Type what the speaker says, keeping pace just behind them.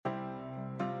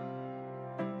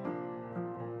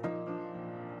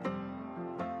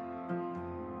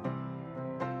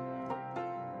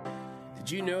Did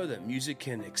you know that music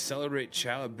can accelerate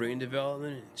child brain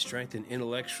development and strengthen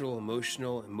intellectual,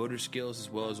 emotional, and motor skills as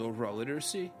well as overall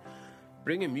literacy?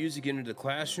 Bringing music into the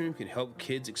classroom can help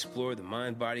kids explore the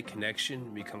mind-body connection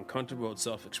and become comfortable with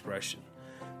self-expression.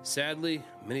 Sadly,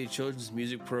 many children's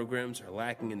music programs are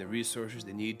lacking in the resources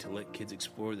they need to let kids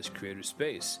explore this creative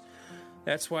space.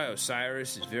 That's why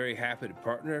Osiris is very happy to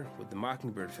partner with the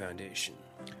Mockingbird Foundation.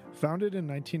 Founded in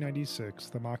 1996,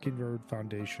 the Mockingbird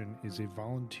Foundation is a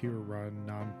volunteer-run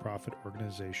nonprofit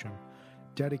organization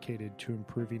dedicated to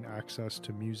improving access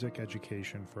to music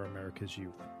education for America's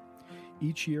youth.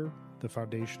 Each year, the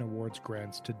foundation awards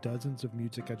grants to dozens of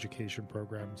music education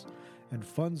programs and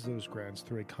funds those grants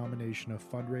through a combination of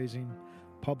fundraising,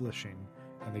 publishing,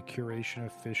 and the curation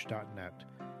of Phish.net,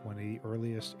 one of the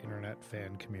earliest internet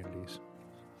fan communities.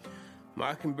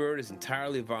 Mockingbird is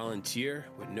entirely volunteer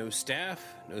with no staff,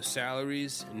 no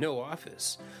salaries, and no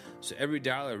office. So every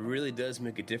dollar really does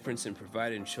make a difference in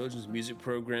providing children's music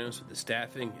programs with the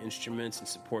staffing, instruments, and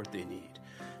support they need.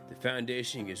 The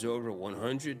foundation gives over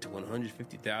 $100,000 to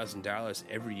 $150,000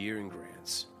 every year in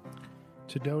grants.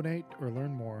 To donate or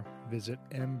learn more, visit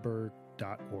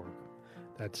mbird.org.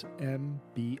 That's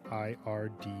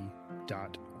mbird.org.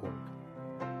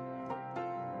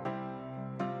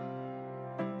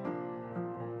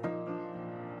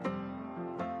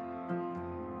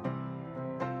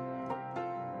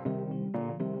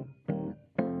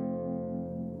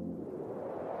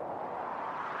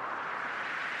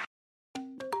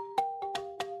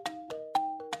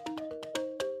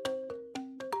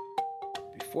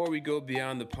 Before we go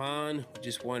beyond the pond, we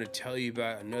just want to tell you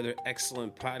about another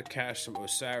excellent podcast from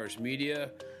Osiris Media,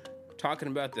 talking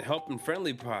about the Helping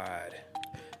Friendly Pod.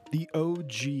 The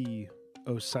OG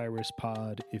Osiris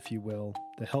Pod, if you will.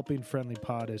 The Helping Friendly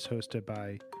Pod is hosted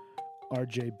by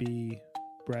RJB,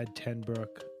 Brad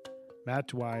Tenbrook, Matt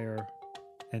Dwyer,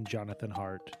 and Jonathan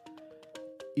Hart.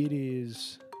 It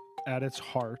is, at its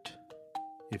heart,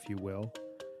 if you will,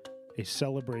 a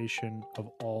celebration of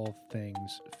all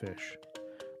things Phish.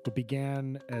 What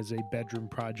began as a bedroom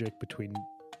project between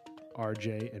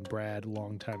RJ and Brad,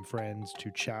 longtime friends, to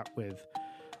chat with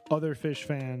other Phish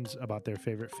fans about their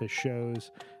favorite Phish shows,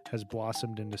 has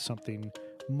blossomed into something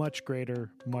much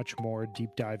greater, much more,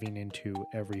 deep diving into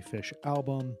every Phish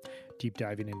album, deep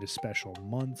diving into special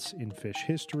months in Phish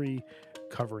history,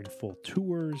 covering full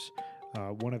tours.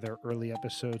 One of their early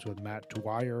episodes with Matt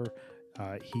Dwyer,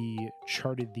 he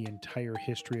charted the entire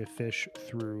history of Phish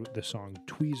through the song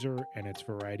Tweezer and its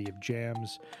variety of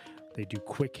jams. They do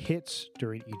quick hits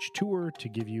during each tour to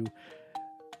give you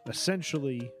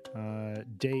essentially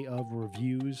day of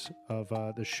reviews of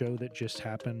the show that just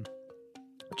happened.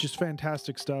 Just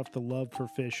fantastic stuff. The love for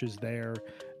Phish is there.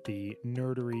 The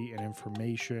nerdery and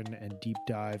information and deep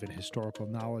dive and historical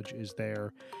knowledge is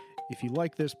there. If you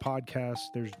like this podcast,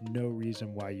 there's no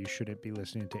reason why you shouldn't be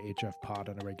listening to HF Pod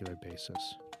on a regular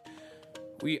basis.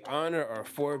 We honor our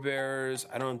forebearers.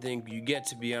 I don't think you get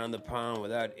to be on the pond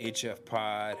without HF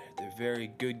Pod. They're very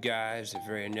good guys. They're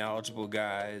very knowledgeable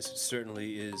guys. It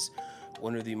certainly is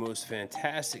one of the most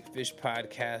fantastic Phish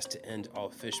podcasts to end all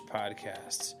Phish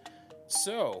podcasts.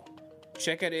 So,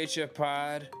 check out HF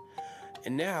Pod.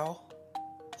 And now,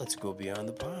 let's go beyond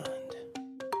the pond.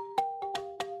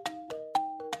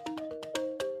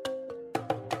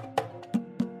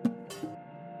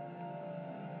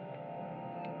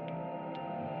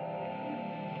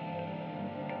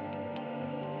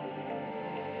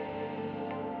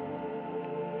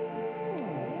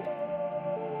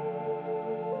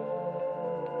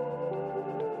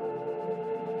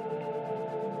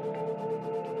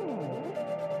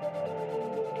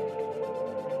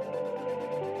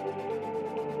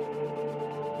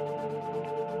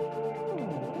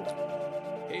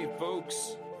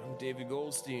 Folks, I'm David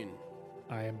Goldstein.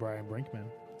 I am Brian Brinkman.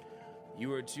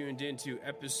 You are tuned into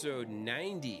episode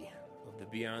 90 of the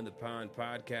Beyond the Pond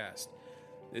podcast.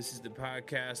 This is the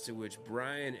podcast in which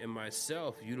Brian and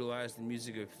myself utilize the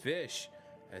music of Phish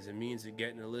as a means of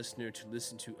getting a listener to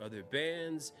listen to other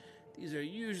bands. These are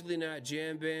usually not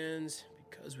jam bands.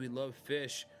 Because we love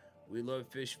Phish, we love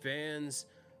Phish fans.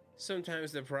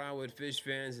 Sometimes the problem with Phish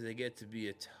fans is they get to be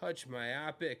a touch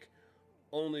myopic,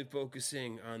 only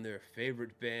focusing on their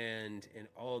favorite band and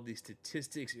all the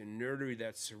statistics and nerdery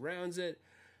that surrounds it.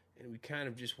 And we kind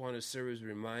of just want to serve as a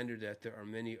reminder that there are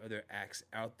many other acts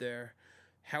out there.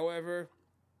 However,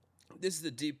 this is the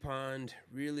deep pond.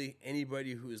 Really,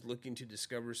 anybody who is looking to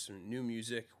discover some new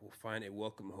music will find a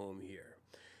welcome home here.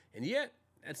 And yet,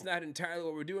 that's not entirely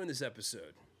what we're doing this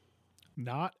episode.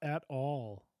 Not at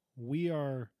all. We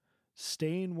are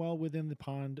staying well within the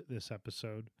pond this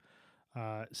episode.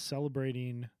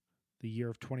 Celebrating the year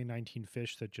of 2019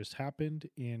 Phish that just happened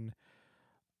in,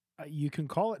 you can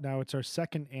call it now, it's our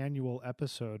second annual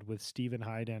episode with Steven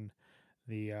Hayden,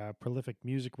 the prolific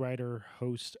music writer,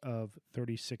 host of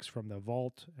 36 from the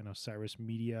Vault, an Osiris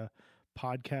Media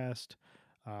podcast,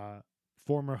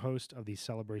 former host of the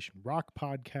Celebration Rock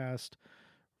podcast,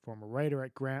 former writer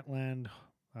at Grantland,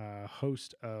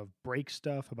 host of Break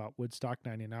Stuff about Woodstock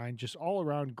 99, just all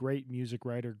around great music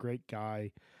writer, great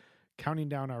guy, counting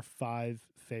down our 5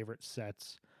 favorite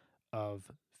sets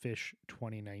of Phish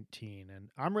 2019. And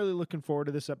I'm really looking forward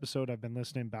to this episode. I've been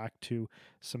listening back to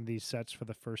some of these sets for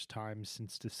the first time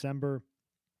since December.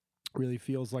 Really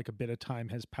feels like a bit of time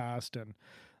has passed, and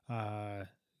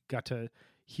got to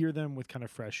hear them with kind of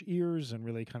fresh ears and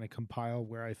really kind of compile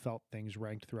where I felt things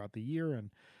ranked throughout the year. And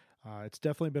it's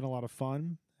definitely been a lot of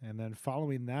fun. And then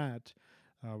following that,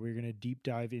 we're going to deep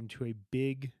dive into a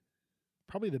big,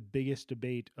 probably the biggest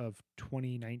debate of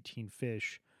 2019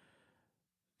 Phish,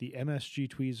 the MSG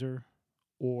Tweezer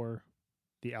or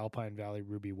the Alpine Valley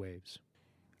Ruby Waves.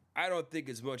 I don't think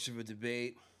it's much of a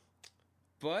debate,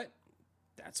 but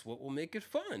that's what will make it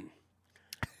fun.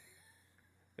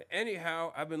 But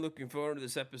anyhow, I've been looking forward to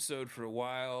this episode for a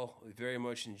while. We very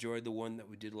much enjoyed the one that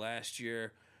we did last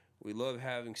year. We love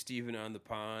having Steven on the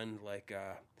pond, like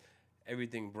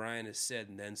everything Brian has said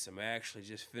and then some. I actually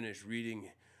just finished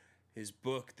reading his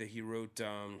book that he wrote,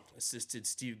 assisted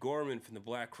Steve Gorman from the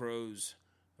Black Crowes,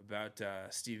 about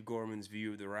Steve Gorman's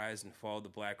view of the rise and fall of the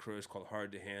Black Crowes, called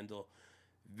Hard to Handle.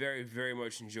 Very, very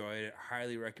much enjoyed it.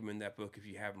 Highly recommend that book if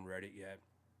you haven't read it yet.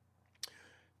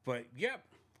 But, yep,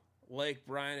 like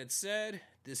Brian had said,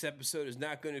 this episode is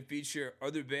not going to feature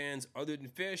other bands other than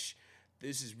Phish.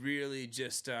 This is really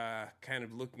just kind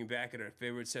of looking back at our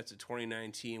favorite sets of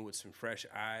 2019 with some fresh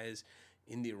eyes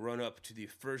in the run-up to the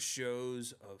first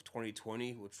shows of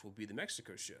 2020, which will be the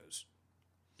Mexico shows.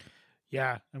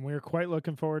 Yeah, and we're quite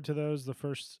looking forward to those. The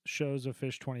first shows of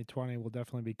Phish 2020, we'll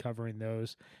definitely be covering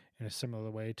those in a similar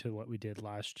way to what we did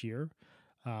last year.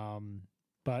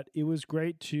 But it was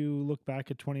great to look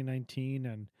back at 2019,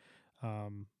 and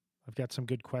I've got some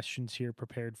good questions here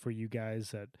prepared for you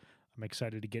guys that I'm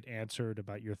excited to get answered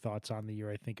about your thoughts on the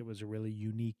year. I think it was a really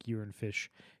unique year in Phish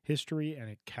history, and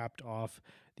it capped off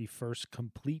the first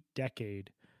complete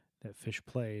decade that Phish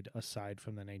played aside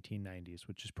from the 1990s,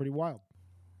 which is pretty wild.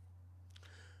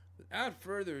 Without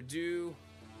further ado,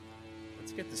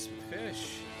 let's get to some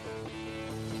Phish.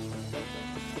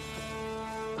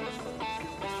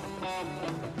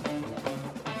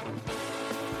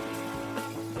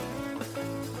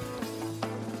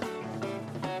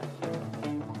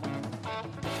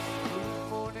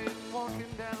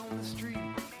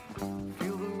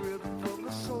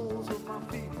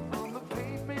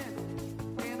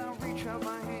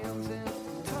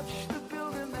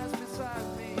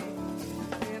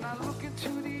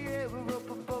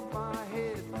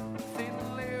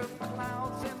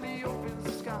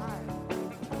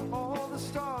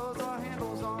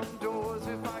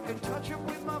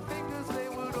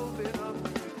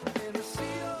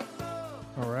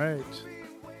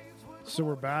 So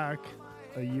we're back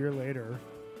a year later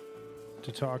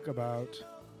to talk about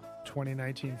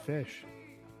 2019 Phish.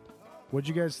 What'd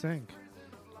you guys think?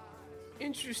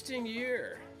 Interesting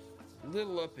year. A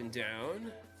little up and down.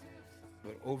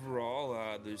 But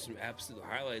overall, there's some absolute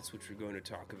highlights which we're going to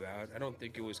talk about. I don't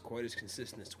think it was quite as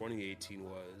consistent as 2018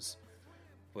 was,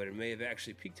 but it may have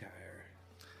actually peaked higher.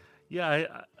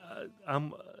 Yeah,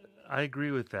 I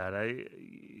agree with that.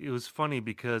 It was funny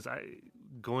because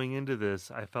going into this,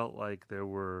 I felt like there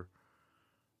were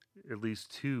at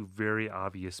least 2 very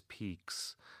obvious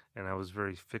peaks, and I was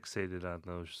very fixated on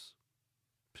those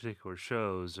particular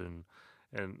shows, and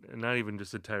not even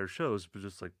just entire shows, but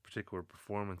just like particular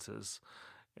performances.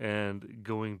 And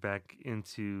going back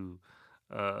into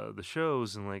the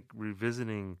shows and like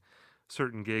revisiting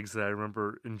certain gigs that I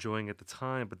remember enjoying at the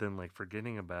time, but then like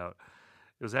forgetting about,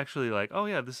 it was actually like, oh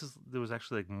yeah, there was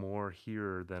actually like more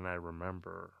here than I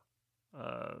remember.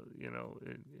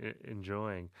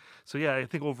 Enjoying. So yeah, I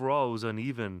think overall it was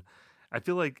uneven. I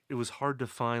feel like it was hard to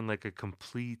find like a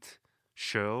complete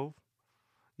show,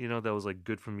 that was like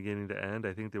good from beginning to end.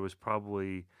 I think there was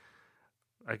probably,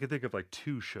 I could think of like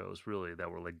 2 shows really that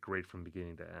were like great from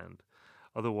beginning to end.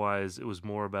 Otherwise, it was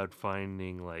more about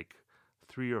finding like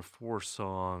 3 or 4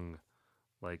 song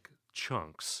like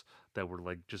chunks that were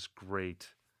like just great,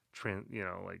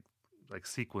 like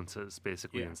sequences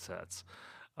basically in sets.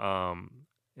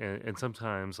 And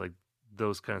sometimes like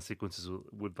those kind of sequences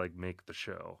would like make the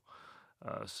show.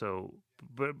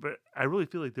 But I really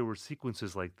feel like there were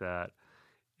sequences like that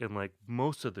in like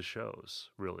most of the shows,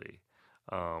 really.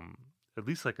 at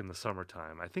least like in the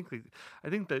summertime. I think that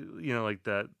like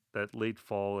that late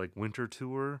fall like winter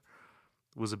tour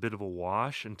was a bit of a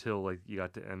wash until like you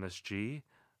got to MSG,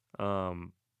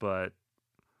 but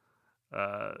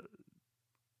uh,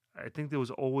 I think there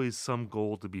was always some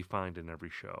gold to be found in every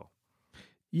show.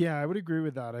 Yeah, I would agree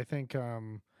with that. I think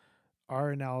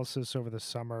our analysis over the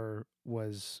summer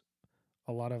was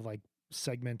a lot of like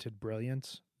segmented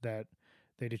brilliance that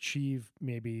they'd achieve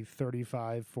maybe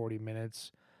 35, 40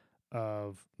 minutes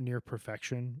of near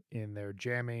perfection in their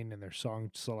jamming and their song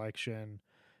selection.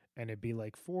 And it'd be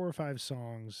like 4 or 5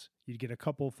 songs. You'd get a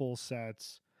couple full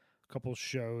sets, a couple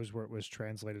shows where it was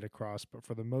translated across. But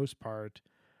for the most part,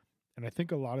 and I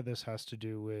think a lot of this has to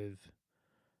do with,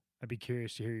 I'd be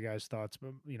curious to hear you guys' thoughts.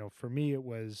 But, for me, it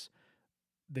was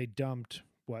they dumped,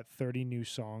 30 new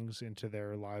songs into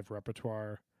their live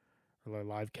repertoire or their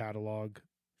live catalog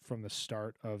from the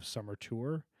start of summer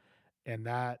tour. And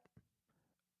that,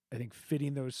 I think,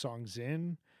 fitting those songs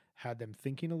in had them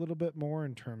thinking a little bit more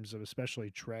in terms of, especially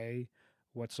Trey,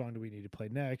 what song do we need to play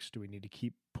next? Do we need to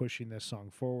keep pushing this song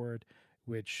forward?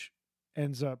 Which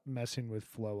ends up messing with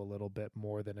flow a little bit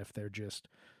more than if they're just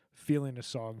feeling a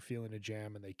song, feeling a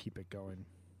jam, and they keep it going.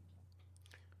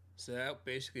 So that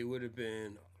basically would have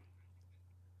been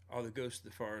all the Ghost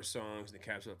of the Forest songs and the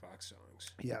Capsule Box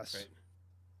songs. Yes.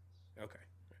 Right? Okay.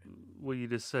 What you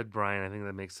just said, Brian, I think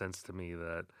that makes sense to me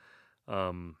that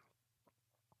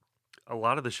a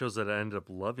lot of the shows that I ended up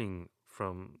loving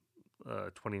from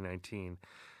 2019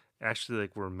 actually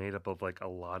like were made up of like a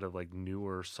lot of like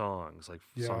newer songs, like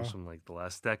songs from like the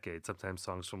last decade, sometimes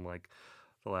songs from like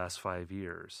the last 5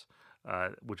 years,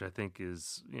 which I think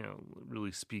is,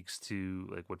 really speaks to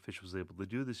like what Phish was able to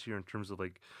do this year in terms of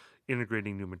like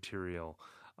integrating new material.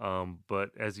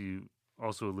 But as you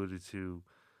also alluded to,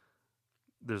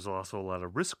 there's also a lot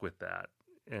of risk with that.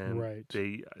 And Right.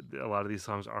 a lot of these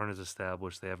songs aren't as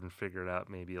established. They haven't figured out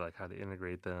maybe like how to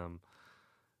integrate them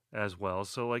as well.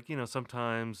 So like,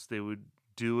 sometimes they would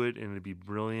do it and it'd be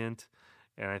brilliant.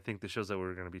 And I think the shows that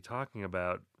we're going to be talking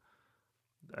about,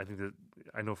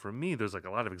 I know for me, there's like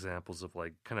a lot of examples of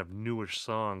like kind of newish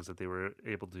songs that they were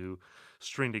able to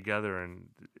string together in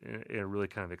a really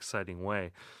kind of exciting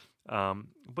way.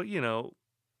 But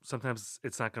sometimes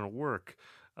it's not going to work.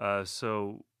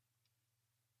 So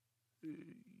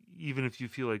even if you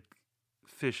feel like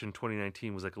Phish in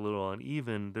 2019 was like a little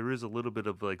uneven, there is a little bit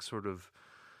of like sort of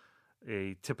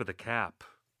a tip of the cap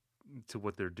to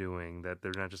what they're doing, that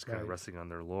they're not just kind of resting on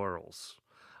their laurels.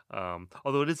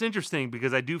 Although it is interesting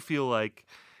because I do feel like,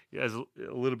 as a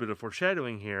little bit of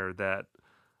foreshadowing here, that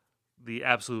the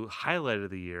absolute highlight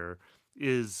of the year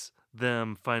is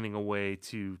them finding a way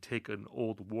to take an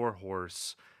old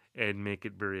warhorse and make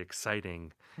it very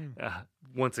exciting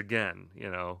once again,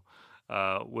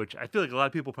 which I feel like a lot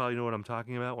of people probably know what I'm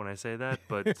talking about when I say that,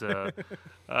 but,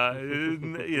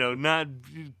 not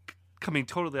coming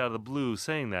totally out of the blue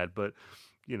saying that, but,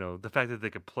 the fact that they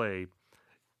could play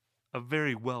a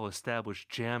very well-established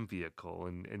jam vehicle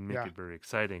and make it very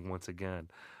exciting once again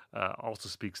also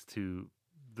speaks to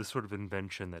the sort of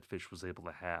invention that Phish was able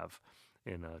to have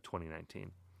in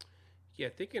 2019. Yeah,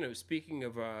 speaking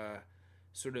of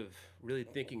sort of really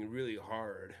thinking really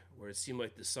hard, where it seemed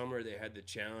like the summer they had the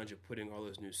challenge of putting all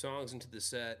those new songs into the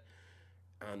set.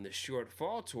 On the short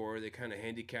fall tour, they kind of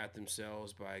handicapped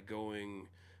themselves by going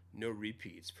no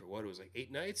repeats for what it was like 8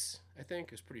 nights, I think.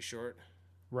 It was pretty short.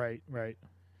 Right.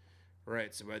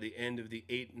 Right, so by the end of the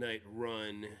 8-night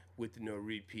run with the no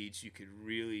repeats, you could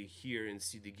really hear and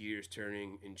see the gears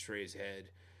turning in Trey's head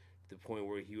to the point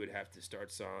where he would have to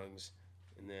start songs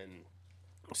and then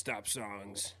stop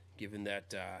songs, given that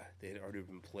they had already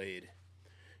been played,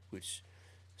 which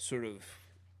sort of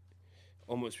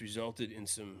almost resulted in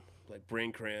some like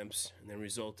brain cramps, and then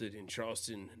resulted in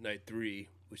Charleston Night 3,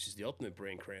 which is the ultimate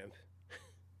brain cramp.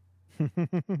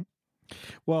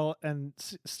 Well, and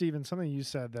Steven, something you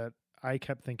said that I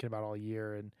kept thinking about all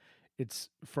year, and it's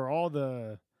for all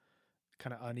the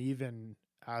kind of uneven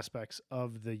aspects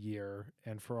of the year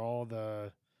and for all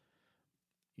the,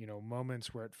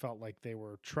 moments where it felt like they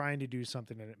were trying to do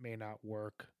something and it may not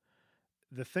work.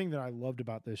 The thing that I loved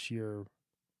about this year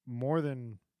more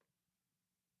than,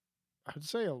 I would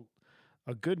say,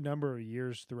 a good number of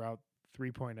years throughout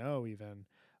 3.0 even,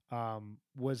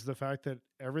 was the fact that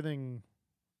everything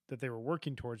that they were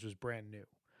working towards was brand new.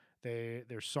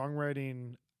 Their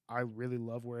songwriting, I really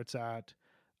love where it's at,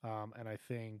 and I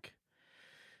think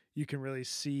you can really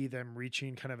see them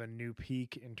reaching kind of a new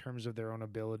peak in terms of their own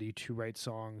ability to write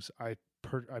songs. I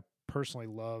personally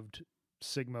loved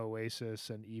Sigma Oasis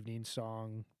and Evening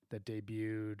Song that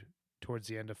debuted towards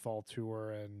the end of fall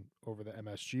tour and over the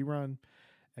MSG run,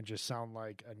 and just sound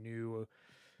like a new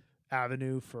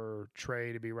avenue for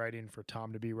Trey to be writing, for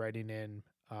Tom to be writing in.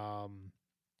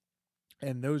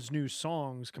 And those new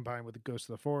songs combined with the Ghost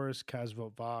of the Forest,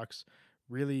 Casvote Vox,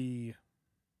 really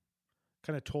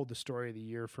kind of told the story of the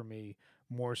year for me,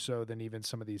 more so than even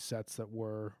some of these sets that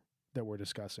we're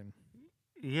discussing.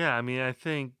 Yeah, I mean, I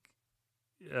think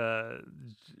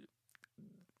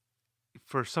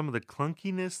for some of the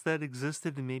clunkiness that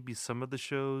existed in maybe some of the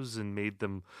shows and made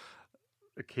them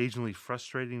occasionally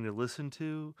frustrating to listen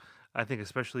to, I think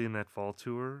especially in that fall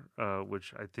tour,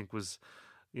 which I think was,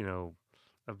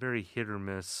 a very hit or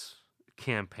miss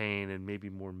campaign and maybe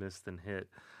more miss than hit.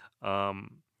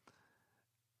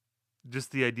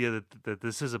 Just the idea that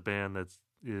this is a band that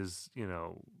is,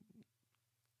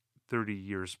 30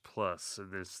 years plus,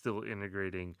 and they're still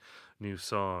integrating new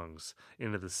songs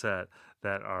into the set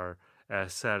that are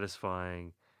as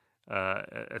satisfying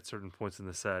at certain points in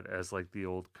the set as like the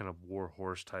old kind of war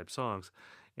horse type songs.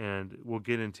 And we'll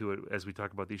get into it as we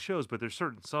talk about these shows, but there's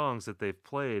certain songs that they've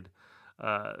played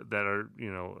that are,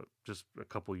 just a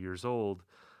couple years old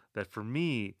that for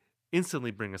me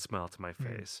instantly bring a smile to my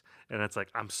face. And it's like,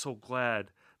 I'm so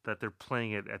glad that they're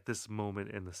playing it at this moment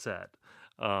in the set.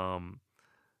 I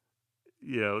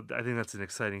think that's an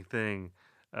exciting thing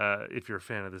if you're a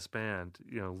fan of this band,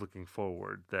 looking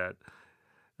forward, that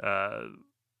the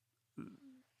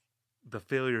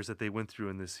failures that they went through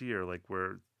in this year, like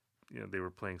where, they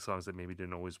were playing songs that maybe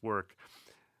didn't always work.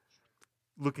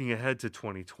 Looking ahead to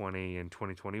 2020 and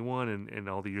 2021 and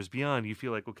all the years beyond, you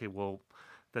feel like, okay, well,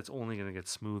 that's only going to get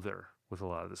smoother with a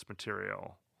lot of this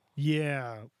material.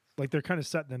 Yeah, like they're kind of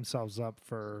setting themselves up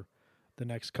for the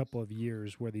next couple of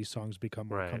years where these songs become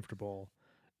more comfortable,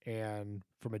 and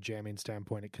from a jamming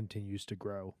standpoint, it continues to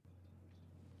grow.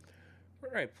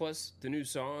 Right. Plus, the new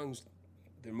songs,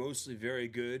 they're mostly very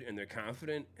good, and they're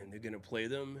confident, and they're going to play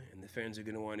them, and the fans are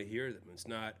going to want to hear them. It's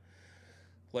not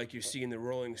like you're seeing the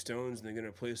Rolling Stones, and they're going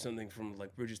to play something from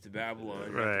like Bridges to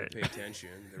Babylon. Right. You have to pay attention.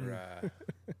 They're,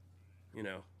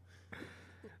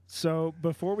 So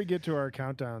before we get to our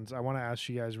countdowns, I want to ask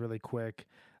you guys really quick,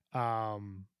 because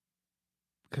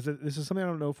this is something I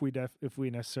don't know if we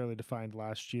necessarily defined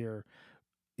last year.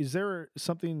 Is there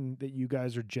something that you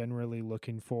guys are generally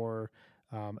looking for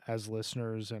as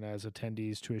listeners and as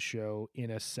attendees to a show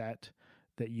in a set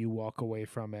that you walk away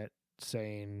from it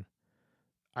saying,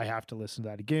 I have to listen to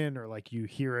that again, or like you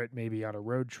hear it maybe on a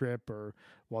road trip or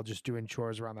while just doing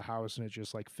chores around the house and it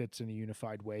just like fits in a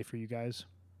unified way for you guys?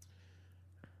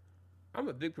 I'm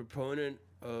a big proponent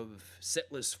of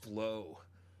setlist flow,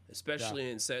 especially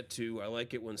in set 2. I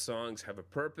like it when songs have a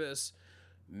purpose.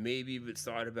 Maybe if it's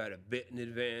thought about a bit in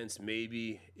advance.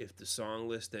 Maybe if the song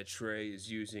list that Trey is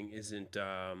using isn't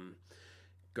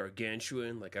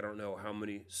gargantuan. Like, I don't know how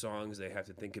many songs they have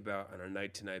to think about on a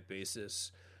night-to-night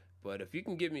basis. But if you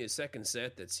can give me a second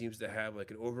set that seems to have like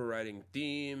an overriding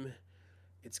theme,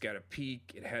 it's got a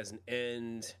peak, it has an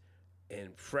end,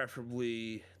 and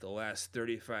preferably the last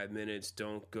 35 minutes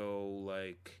don't go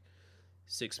like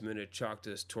 6-minute Chalk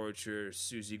Dust Torture,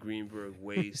 Susie Greenberg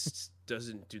Waste,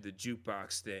 doesn't do the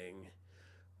jukebox thing.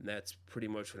 And that's pretty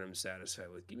much what I'm satisfied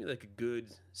with. Give me like a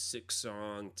good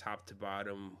 6-song, top to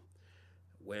bottom,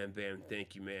 wham bam,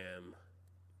 thank you ma'am,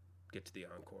 get to the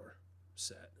encore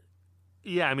set.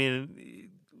 Yeah, I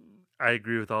mean, I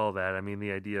agree with all that. I mean,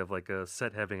 the idea of like a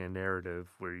set having a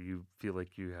narrative where you feel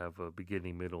like you have a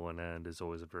beginning, middle, and end is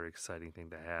always a very exciting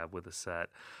thing to have with a set.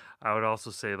 I would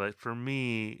also say, like, for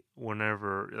me,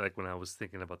 whenever, like, when I was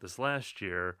thinking about this last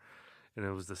year, and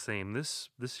it was the same this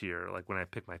year, like when I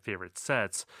pick my favorite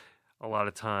sets, a lot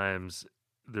of times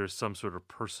there's some sort of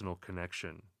personal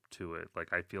connection to it.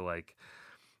 Like, I feel like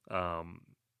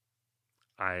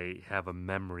I have a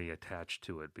memory attached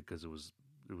to it because it was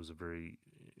a very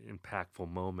impactful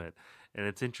moment. And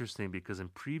it's interesting because in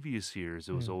previous years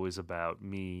it was always about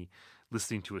me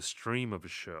listening to a stream of a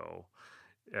show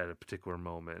at a particular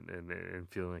moment and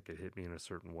feeling like it hit me in a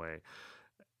certain way.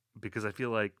 Because I feel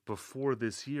like before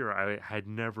this year I had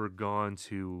never gone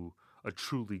to a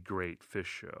truly great Phish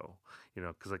show,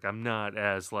 because like I'm not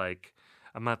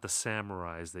the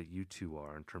samurais that you two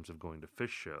are in terms of going to Phish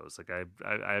shows. Like I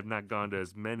have not gone to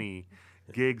as many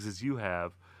gigs as you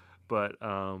have, but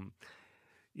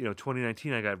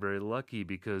 2019 I got very lucky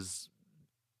because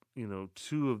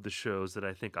 2 of the shows that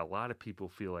I think a lot of people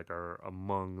feel like are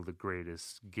among the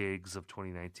greatest gigs of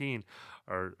 2019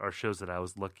 are shows that I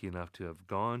was lucky enough to have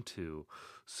gone to.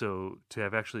 So to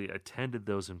have actually attended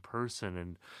those in person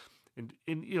and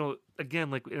again,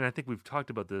 like, and I think we've talked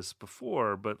about this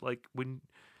before, but like when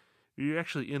you're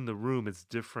actually in the room, it's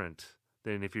different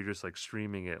than if you're just like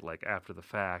streaming it like after the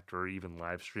fact or even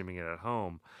live streaming it at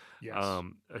home. Yes.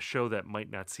 A show that might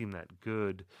not seem that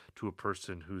good to a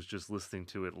person who's just listening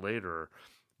to it later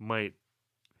might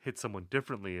hit someone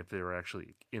differently if they were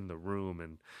actually in the room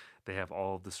and they have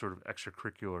all of the sort of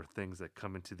extracurricular things that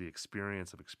come into the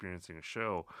experience of experiencing a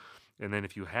show. And then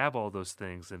if you have all those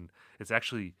things, and it's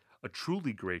actually a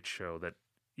truly great show that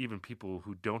even people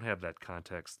who don't have that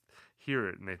context hear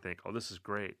it and they think, oh, this is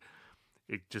great.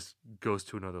 It just goes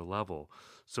to another level.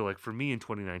 So like for me in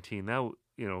 2019,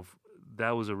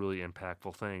 that was a really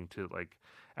impactful thing to like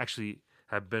actually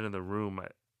have been in the room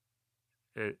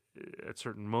at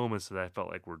certain moments that I felt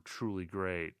like were truly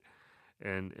great,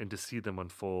 and to see them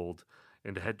unfold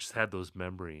and to just have those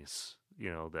memories,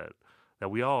 that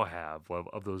we all have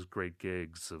of those great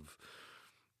gigs of,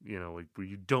 like where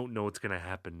you don't know what's going to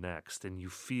happen next and you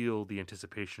feel the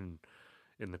anticipation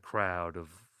in the crowd of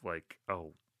like,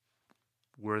 oh,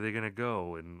 where are they going to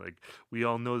go? And like, we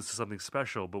all know this is something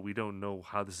special, but we don't know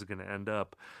how this is going to end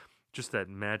up. Just that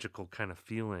magical kind of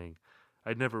feeling.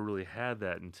 I'd never really had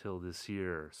that until this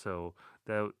year. So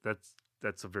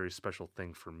that's a very special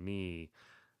thing for me,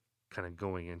 kind of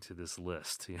going into this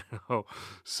list,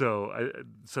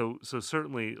 So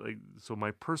certainly, like, so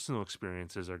my personal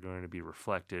experiences are going to be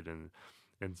reflected in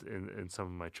some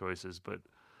of my choices. But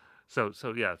so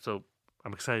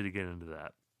I'm excited to get into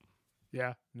that.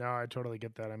 Yeah, no, I totally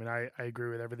get that. I mean, I agree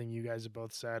with everything you guys have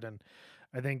both said. And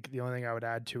I think the only thing I would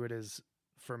add to it is,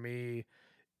 for me,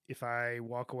 if I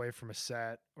walk away from a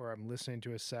set or I'm listening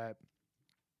to a set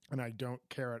and I don't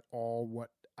care at all what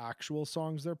actual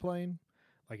songs they're playing,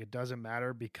 like it doesn't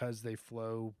matter because they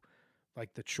flow,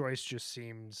 like the choice just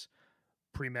seems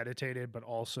premeditated, but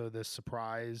also this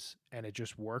surprise, and it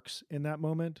just works in that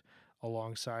moment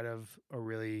alongside of a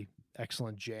really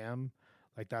excellent jam.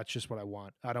 Like that's just what I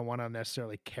want. I don't want to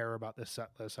necessarily care about the set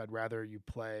list. I'd rather you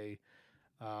play,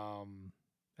 and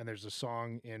there's a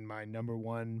song in my number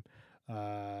one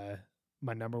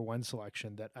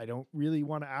selection that I don't really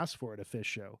want to ask for at a Phish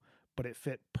show, but it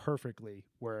fit perfectly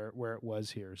where it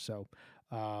was here. So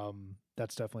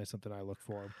that's definitely something I look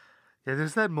for. Yeah,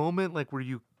 there's that moment like where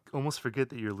you almost forget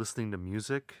that you're listening to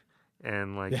music,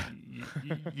 and like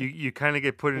you kind of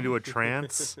get put into a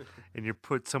trance and you're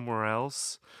put somewhere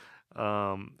else.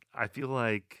 I feel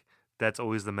like that's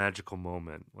always the magical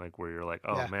moment, like where you're like,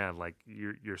 oh man, like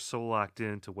you're so locked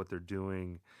into what they're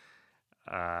doing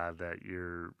that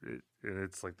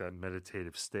it's like that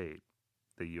meditative state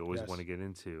that you always want to get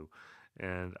into.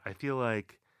 And I feel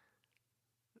like,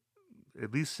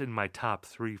 at least in my top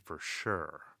 3 for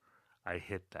sure, I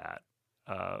hit that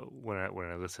when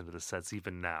I listen to the sets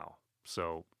even now.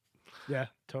 So yeah,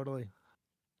 totally.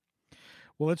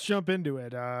 Well, let's jump into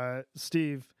it.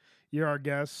 Steve, you're our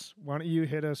guest. Why don't you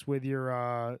hit us with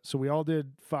your so we all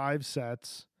did 5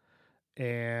 sets,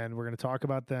 and we're going to talk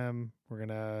about them. We're going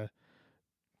to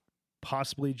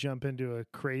possibly jump into a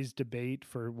crazed debate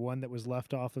for one that was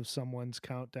left off of someone's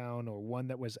countdown or one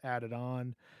that was added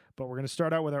on. But we're going to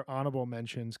start out with our honorable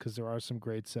mentions because there are some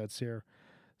great sets here.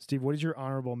 Steve, what is your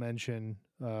honorable mention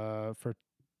for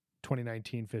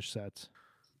 2019 Phish sets?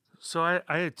 So I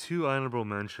had 2 honorable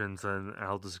mentions, and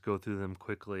I'll just go through them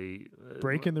quickly.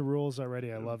 Breaking the rules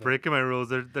already. I love it. Breaking my rules.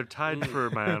 They're tied for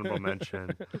my honorable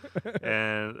mention.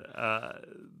 And,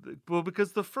 well,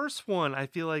 because the first one I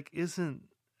feel like isn't,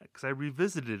 because I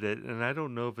revisited it, and I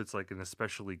don't know if it's like an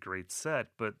especially great set,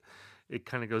 but it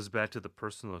kind of goes back to the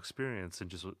personal experience. And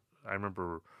just, I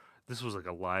remember this was like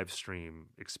a live stream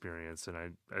experience, and I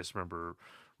just remember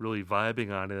really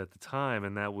vibing on it at the time,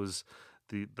 and that was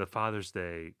the Father's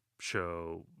Day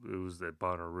show. It was at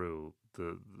Bonnaroo,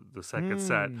 the second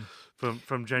set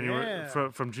from January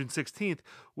from June 16th,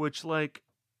 which like,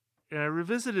 and I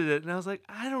revisited it and I was like,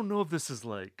 I don't know if this is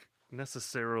like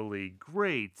necessarily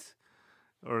great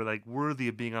or like worthy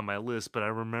of being on my list, but I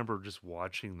remember just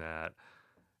watching that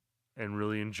and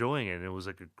really enjoying it. And it was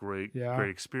like a great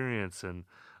experience, and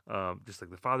just like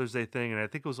the Father's Day thing. And I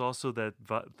think it was also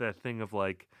that thing of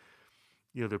like,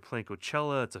 they're playing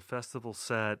Coachella, it's a festival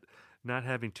set, not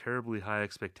having terribly high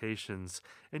expectations,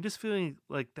 and just feeling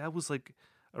like that was like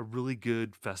a really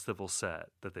good festival set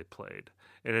that they played.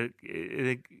 And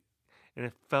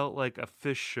it felt like a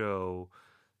Phish show,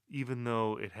 even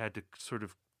though it had to sort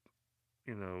of,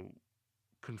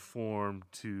 conform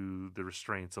to the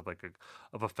restraints of like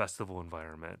a festival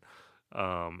environment.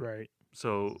 Right.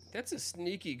 So that's a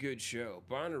sneaky good show.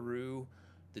 Bonnaroo,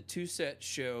 the 2-set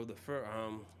show,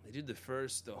 they did the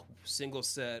single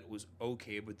set was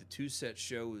okay, but the 2-set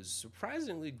show was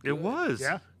surprisingly good. It was.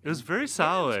 Yeah. It was very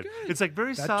solid. Yeah, it's like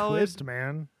very that solid. Twist,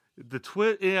 man. The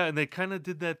twist, yeah, and they kind of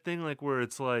did that thing like where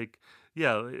it's like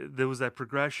yeah, there was that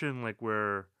progression like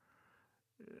where,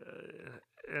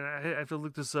 and I have to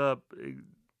look this up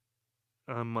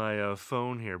on my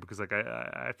phone here because like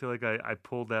I feel like I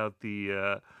pulled out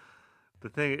the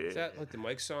thing. Is that like the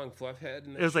Mike song Fluffhead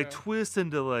in that It was show? like twist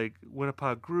into like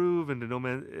Winnepaug Groove into No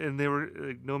Man, and they were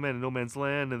like No Man and No Man's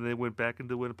Land, and they went back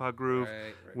into Winnepaug Groove,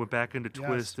 went back into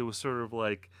Twist. Yes. It was sort of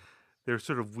like they're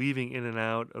sort of weaving in and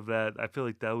out of that. I feel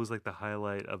like that was like the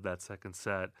highlight of that second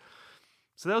set.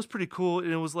 So that was pretty cool,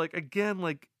 and it was like again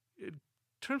like in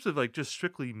terms of like just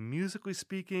strictly musically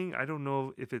speaking, I don't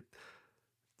know if it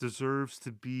deserves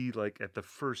to be like at the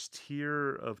first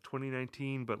tier of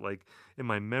 2019, but like in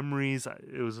my memories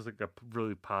it was like a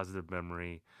really positive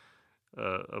memory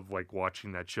of like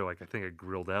watching that show. Like I think I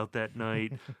grilled out that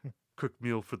night, cooked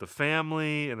meal for the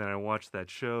family, and then I watched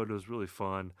that show. It was really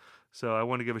fun, so I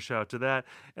want to give a shout out to that.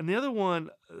 And the other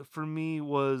one for me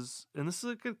was, and this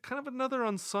is like kind of another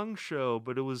unsung show,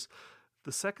 but it was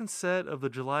the second set of the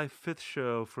July 5th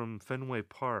show from Fenway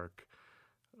Park,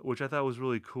 which I thought was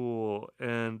really cool.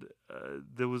 And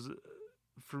there was,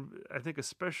 I think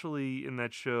especially in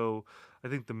that show, I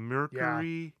think the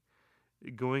Mercury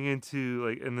going into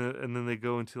like, and then they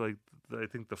go into like, I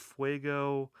think the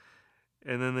Fuego,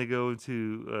 and then they go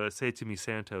into Say It To Me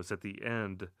Santos at the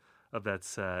end of that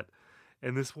set.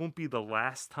 And this won't be the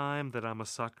last time that I'm a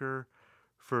sucker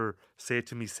for Say It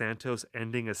To Me Santos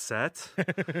ending a set.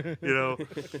 You know,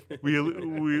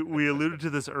 we alluded to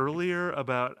this earlier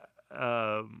about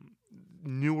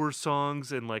newer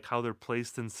songs and like how they're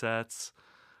placed in sets,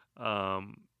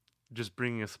 just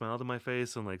bringing a smile to my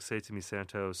face. And like Say It To Me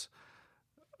Santos,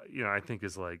 you know, I think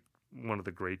is like one of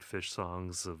the great Fish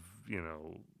songs of, you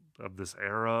know, of this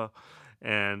era,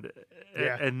 and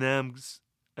them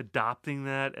adopting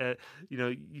that. You know,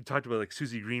 you talked about like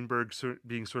Susie Greenberg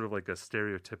being sort of like a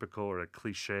stereotypical or a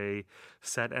cliche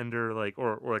set ender, like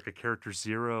or like a character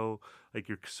zero. Like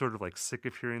you're sort of like sick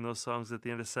of hearing those songs at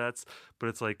the end of sets, but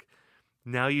it's like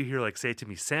now you hear like Say It To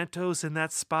Me Santos in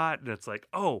that spot, and it's like,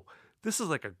 oh, this is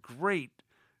like a great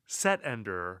set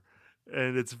ender,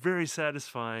 and it's very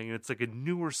satisfying, and it's like a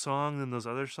newer song than those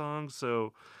other songs.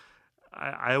 So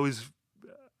I always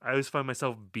find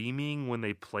myself beaming when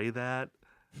they play that,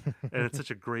 and it's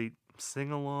such a great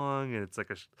sing along, and it's like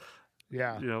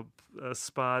a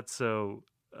spot. So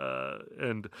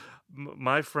and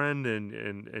my friend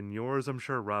and yours, I'm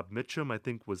sure, Rob Mitchum, I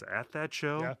think was at that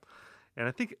show, and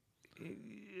I think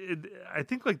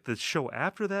like the show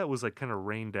after that was like kind of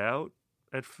rained out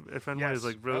at Fenway. Yes. Is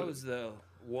like really, That was the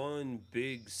one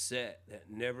big set that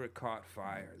never caught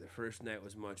fire. The first night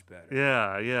was much better.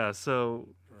 Yeah. So,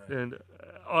 and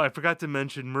I forgot to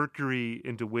mention Mercury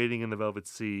into Waiting in the Velvet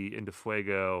Sea, into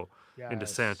Fuego, into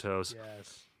Santos.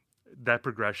 Yes. That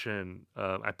progression,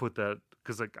 I put that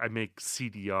because like I make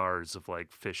CDRs of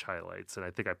like Fish highlights, and I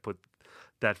think I put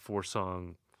that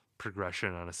 4-song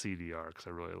progression on a CDR because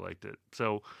I really liked it.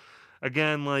 So,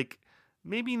 again, like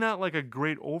maybe not like a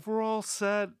great overall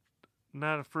set,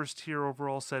 not a first tier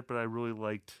overall set, but I really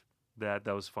liked that.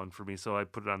 That was fun for me, so I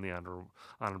put it on the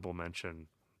honorable mention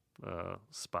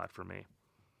spot for me.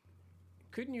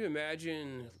 Couldn't you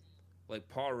imagine like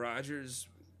Paul Rogers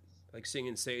like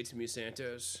singing Say It To Me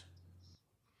Santos?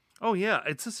 Oh yeah,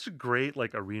 it's such a great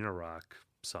like arena rock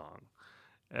song,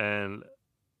 and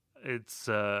it's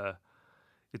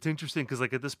interesting because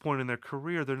like at this point in their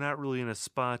career, they're not really in a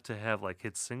spot to have like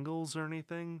hit singles or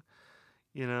anything.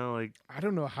 You know, like I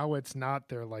don't know how it's not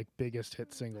their like biggest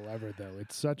hit single ever though.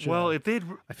 It's such if they'd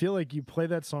I feel like you play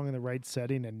that song in the right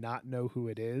setting and not know who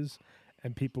it is,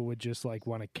 and people would just like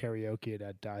want to karaoke it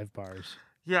at dive bars.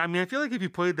 Yeah, I mean, I feel like if you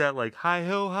played that like hi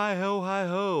ho, hi ho, hi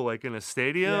ho, like in a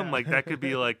stadium, like that could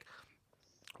be like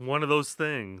one of those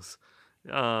things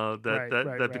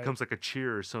that becomes like a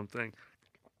cheer or something.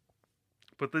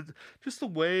 But just the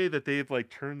way that they've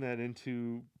like turned that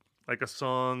into like a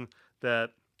song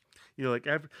that, you know, like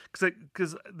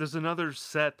because there's another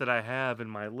set that I have in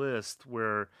my list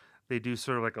where they do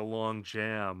sort of like a long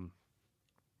jam,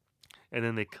 and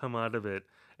then they come out of it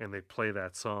and they play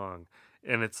that song.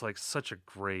 And it's like such a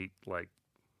great, like,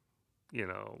 you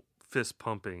know, fist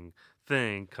pumping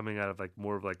thing coming out of like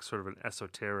more of like sort of an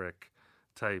esoteric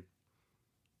type,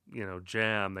 you know,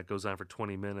 jam that goes on for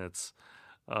 20 minutes.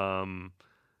 And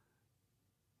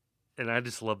I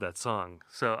just love that song.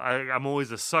 So I'm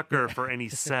always a sucker for any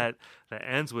set that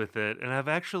ends with it. And I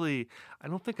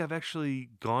don't think I've actually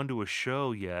gone to a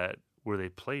show yet where they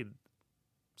played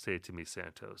Say It To Me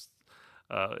Santos.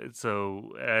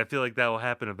 So I feel like that will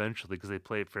happen eventually because they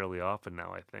play it fairly often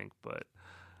now, I think. But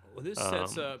well, this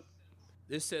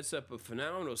sets up a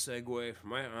phenomenal segue for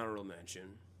my honorable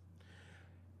mention,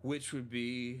 which would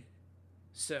be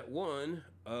set one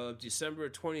of December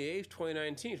 28th,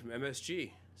 2019 from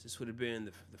MSG. This would have been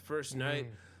the first night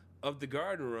of the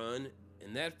Garden Run,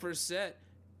 and that first set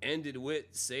ended with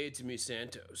Say It To Me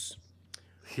Santos.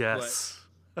 Yes.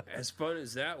 But as fun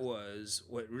as that was,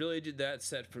 what really did that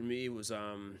set for me was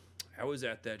I was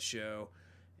at that show,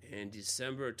 and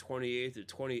December 28th of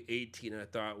 2018 I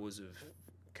thought was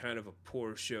kind of a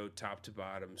poor show top to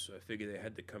bottom, so I figured they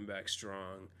had to come back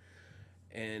strong.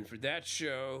 And for that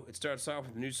show, it starts off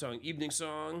with a new song, Evening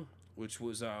Song, which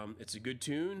was, it's a good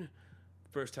tune.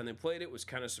 First time they played it, was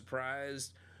kind of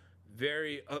surprised.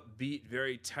 Very upbeat,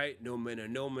 very tight, no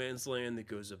man's land that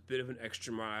goes a bit of an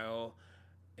extra mile.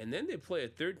 And then they play a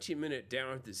 13-minute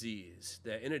Down with Disease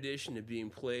that, in addition to being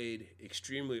played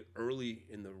extremely early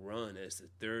in the run as the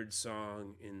third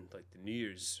song in like the New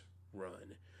Year's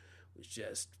run, was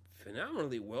just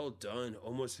phenomenally well done,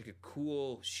 almost like a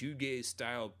cool shoegaze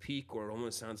style peak where it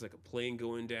almost sounds like a plane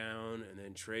going down, and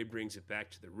then Trey brings it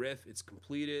back to the riff. It's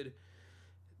completed.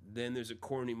 Then there's a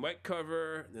corny mic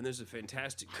cover. Then there's a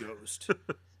fantastic ghost.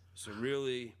 So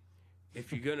really,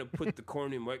 if you're going to put the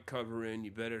corny mic cover in,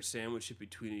 you better sandwich it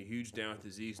between a huge Down with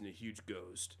Disease and a huge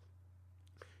ghost.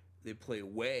 They play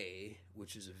Way,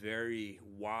 which is a very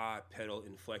wah pedal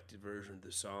inflected version of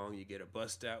the song. You get a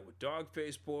bust out with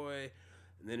Dogface Boy,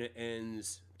 and then it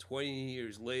ends 20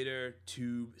 years later,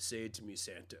 Tube, Say It To Me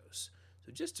Santos.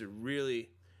 So just a really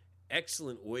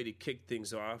excellent way to kick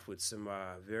things off with some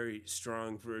very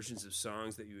strong versions of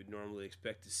songs that you would normally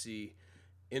expect to see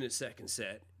in a second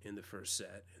set in the first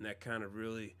set. And that kind of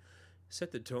really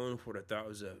set the tone for what I thought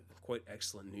was a quite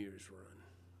excellent New Year's run.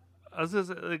 I was just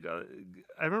like,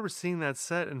 I remember seeing that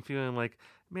set and feeling like,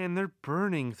 man, they're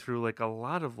burning through like a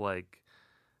lot of like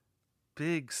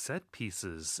big set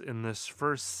pieces in this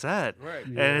first set. Right.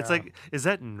 And it's like, is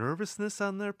that nervousness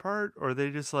on their part, or are they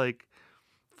just like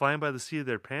flying by the seat of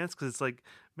their pants? Because it's like,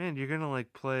 man, you're gonna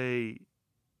like play,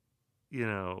 you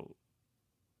know,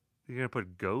 you're gonna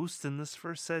put Ghost in this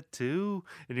first set too,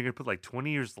 and you're gonna put like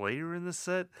 20 years later in this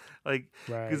set, like,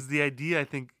 because the idea I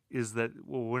think is that,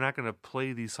 well, we're not gonna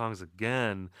play these songs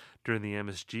again during the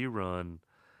MSG run.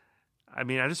 I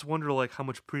mean, I just wonder like how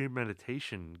much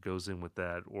premeditation goes in with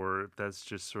that, or if that's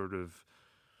just sort of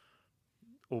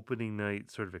opening night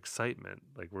sort of excitement.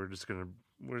 Like we're just gonna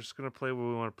play what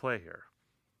we want to play here.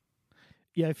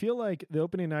 Yeah, I feel like the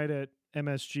opening night at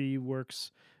MSG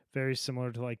works very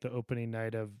similar to like the opening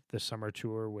night of the summer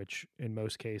tour, which in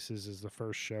most cases is the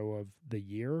first show of the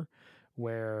year,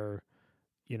 where,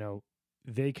 you know,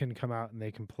 they can come out and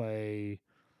they can play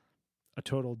a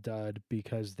total dud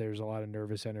because there's a lot of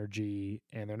nervous energy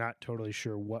and they're not totally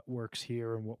sure what works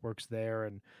here and what works there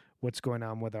and what's going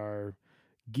on with our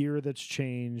gear that's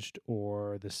changed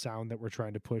or the sound that we're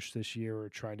trying to push this year or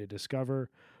trying to discover.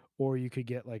 Or you could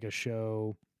get like a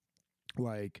show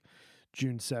like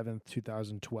June 7th,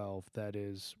 2012, that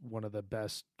is one of the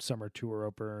best summer tour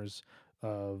openers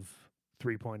of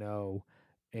 3.0.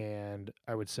 And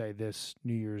I would say this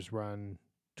New Year's run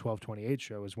 1228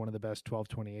 show is one of the best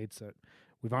 1228s that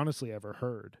we've honestly ever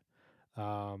heard.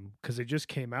 Because it just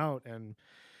came out, and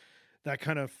that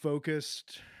kind of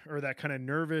focused or that kind of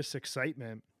nervous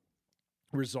excitement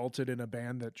resulted in a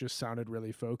band that just sounded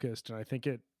really focused. And I think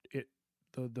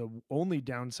the only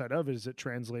downside of it is it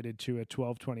translated to a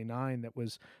 1229 that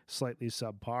was slightly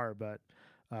subpar, but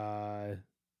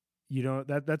you know,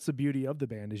 that's the beauty of the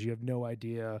band, is you have no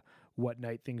idea what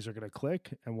night things are going to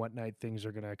click and what night things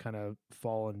are going to kind of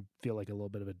fall and feel like a little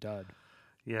bit of a dud.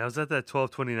 Yeah, I was at that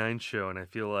 1229 show, and I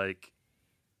feel like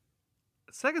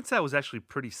the second set was actually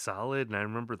pretty solid, and I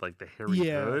remember like the Harry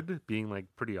Good being like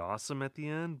pretty awesome at the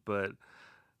end, but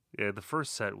yeah, the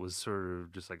first set was sort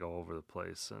of just like all over the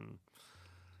place and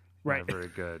not very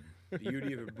good.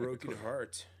 Beauty of a Broken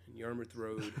Heart, Yarmouth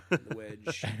Road, and the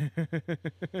Wedge.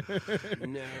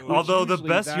 No. Although the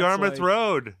best Yarmouth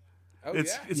Road. Oh,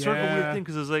 it's sort of a weird thing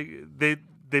because it was like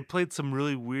they played some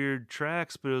really weird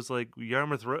tracks, but it was like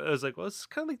Yarmouth Road. I was like, well, this is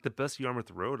kind of like the best Yarmouth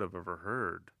Road I've ever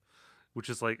heard, which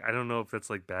is like, I don't know if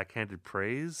that's like backhanded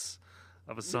praise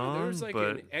of a song. There was like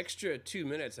an extra 2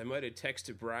 minutes. I might have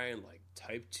texted Brian like,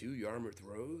 type 2 Yarmouth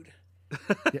Road.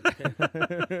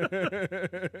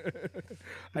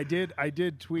 I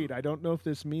did tweet. I don't know if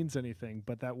this means anything,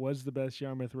 but that was the best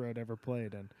Yarmouth Road ever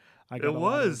played, and I got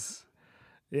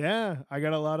I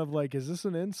got a lot of like, is this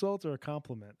an insult or a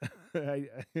compliment? I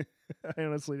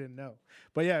honestly didn't know,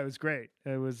 but yeah, it was great.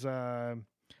 It was,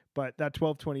 but that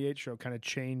 1228 show kind of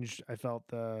changed. I felt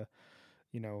the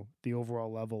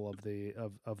overall level of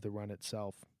the run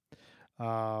itself.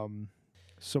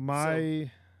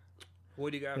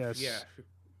 What do you got? Yes.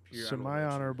 So my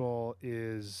honorable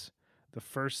is the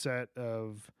first set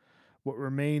of what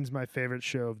remains my favorite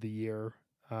show of the year.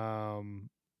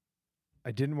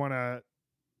 I didn't want to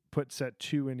put set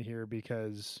 2 in here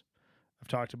because I've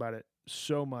talked about it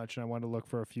so much and I want to look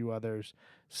for a few others.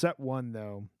 Set 1,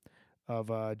 though,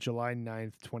 of July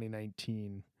 9th,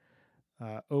 2019,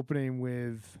 opening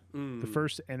with the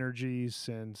first energy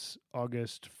since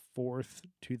August 4th,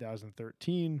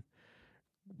 2013.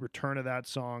 Return of that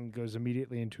song goes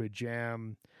immediately into a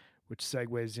jam, which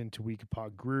segues into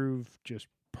Weekapaug Groove just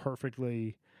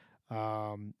perfectly.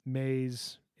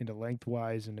 Maze into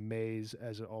Lengthwise into Maze,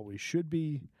 as it always should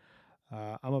be.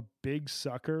 I'm a big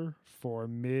sucker for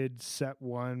mid set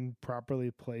 1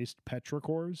 properly placed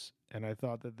petrichors, and I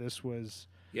thought that this was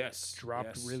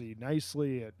dropped really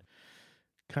nicely. It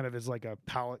kind of is like a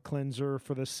palate cleanser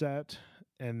for the set,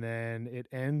 and then it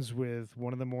ends with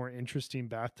one of the more interesting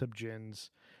bathtub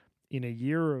gins in a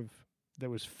year that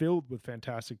was filled with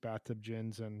fantastic bathtub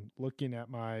gins. And looking at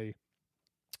my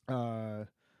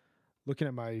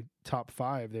top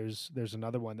 5, there's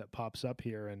another one that pops up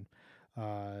here and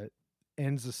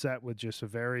ends the set with just a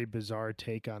very bizarre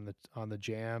take on the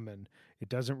jam, and it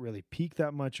doesn't really peak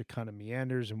that much. It kind of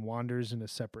meanders and wanders in a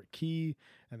separate key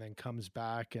and then comes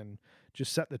back and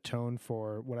just set the tone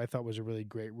for what I thought was a really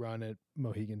great run at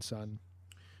Mohegan Sun.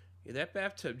 Yeah, that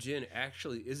bathtub gin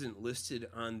actually isn't listed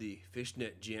on the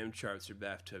Fishnet Jam charts for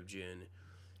bathtub gin.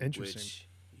 Interesting. Which,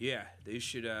 yeah, they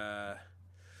should.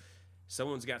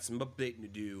 Someone's got some updating to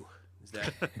do. Is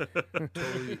that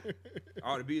totally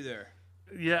ought to be there?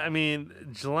 Yeah, I mean,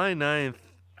 July 9th,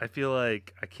 I feel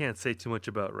like I can't say too much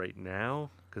about right now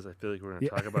because I feel like we're going to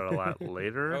talk about it a lot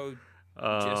later. Oh,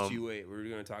 just you wait. We're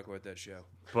going to talk about that show.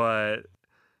 But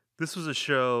this was a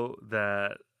show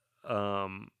that I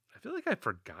feel like I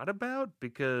forgot about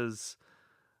because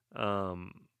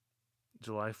July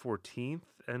 14th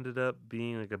ended up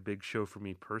being like a big show for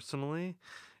me personally.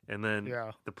 And then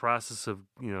the process of,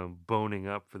 boning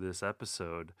up for this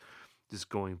episode, just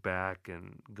going back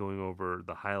and going over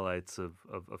the highlights of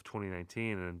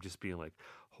 2019 and just being like,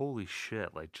 holy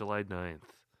shit, like July 9th.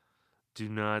 Do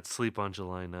not sleep on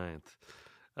July 9th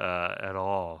at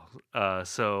all.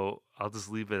 So I'll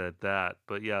just leave it at that.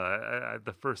 But yeah,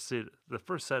 the first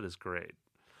set is great.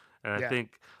 And I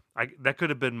think that could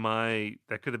have been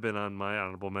on my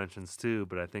honorable mentions too,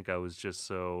 but I think I was just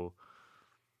so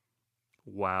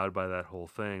wowed by that whole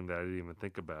thing that I didn't even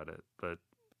think about it. But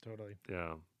totally.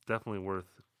 Yeah, definitely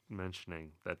worth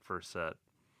mentioning that first set.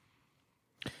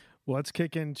 Well, let's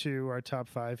kick into our top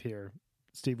 5 here.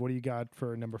 Steve, what do you got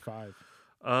for number 5?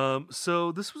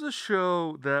 So this was a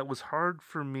show that was hard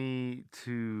for me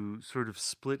to sort of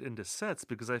split into sets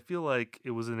because I feel like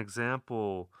it was an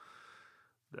example.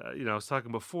 I was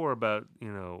talking before about,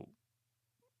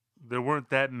 there weren't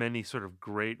that many sort of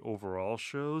great overall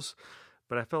shows,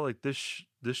 but I felt like this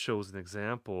show was an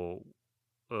example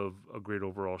of a great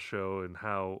overall show and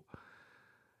how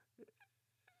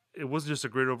it wasn't just a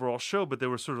great overall show, but there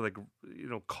were sort of like,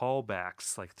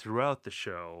 callbacks like throughout the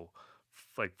show,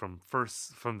 like from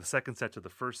the second set to the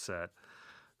first set.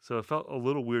 So it felt a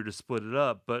little weird to split it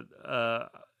up, but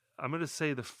I'm going to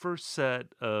say the first set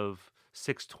of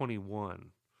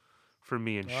 621 for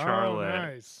me in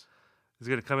Charlotte is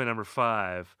going to come in number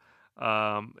 5.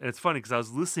 And it's funny because I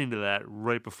was listening to that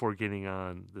right before getting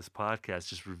on this podcast,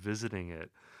 just revisiting it.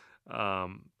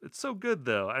 It's so good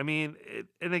though. I mean,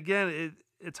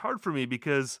 it's hard for me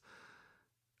because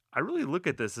I really look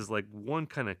at this as like one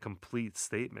kind of complete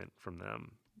statement from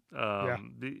them.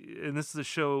 And this is a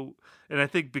show, and I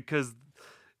think because,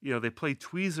 they play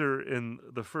Tweezer in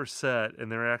the first set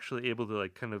and they're actually able to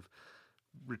like kind of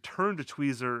return to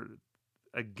Tweezer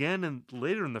again and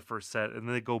later in the first set, and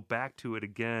then they go back to it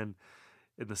again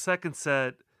in the second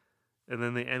set, and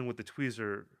then they end with the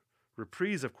Tweezer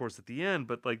reprise, of course, at the end,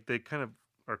 but like they kind of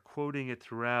are quoting it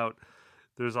throughout.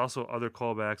 There's also other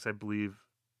callbacks, I believe,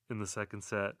 in the second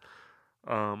set.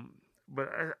 But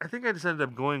I think I just ended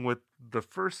up going with the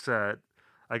first set.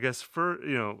 I guess I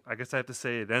have to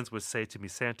say it ends with "Say to Me,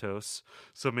 Santos,"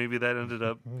 so maybe that ended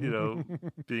up,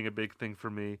 being a big thing for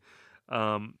me.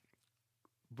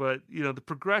 But the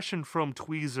progression from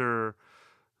Tweezer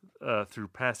through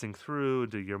Passing Through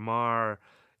into Yamar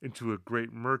into a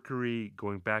Great Mercury,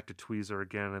 going back to Tweezer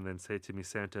again, and then Say to Me,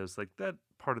 Santos, like that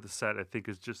part of the set I think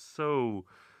is just so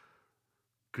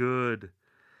good.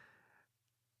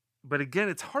 But again,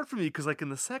 it's hard for me because like in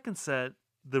the second set,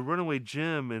 the Runaway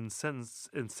Jim and Sense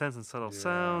and Subtle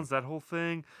Sounds, that whole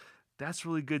thing, that's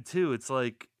really good too. It's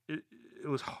like it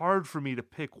was hard for me to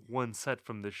pick one set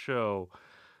from this show.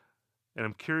 And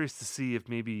I'm curious to see if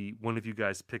maybe one of you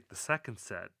guys picked the second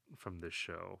set from this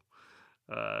show.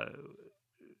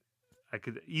 I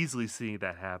could easily see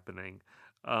that happening.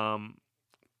 Yeah,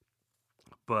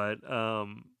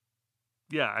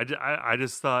 I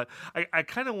just thought I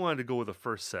kind of wanted to go with the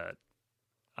first set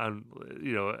on,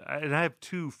 and I have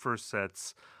 2 first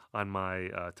sets on my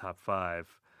top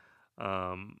 5.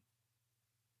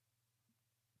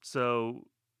 So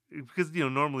because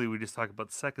normally we just talk about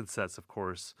the second sets, of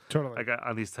course, Totally. like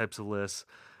on these types of lists,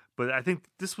 but I think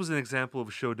this was an example of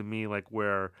a show to me like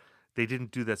where they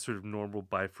didn't do that sort of normal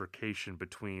bifurcation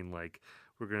between like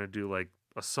we're gonna do like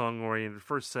a song oriented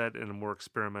first set and a more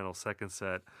experimental second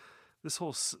set. This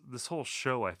whole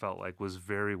show I felt like was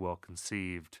very well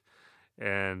conceived,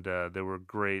 and there were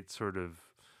great sort of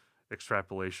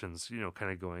extrapolations,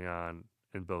 kind of going on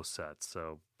in both sets.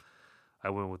 So I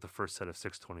went with the first set of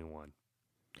 621.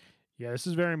 Yeah, this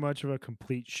is very much of a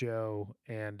complete show,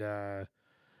 and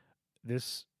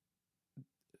this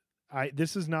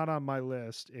is not on my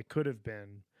list. It could have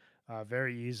been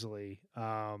very easily.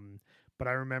 But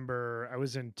I remember I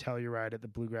was in Telluride at the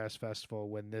Bluegrass Festival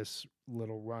when this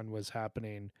little run was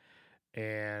happening,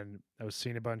 and I was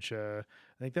seeing a bunch of,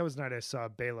 I think that was the night I saw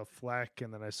Bela Fleck,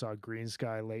 and then I saw Green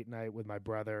Sky late night with my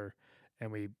brother,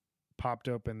 and we popped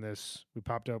open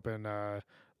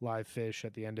Live Fish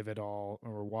at the end of it all,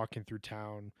 and we're walking through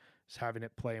town, just having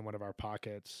it play in one of our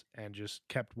pockets, and just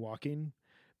kept walking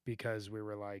because we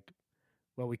were like,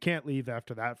 well, we can't leave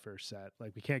after that first set.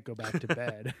 Like, we can't go back to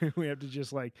bed. We have to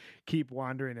just like keep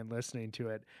wandering and listening to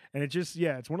it. And it just,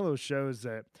 it's one of those shows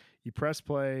that you press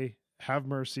play, Have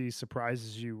Mercy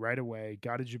surprises you right away.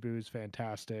 Gotta Jaboo is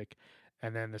fantastic.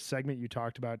 And then the segment you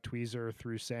talked about, Tweezer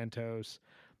through Santos.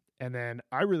 And then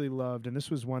I really loved, and this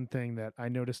was one thing that I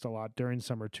noticed a lot during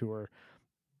Summer Tour,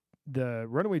 the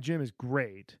Runaway Jim is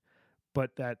great,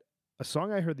 but that a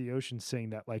song I heard the Ocean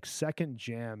sing, that like second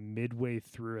jam midway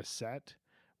through a set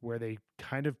where they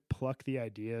kind of pluck the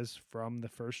ideas from the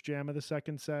first jam of the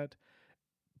second set,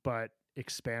 but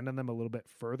expand on them a little bit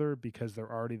further because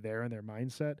they're already there in their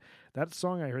mindset. That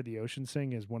song I heard the Ocean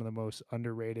sing is one of the most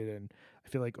underrated and I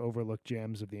feel like overlooked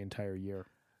jams of the entire year.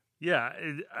 Yeah,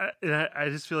 I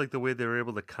just feel like the way they were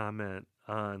able to comment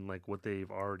on like what they've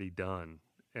already done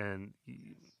and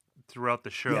throughout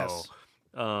the show, Yes.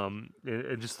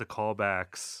 And just the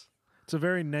callbacks. It's a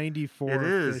very 94 It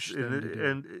is, Fish thing to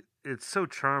do. it's so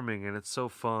charming and it's so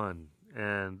fun.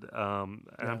 And I'm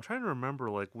trying to remember,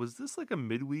 like, was this like a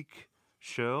midweek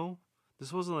show?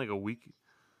 This wasn't like a week.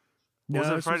 No, was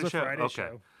it a this Friday was a show? Friday Okay.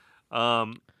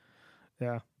 show.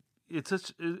 Yeah. It's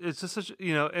just such,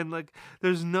 and like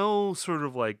there's no sort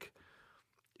of like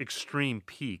extreme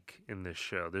peak in this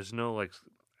show. There's no like,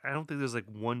 I don't think there's like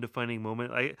one defining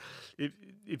moment.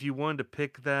 If you wanted to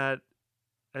pick that,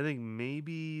 I think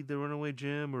maybe the Runaway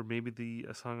Jim or maybe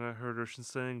a song I heard Ocean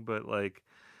sing, but like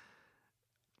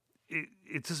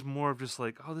it's just more of just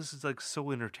like, oh, this is like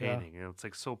so entertaining and it's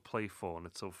like so playful and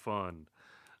it's so fun,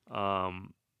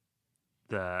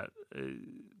 that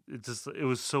it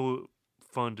was so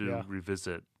fun to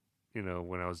revisit,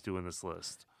 when I was doing this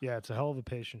list. Yeah, it's a hell of a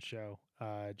patient show.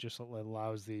 Just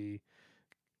allows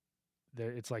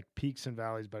it's like peaks and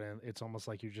valleys, but it's almost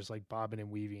like you're just like bobbing and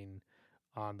weaving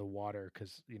on the water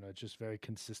because, it's just very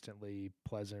consistently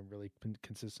pleasant, really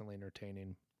consistently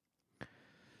entertaining.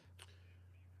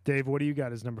 Dave, what do you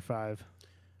got as number 5?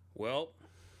 Well,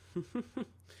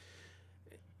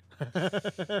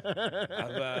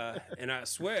 and I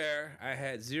swear I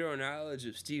had zero knowledge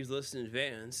of Steve's list in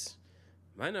advance.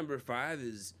 My number 5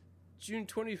 is June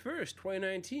 21st,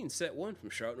 2019, set 1 from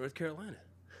Charlotte, North Carolina.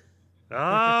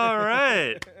 All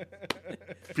right.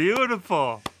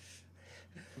 Beautiful.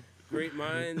 Great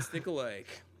minds think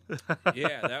alike.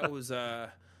 Yeah, that was,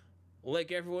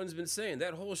 like everyone's been saying,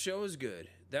 that whole show is good.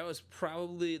 That was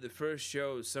probably the first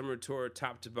show, Summer Tour,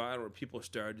 top to bottom, where people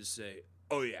started to say,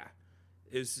 oh yeah,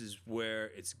 this is where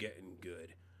it's getting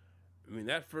good. I mean,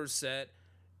 that first set,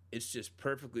 it's just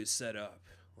perfectly set up.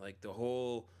 Like the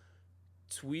whole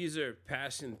Tweezer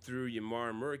passing through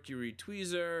Yamar Mercury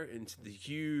Tweezer into the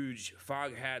huge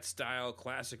Foghat style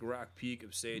classic rock peak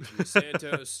of Sage and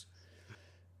Santos.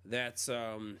 That's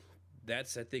I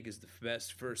think is the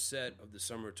best first set of the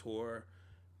Summer Tour.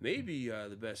 Maybe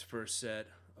the best first set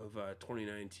of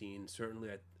 2019.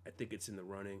 Certainly, I think it's in the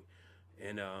running.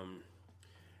 And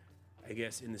I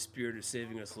guess in the spirit of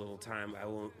saving us a little time, I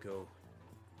won't go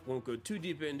too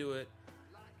deep into it,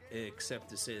 except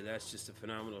to say that's just a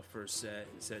phenomenal first set,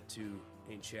 and set 2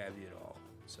 ain't shabby at all.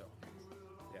 So,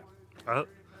 yeah.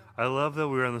 I love that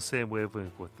we were on the same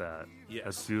wavelength with that. Yes.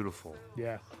 That's beautiful.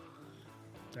 Yeah.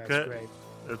 That's Good. great.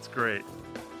 That's great.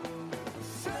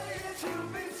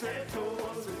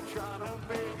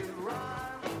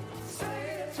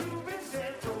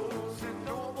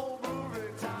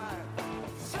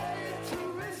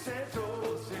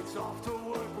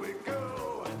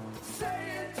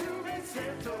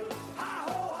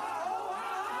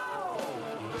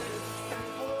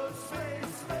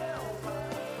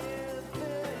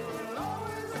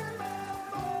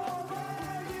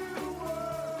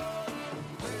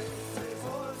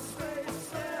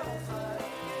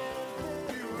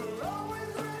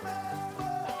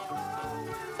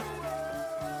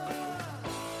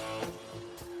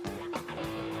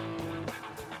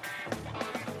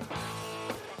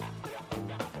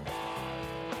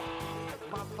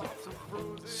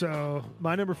 So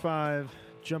my number 5,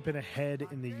 jumping ahead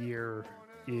in the year,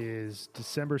 is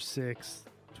December 6th,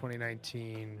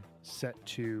 2019, set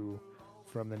 2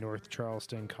 from the North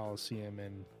Charleston Coliseum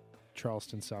in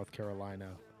Charleston, South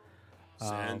Carolina.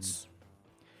 Sense.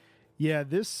 Yeah,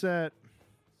 this set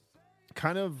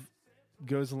kind of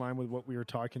goes in line with what we were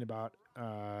talking about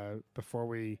before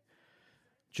we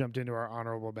jumped into our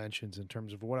honorable mentions in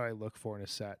terms of what I look for in a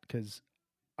set, because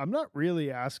I'm not really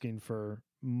asking for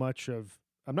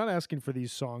I'm not asking for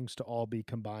these songs to all be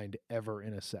combined ever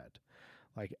in a set.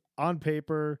 Like on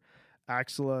paper,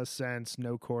 Axilla, Sense,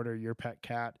 No Quarter, Your Pet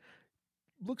Cat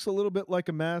looks a little bit like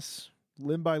a mess.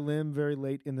 Limb by Limb very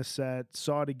late in the set.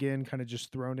 Saw It Again kind of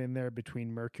just thrown in there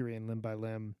between Mercury and Limb by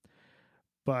Limb.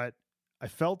 But I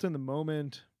felt in the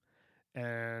moment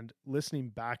and listening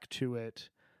back to it,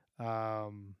 I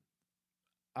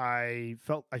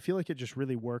feel like it just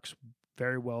really works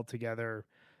very well together.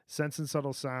 Sense and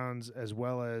Subtle Sounds, as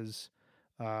well as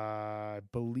I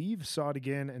believe Saw It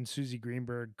Again and Susie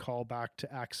Greenberg call back to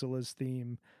Axilla's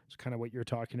theme. It's kind of what you're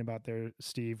talking about there,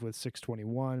 Steve, with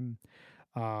 621.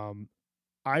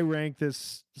 I rank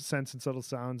this Sense and Subtle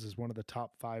Sounds as one of the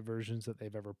top 5 versions that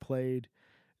they've ever played.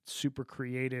 It's super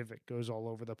creative. It goes all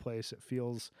over the place. It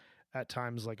feels at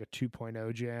times like a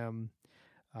 2.0 jam.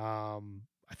 I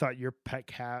thought Your Pet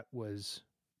Cat was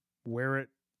where it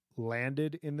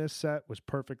landed in this set was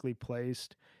perfectly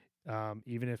placed.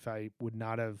 Even if I would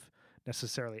not have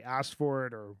necessarily asked for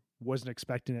it or wasn't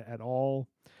expecting it at all.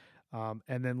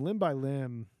 And then Limb by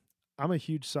Limb, I'm a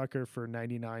huge sucker for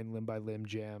 99 Limb by Limb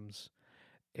jams.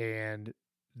 And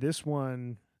this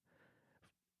one,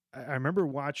 I remember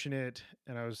watching it,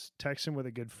 and I was texting with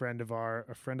a friend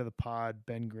of the pod,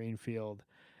 Ben Greenfield,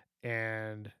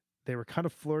 and they were kind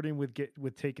of flirting with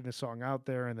taking the song out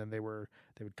there, and then they would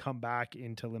come back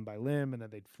into Limb by Limb, and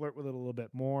then they'd flirt with it a little bit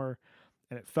more.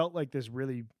 And it felt like this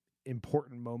really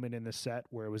important moment in the set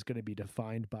where it was going to be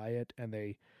defined by it. And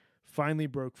they finally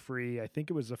broke free. I think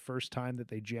it was the first time that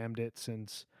they jammed it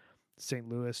since St.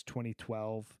 Louis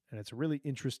 2012. And it's a really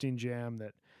interesting jam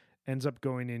that ends up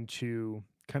going into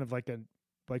kind of like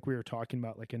we were talking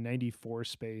about, like a 94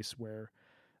 space where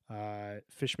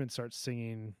Fishman starts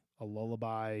singing a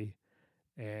lullaby,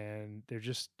 and they're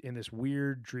just in this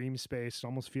weird dream space. It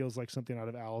almost feels like something out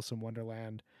of Alice in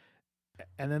Wonderland.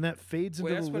 And then that fades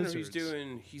into the Lizards.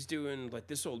 He's doing like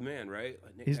This Old Man, right?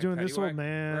 He's doing This Old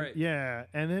Man, right. Yeah.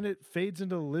 And then it fades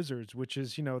into the Lizards, which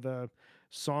is, the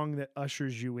song that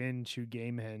ushers you into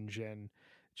Gamehenge, and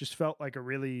just felt like a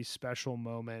really special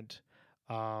moment.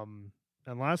 And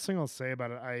last thing I'll say about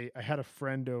it, I had a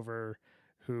friend over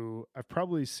who I've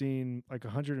probably seen like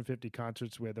 150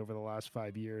 concerts with over the last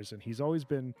 5 years, and he's always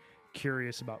been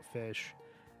curious about Phish.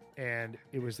 And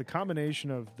it was the combination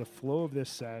of the flow of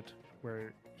this set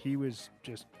where he was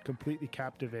just completely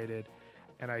captivated.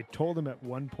 And I told him at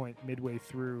one point midway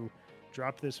through,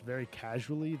 drop this very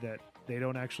casually, that they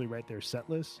don't actually write their set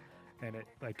list. And it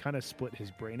like kind of split his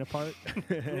brain apart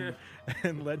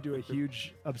and led to a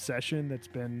huge obsession that's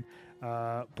been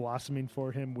blossoming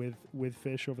for him with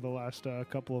Phish over the last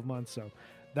couple of months. So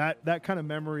that kind of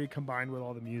memory combined with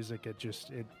all the music,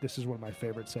 this is one of my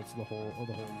favorite sets of the whole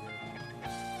year.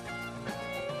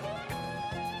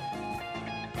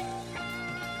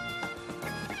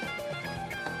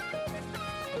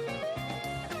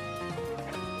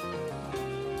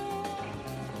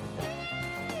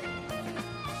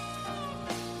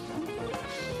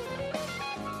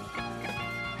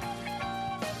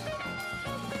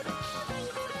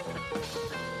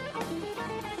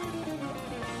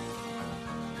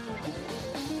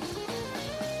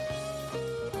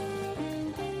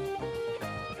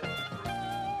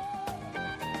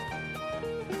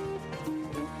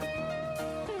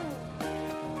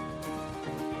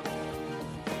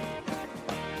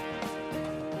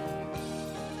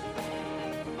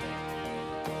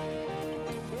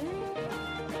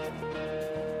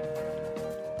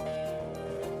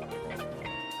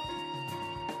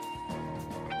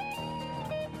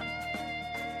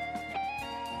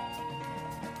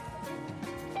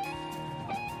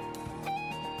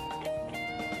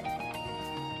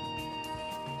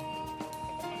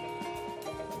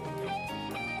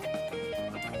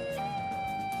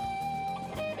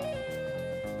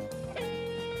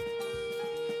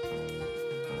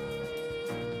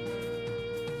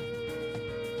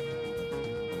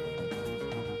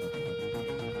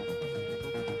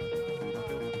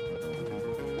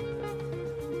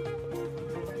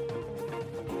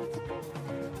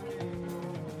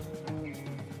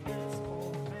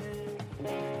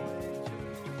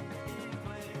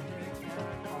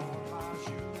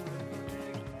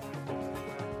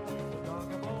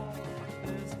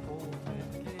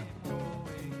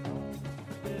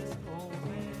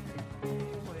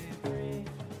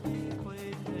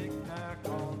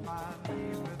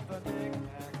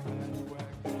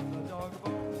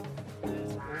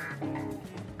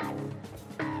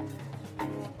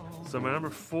 So my number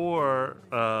 4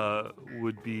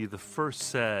 would be the first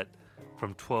set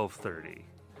from 12:30.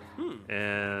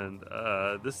 And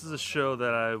this is a show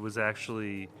that I was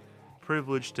actually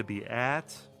privileged to be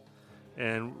at.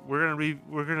 And we're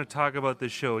gonna talk about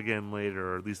this show again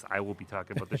later, or at least I will be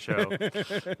talking about the show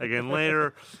again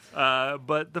later.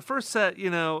 But the first set,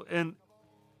 and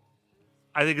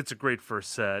I think it's a great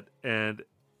first set, and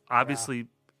obviously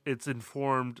it's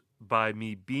informed by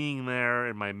me being there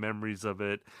and my memories of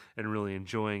it and really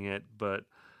enjoying it. But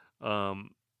for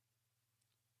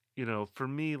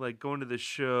me, like going to this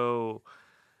show.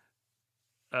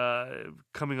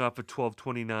 Coming off of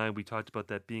 12:29, we talked about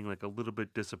that being like a little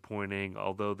bit disappointing,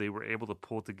 although they were able to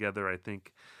pull together, I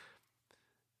think,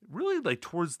 really like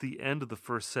towards the end of the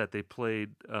first set, they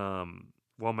played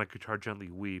While My Guitar Gently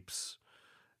Weeps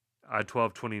at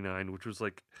 12:29, which was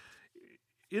like,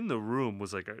 in the room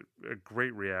was like a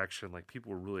great reaction. Like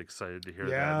people were really excited to hear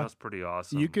that. And that was pretty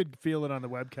awesome. You could feel it on the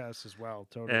webcast as well,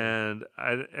 totally. And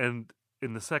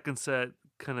in the second set,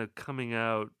 kind of coming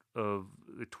out of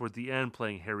toward the end,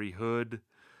 playing Harry Hood,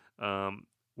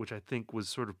 which I think was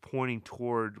sort of pointing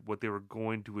toward what they were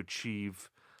going to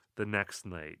achieve the next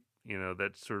night.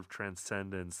 That sort of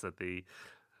transcendence that they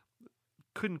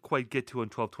couldn't quite get to on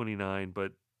 12:29,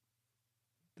 but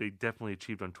they definitely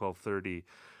achieved on 12:30.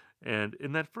 And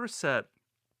in that first set,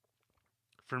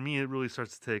 for me, it really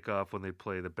starts to take off when they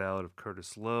play the Ballad of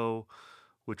Curtis Lowe,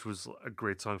 which was a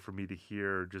great song for me to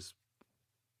hear, just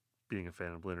being a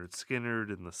fan of Lynyrd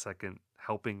Skynyrd, and the second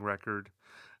Helping record,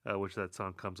 which that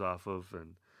song comes off of,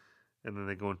 and then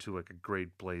they go into like a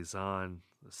great Blaze On,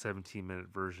 a 17-minute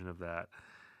version of that.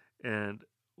 And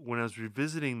when I was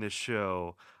revisiting this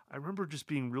show, I remember just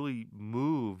being really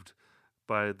moved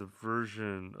by the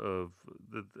version of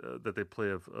that they play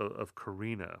of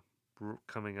Karina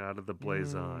coming out of the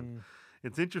Blaze On.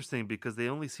 It's interesting because they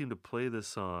only seem to play this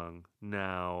song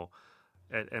now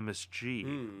at MSG,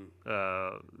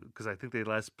 because I think they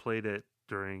last played it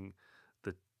during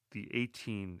the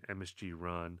 18 MSG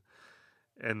run,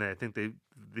 and I think the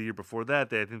year before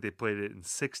that, I think they played it in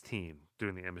 16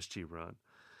 during the MSG run.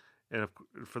 And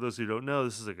for those who don't know,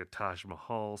 this is like a Taj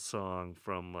Mahal song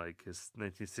from like his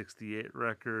 1968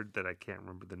 record that I can't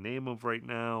remember the name of right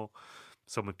now.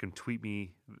 Someone can tweet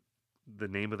me the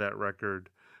name of that record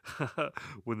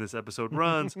when this episode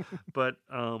runs, but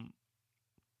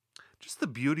just the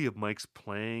beauty of Mike's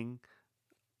playing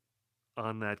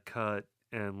on that cut,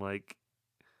 and like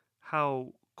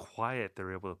how quiet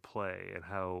they're able to play, and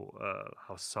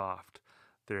how soft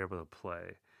they're able to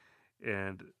play.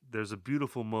 And there's a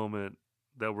beautiful moment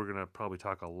that we're going to probably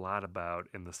talk a lot about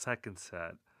in the second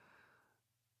set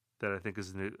that I think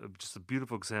is just a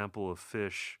beautiful example of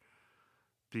Fish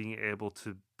being able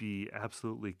to be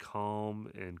absolutely calm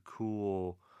and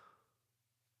cool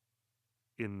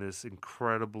in this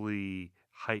incredibly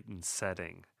heightened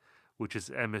setting, which is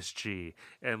MSG.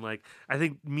 And like, I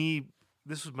think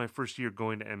this was my first year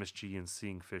going to MSG and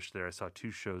seeing Fish there. I saw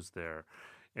 2 shows there,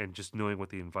 and just knowing what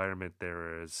the environment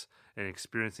there is and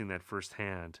experiencing that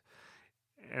firsthand.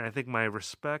 And I think my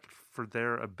respect for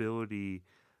their ability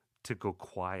to go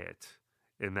quiet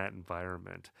in that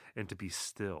environment and to be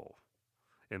still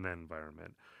in that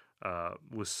environment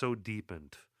was so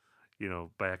deepened,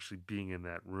 by actually being in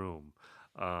that room.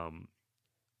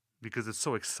 Because it's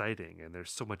so exciting and there's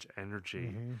so much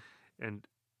energy. And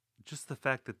just the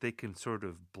fact that they can sort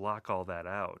of block all that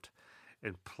out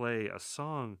and play a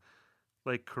song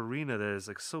like Karina that is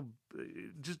like so,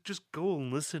 just go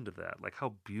and listen to that, like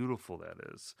how beautiful that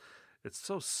is. It's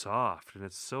so soft and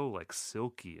it's so like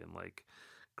silky and like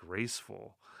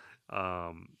graceful,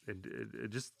 and it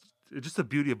just the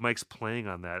beauty of Mike's playing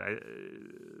on that.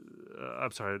 I'm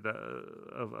sorry,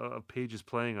 of Page's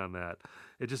playing on that.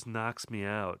 It just knocks me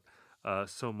out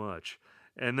so much.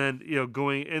 And then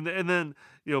going and then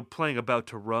playing About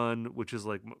to Run, which is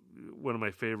like one of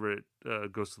my favorite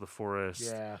Ghost of the Forest.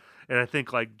 Yeah. And I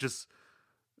think I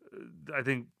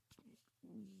think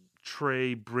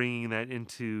Trey bringing that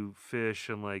into Fish,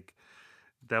 and like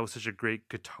that was such a great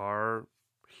guitar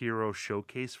hero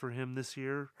showcase for him this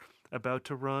year. About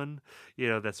to Run,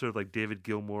 that sort of like David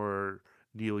Gilmour,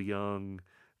 Neil Young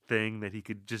thing that he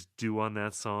could just do on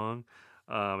that song,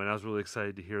 and I was really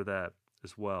excited to hear that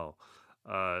as well.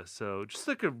 So just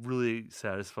like a really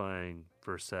satisfying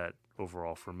first set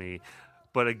overall for me,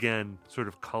 but again, sort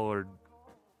of colored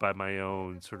by my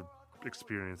own sort of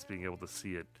experience being able to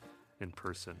see it in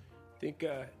person. I think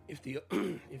if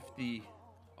the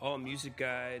All Music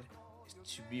Guide is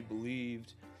to be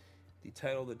believed, the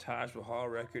title of the Taj Mahal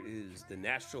record is The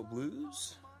Natural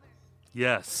Blues.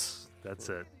 Yes, that's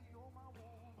it.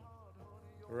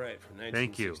 Right, from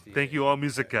Thank you. 1968. Thank you, All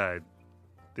Music Guide.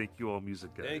 Thank you, All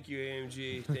Music Guide. Thank you,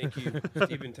 AMG. Thank you,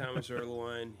 Stephen Thomas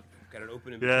Erlewine. Got an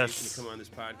open invitation to come on this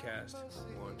podcast. If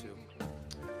you want to.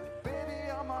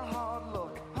 Baby, I'm a hard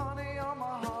look. Honey, I'm a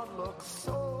hard look.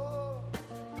 So.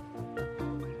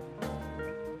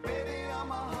 Baby,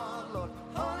 I'm a hard look.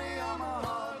 Honey, I'm a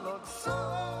hard look.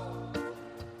 So.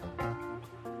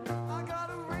 I got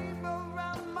a rainbow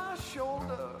around my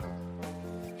shoulder.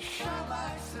 Shine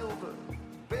like silver.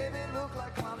 Baby, look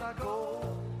like cloud I gold.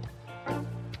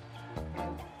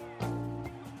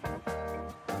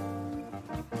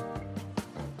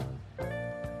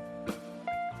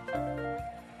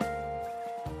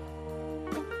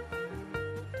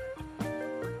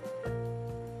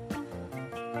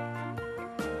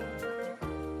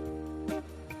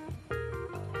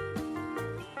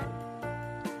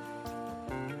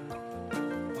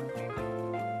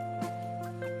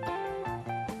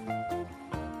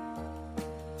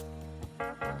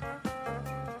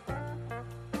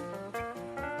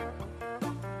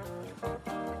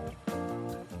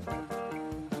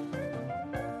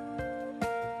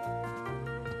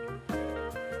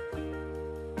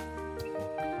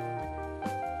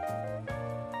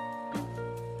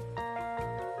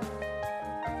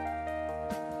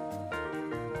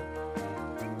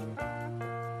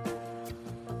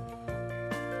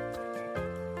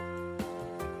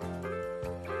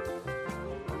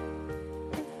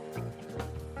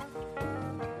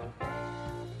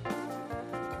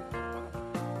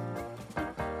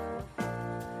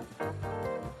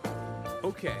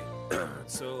 Okay,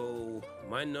 so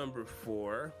my number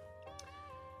 4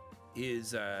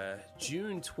 is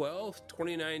June 12th,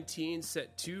 2019,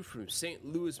 set 2 from St.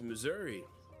 Louis, Missouri.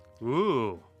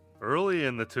 Ooh, early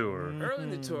in the tour. Early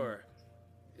in the tour.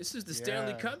 This is the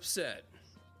Stanley Yeah. Cup set.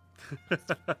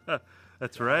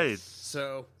 That's right.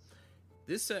 So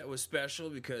this set was special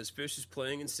because Phish is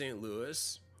playing in St.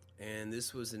 Louis, and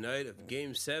this was the night of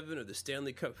Game 7 of the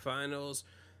Stanley Cup Finals,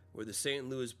 where the St.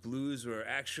 Louis Blues were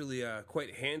actually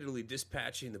quite handily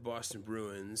dispatching the Boston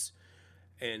Bruins.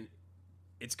 And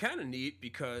it's kind of neat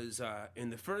because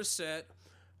in the first set,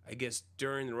 I guess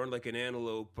during the Run Like an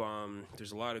Antelope,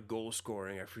 there's a lot of goal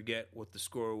scoring. I forget what the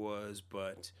score was,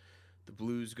 but the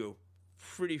Blues go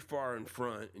pretty far in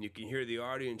front, and you can hear the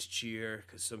audience cheer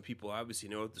because some people obviously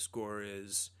know what the score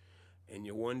is. And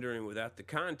you're wondering, without the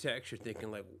context, you're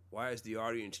thinking, like, why is the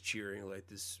audience cheering? Like,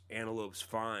 this Antelope's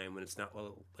fine when it's not,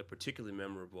 like, particularly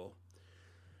memorable.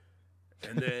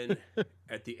 And then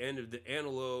at the end of the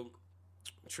Antelope,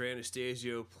 Trey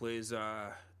Anastasio plays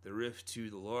the riff to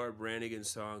the Laura Branigan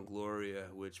song Gloria,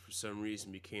 which for some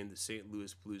reason became the St.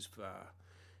 Louis Blues,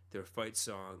 their fight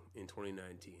song in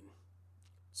 2019.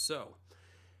 So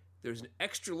there's an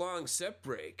extra long set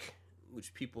break,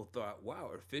 which people thought, wow,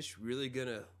 are Phish really going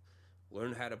to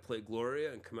learn how to play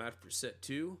Gloria and come out for set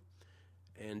 2?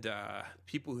 And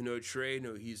people who know Trey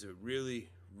know he's a really,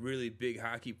 really big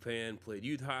hockey fan, played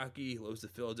youth hockey, loves the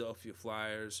Philadelphia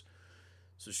Flyers.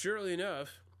 So surely enough,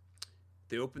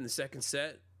 they open the second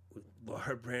set with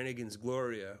Laura Branigan's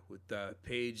Gloria, with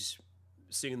Paige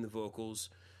singing the vocals.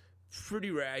 Pretty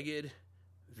ragged,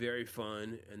 very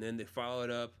fun. And then they follow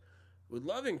it up with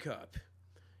Loving Cup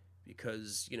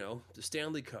because, you know, the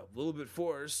Stanley Cup, a little bit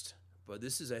forced. But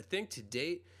this is, I think, to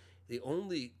date, the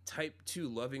only Type 2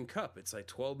 Loving Cup. It's like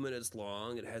 12 minutes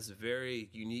long. It has a very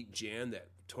unique jam that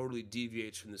totally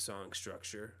deviates from the song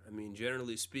structure. I mean,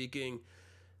 generally speaking,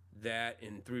 that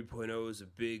and 3.0 is a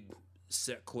big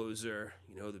set closer,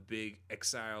 you know, the big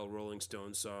Exile Rolling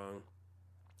Stone song.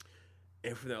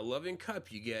 And from that Loving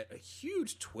Cup, you get a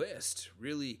huge twist,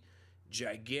 really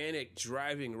gigantic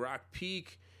driving rock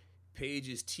peak. Paige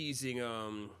is teasing,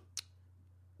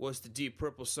 what's the Deep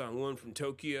Purple song, One from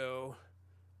Tokyo,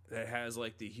 that has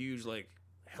like the huge like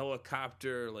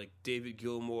helicopter, like David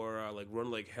Gilmour, like Run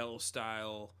Like Hell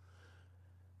style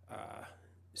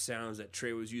sounds that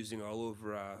Trey was using all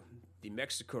over the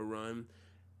Mexico run.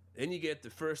 Then you get the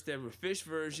first ever Phish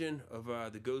version of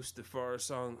the Ghost of the Forest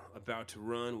song, About to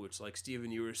Run, which, like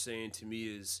Steven, you were saying to me,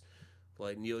 is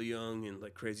like Neil Young and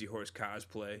like Crazy Horse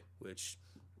cosplay, which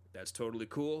that's totally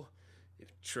cool. If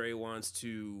Trey wants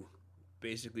to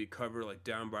basically cover like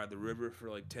Down by the River for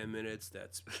like 10 minutes,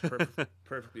 that's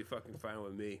perfectly fucking fine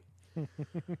with me.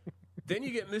 Then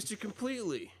you get Mr.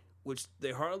 Completely, which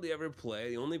they hardly ever play.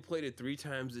 They only played it 3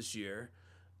 times this year.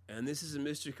 And this is a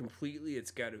Mr. Completely.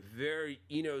 It's got a very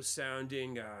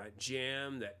Eno-sounding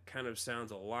jam that kind of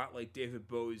sounds a lot like David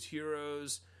Bowie's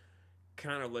Heroes,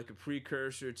 kind of like a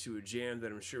precursor to a jam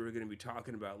that I'm sure we're going to be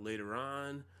talking about later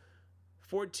on.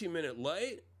 14-minute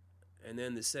light, and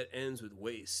then the set ends with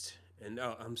Waste. And,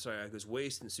 oh, I'm sorry, it goes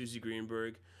Waste and Susie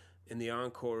Greenberg. in the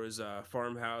encore is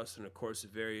Farmhouse, and of course a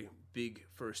very big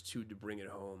first two to bring it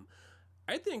home.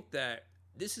 I think that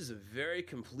this is a very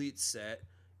complete set.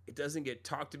 It doesn't get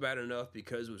talked about enough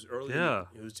because it was early.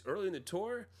 It was early in the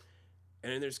tour,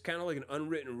 and there's kind of like an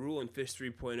unwritten rule in Phish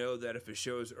 3.0 that if a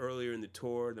show is earlier in the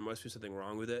tour, there must be something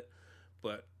wrong with it.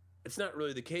 But it's not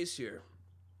really the case here.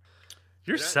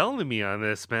 You're selling me on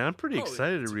this, man. I'm pretty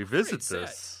excited to revisit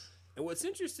this. And what's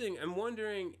interesting, I'm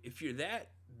wondering if you're that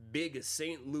big a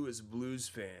St. Louis Blues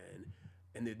fan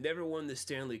and they've never won the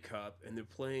Stanley Cup and they're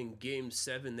playing Game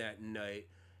 7 that night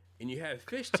and you have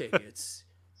Phish tickets,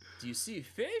 do you see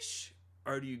Phish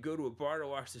or do you go to a bar to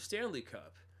watch the Stanley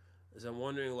Cup? As I'm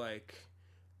wondering, like,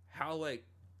 how, like,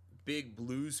 big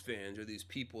blues fans are these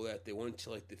people that they went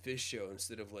to, like, the Phish show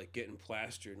instead of, like, getting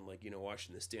plastered and, like, you know,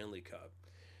 watching the Stanley Cup?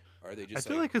 Are they just I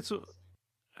feel like it's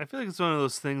one of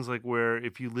those things like where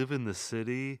if you live in the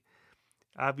city,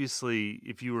 obviously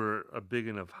if you were a big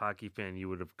enough hockey fan, you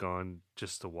would have gone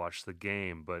just to watch the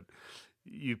game, but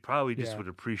you probably just would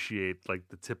appreciate like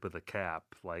the tip of the cap,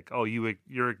 like, oh,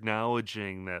 you're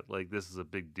acknowledging that like this is a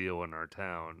big deal in our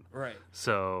town, right?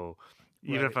 So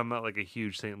even if I'm not like a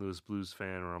huge St. Louis Blues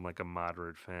fan or I'm like a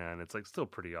moderate fan, it's like still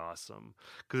pretty awesome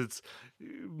because it's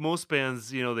most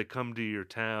bands, you know, they come to your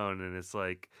town and it's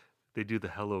like they do the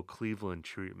Hello Cleveland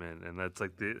treatment, and that's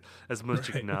like as much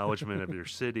acknowledgement of your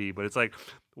city. But it's like,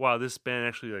 wow, this band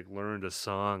actually like learned a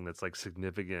song that's like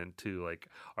significant to like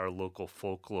our local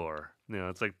folklore. You know,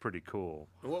 it's like pretty cool.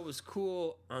 And what was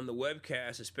cool on the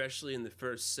webcast, especially in the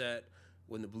first set,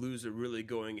 when the Blues are really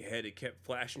going ahead, it kept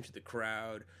flashing to the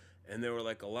crowd, and there were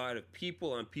like a lot of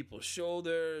people on people's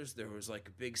shoulders. There was like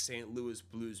a big St. Louis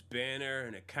Blues banner,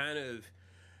 and it kind of.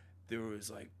 There was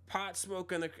like pot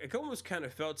smoke on the. It almost kind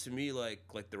of felt to me like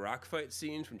the rock fight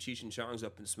scenes from Cheech and Chong's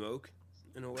Up in Smoke,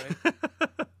 in a way.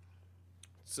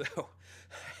 So,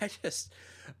 I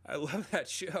love that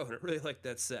show and I really like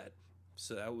that set.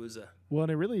 So that was a. Well,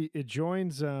 and it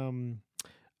joins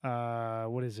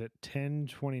what is it,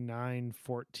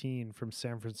 10/29/14 from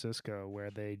San Francisco,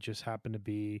 where they just happened to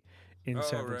be in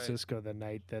San Francisco the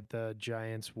night that the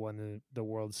Giants won the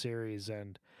World Series,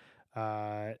 and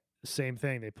same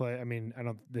thing. They play. I mean,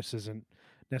 this isn't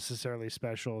necessarily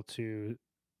special to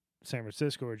San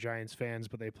Francisco or Giants fans,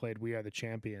 but they played "We Are the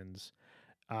Champions."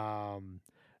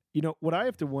 You know what I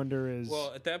have to wonder is.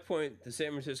 Well, at that point, the San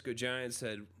Francisco Giants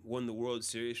had won the World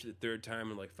Series for the third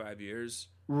time in like 5 years.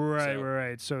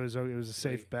 Right. So it was a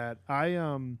safe bet. I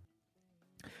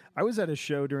was at a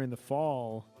show during the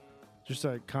fall, just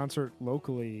a concert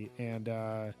locally, and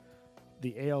the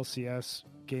ALCS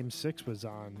Game 6 was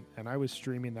on, and I was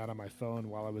streaming that on my phone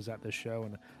while I was at the show.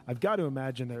 And I've got to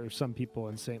imagine there are some people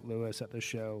in St. Louis at the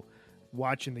show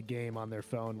watching the game on their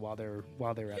phone while they're at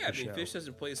the show. Yeah, I mean, Phish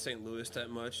doesn't play St. Louis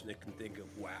that much, and they can think of,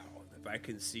 wow, if I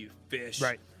can see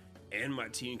Phish and my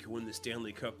team can win the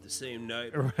Stanley Cup the same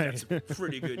night, that's a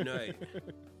pretty good night.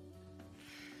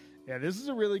 Yeah, this is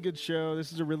a really good show.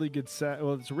 This is a really good set.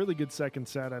 Well, it's a really good second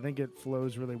set. I think it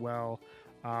flows really well.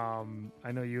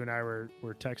 I know you and I were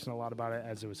texting a lot about it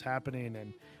as it was happening,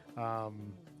 and I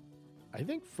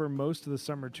think for most of the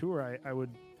summer tour, I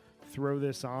would throw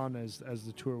this on as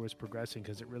the tour was progressing,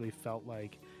 because it really felt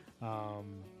like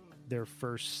their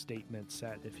first statement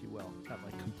set, if you will, that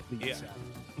like complete set.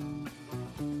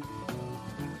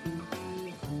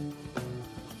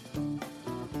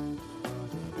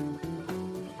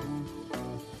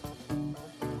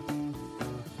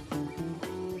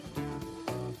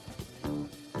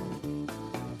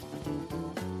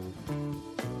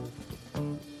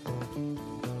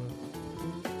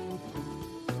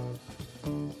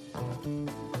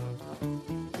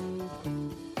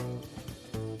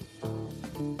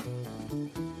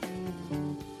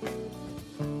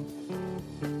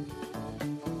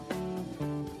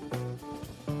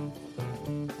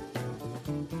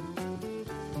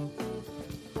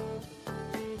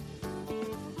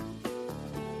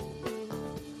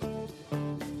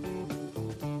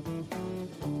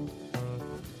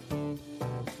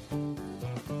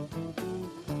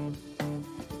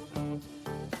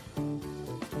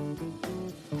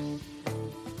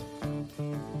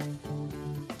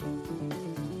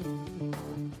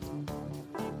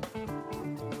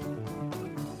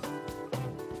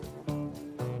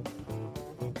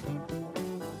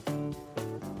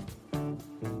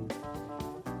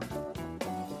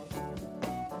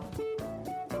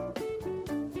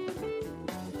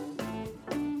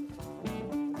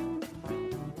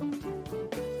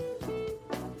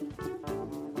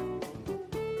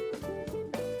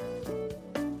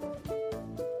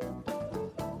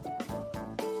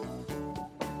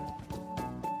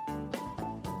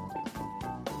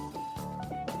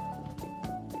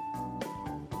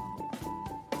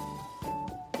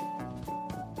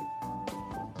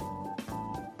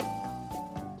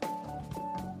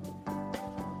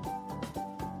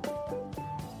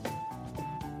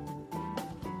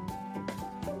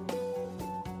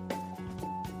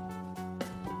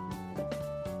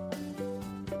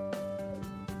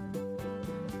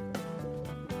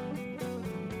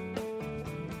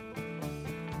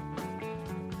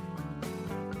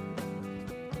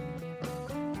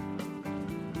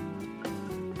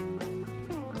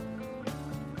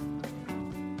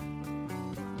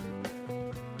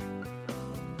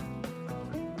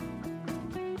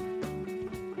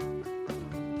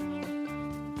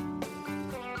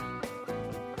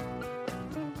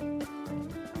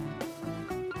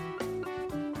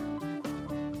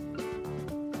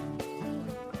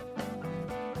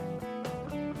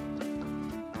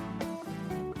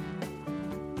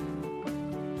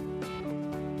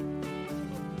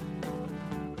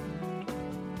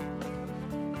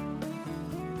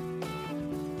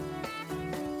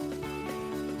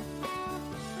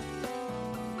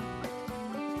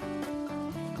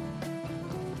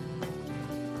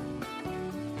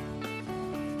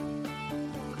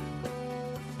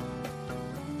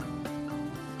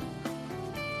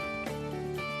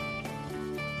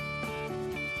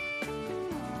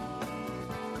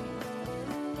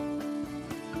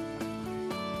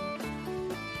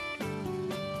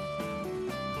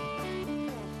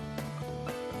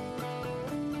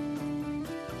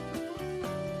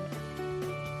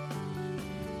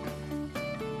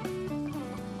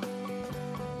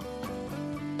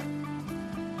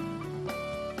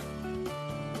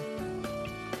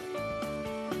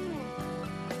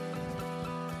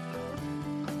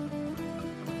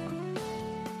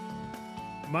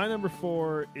 My number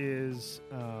 4 is,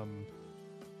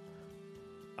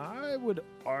 I would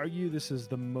argue this is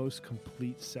the most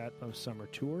complete set of Summer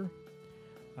Tour.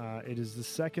 It is the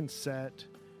second set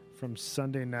from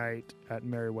Sunday night at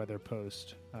Meriwether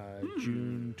Post,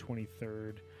 June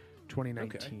 23rd,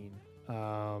 2019.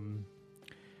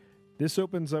 This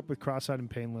opens up with Cross-Eyed and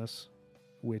Painless,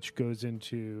 which goes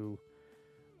into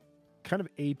kind of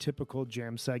atypical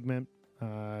jam segment.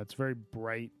 It's a very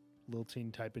bright,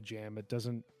 lilting type of jam. It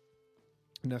doesn't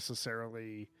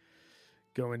necessarily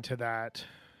go into that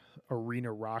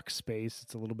arena rock space.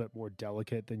 It's a little bit more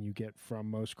delicate than you get from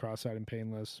most Cross-Eyed and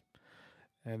Painless.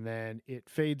 And then it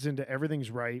fades into Everything's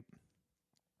Right,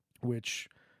 which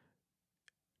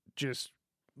just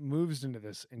moves into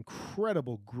this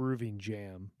incredible grooving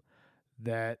jam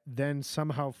that then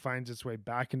somehow finds its way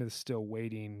back into the Still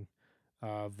Waiting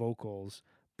vocals.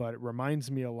 But it reminds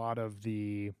me a lot of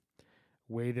the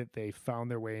way that they found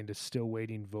their way into Still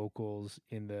Waiting vocals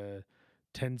in the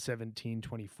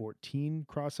 10/17/2014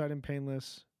 Cross-Eyed and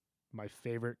Painless, my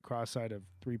favorite Cross-Eyed of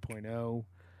 3.0.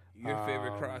 Your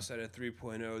favorite Cross-Eyed of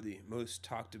 3.0, the most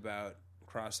talked about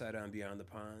Cross-Eyed on Beyond the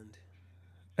Pond.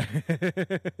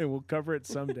 We'll cover it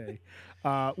someday.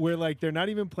 Where like they're not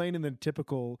even playing in the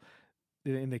typical,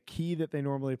 in the key that they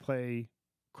normally play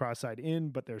Cross-Eyed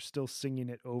in, but they're still singing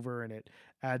it over, and it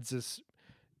adds this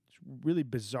really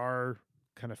bizarre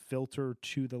kind of filter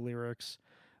to the lyrics,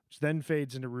 which then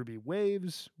fades into Ruby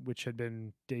Waves, which it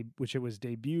was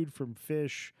debuted from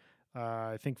Fish,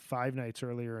 I think 5 nights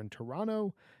earlier in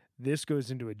Toronto. This goes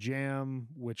into a jam,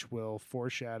 which will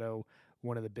foreshadow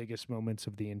one of the biggest moments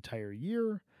of the entire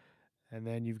year. And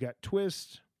then you've got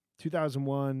Twist,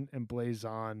 2001, and Blaze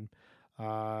On.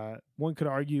 One could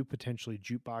argue potentially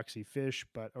jukeboxy Fish,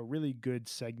 but a really good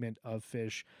segment of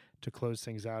Fish to close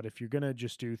things out. If you're going to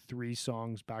just do 3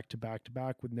 songs back to back to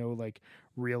back with no like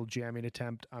real jamming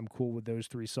attempt, I'm cool with those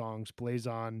 3 songs. Blaze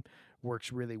On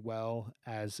works really well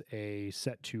as a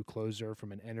set 2 closer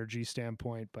from an energy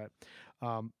standpoint, but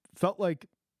felt like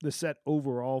the set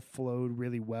overall flowed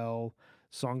really well.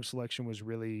 Song selection was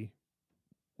really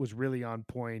on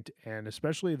point, and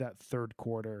especially that third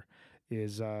quarter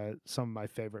is some of my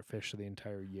favorite Fish of the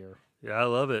entire year. Yeah, I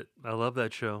love it. I love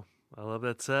that show. I love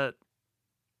that set.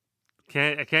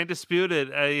 I can't dispute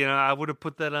it. I would have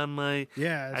put that on my.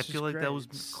 Yeah, I feel like that was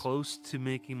close to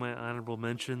making my honorable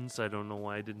mentions. I don't know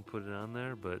why I didn't put it on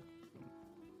there, but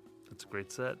it's a great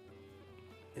set.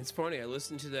 It's funny. I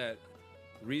listened to that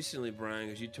recently, Brian,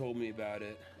 because you told me about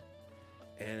it,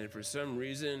 and for some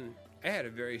reason, I had a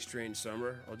very strange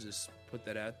summer. I'll just put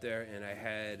that out there, and I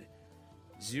had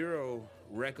zero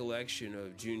recollection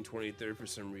of June 23rd for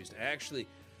some reason. I actually,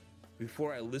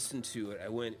 before I listened to it, I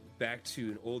went back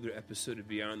to an older episode of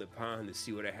Beyond the Pond to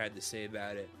see what I had to say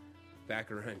about it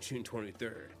back around June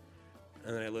 23rd.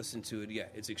 And then I listened to it. Yeah,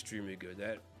 it's extremely good.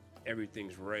 That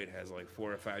Everything's Right has like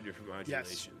 4 or 5 different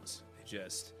modulations.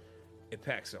 Yes. It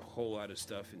packs a whole lot of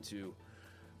stuff into,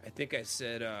 I think I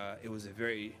said it was a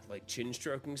very like chin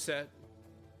stroking set.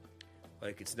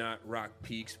 Like it's not rock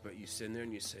peaks, but you sit in there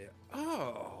and you say,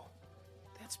 oh,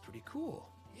 that's pretty cool.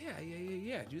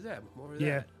 Yeah. Do that. More of that.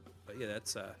 Yeah. But yeah,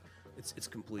 that's it's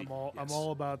complete. I'm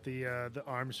all about the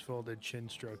arms folded chin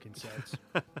stroking sets.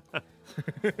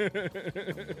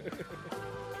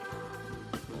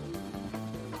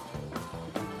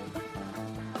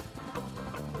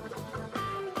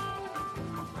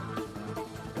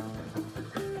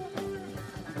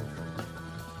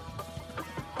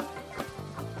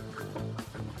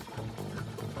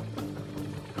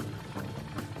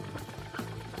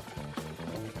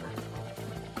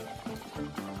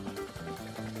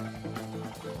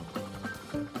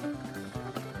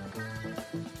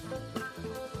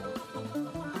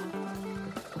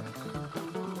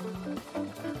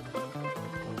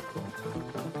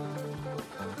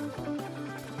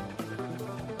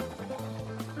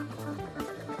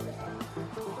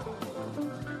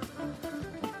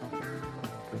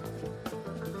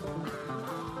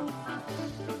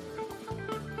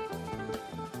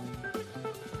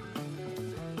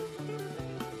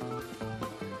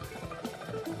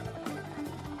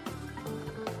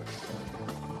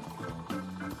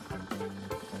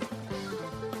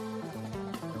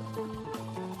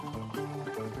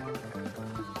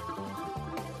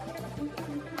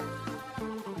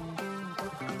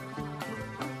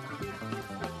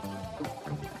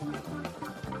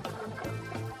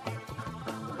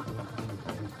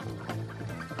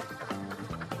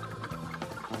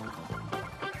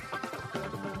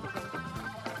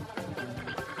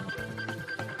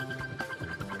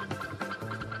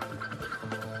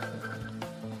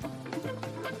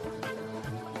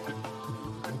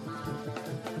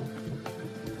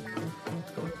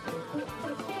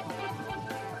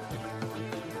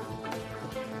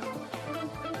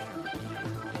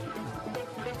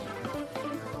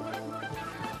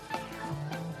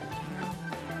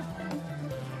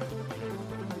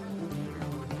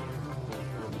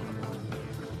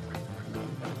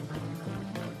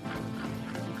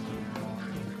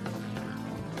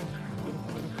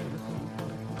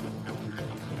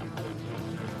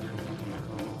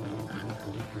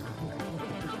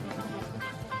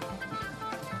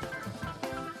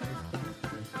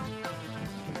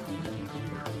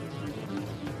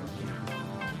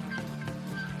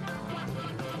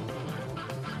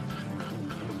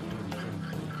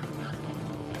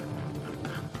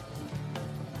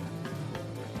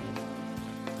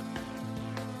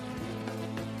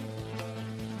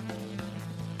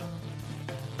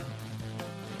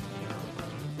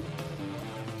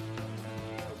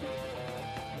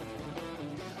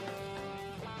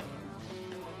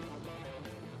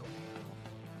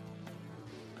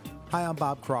 Hi, I'm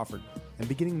Bob Crawford, and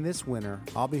beginning this winter,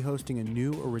 I'll be hosting a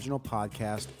new original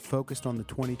podcast focused on the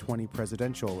 2020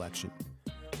 presidential election,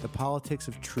 The Politics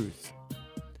of Truth.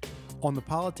 On The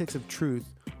Politics of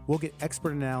Truth, we'll get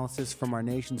expert analysis from our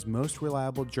nation's most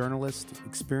reliable journalists,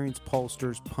 experienced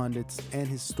pollsters, pundits, and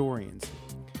historians.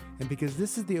 And because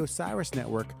this is the Osiris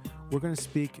Network, we're going to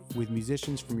speak with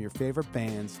musicians from your favorite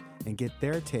bands and get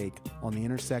their take on the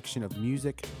intersection of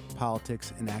music,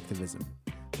 politics, and activism.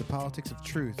 The Politics of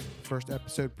Truth, first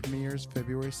episode premieres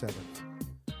February 7th.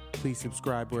 Please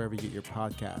subscribe wherever you get your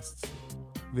podcasts.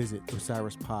 Visit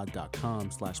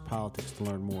osirispod.com/politics to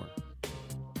learn more.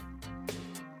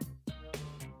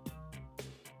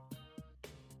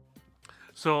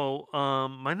 So,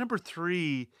 my number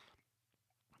 3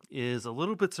 is a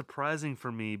little bit surprising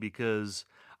for me because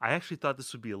I actually thought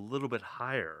this would be a little bit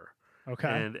higher. Okay.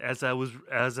 And as I was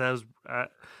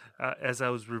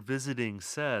revisiting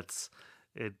sets,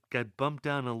 it got bumped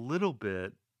down a little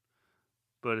bit,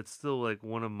 but it's still like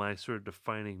one of my sort of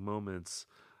defining moments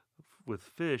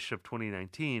with Phish of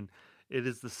 2019. It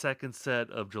is the second set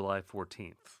of July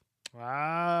 14th.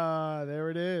 Ah, there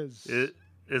it is. It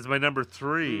is my number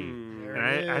 3. There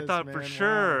And it I is, thought man. for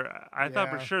sure, Wow. I thought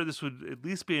for Yeah. sure this would at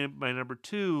least be my number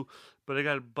 2, but I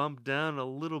got bumped down a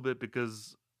little bit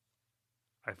because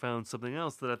I found something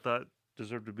else that I thought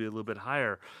deserved to be a little bit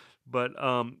higher. But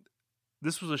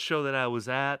this was a show that I was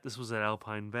at. This was at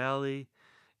Alpine Valley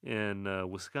in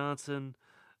Wisconsin.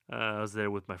 I was there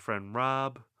with my friend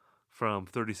Rob from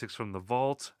 36 from the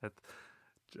Vault. I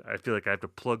feel like I have to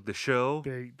plug the show.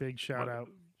 Big shout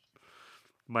out.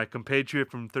 My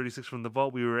compatriot from 36 from the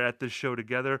Vault, we were at this show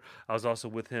together. I was also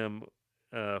with him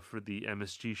for the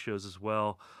MSG shows as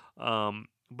well.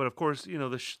 But of course, you know,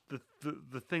 the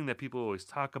thing that people always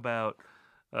talk about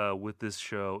with this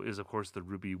show is, of course, the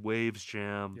Ruby Waves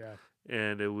Jam. Yeah.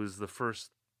 And it was the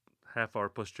first half-hour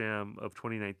plus jam of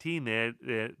 2019.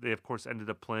 They of course ended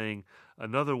up playing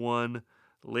another one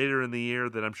later in the year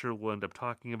that I'm sure we'll end up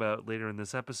talking about later in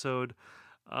this episode.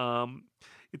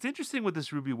 It's interesting with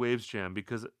this Ruby Waves Jam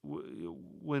because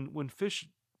when Phish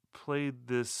played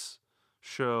this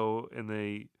show and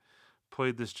they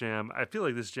played this jam, I feel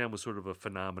like this jam was sort of a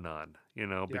phenomenon, you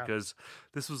know, Yeah. because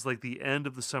this was like the end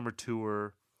of the summer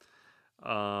tour.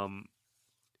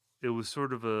 It was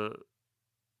sort of a,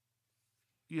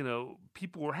 you know,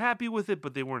 people were happy with it,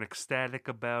 but they weren't ecstatic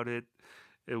about it.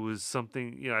 It was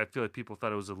something, you know, I feel like people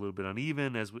thought it was a little bit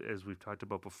uneven, as we've talked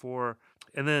about before.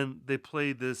 And then they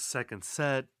played this second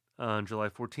set on July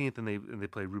 14th, and they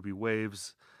played Ruby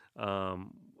Waves,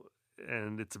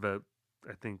 and it's about,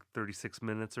 I think, 36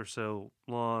 minutes or so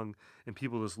long, and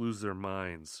people just lose their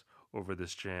minds over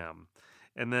this jam.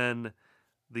 And then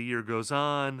the year goes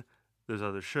on. There's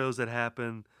other shows that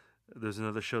happen. There's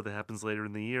another show that happens later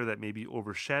in the year that maybe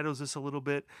overshadows this a little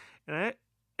bit. And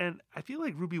I feel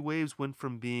like Ruby Waves went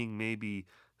from being maybe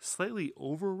slightly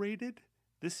overrated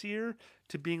this year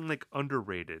to being like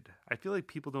underrated. I feel like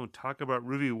people don't talk about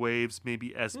Ruby Waves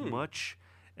maybe as much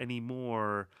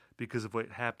anymore because of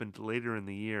what happened later in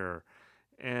the year.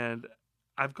 And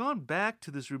I've gone back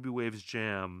to this Ruby Waves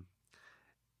jam,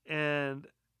 and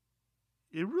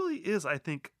it really is, I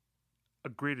think, a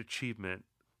great achievement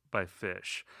by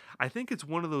Phish. I think it's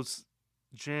one of those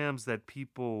jams that I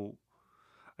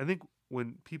think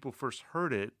when people first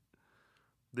heard it,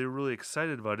 they were really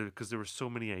excited about it because there were so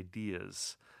many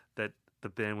ideas that the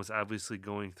band was obviously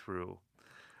going through.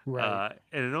 Right.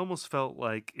 And it almost felt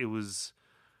like it was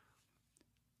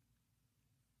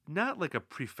not like a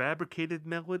prefabricated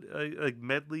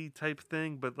medley type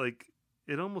thing, but like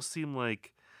it almost seemed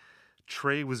like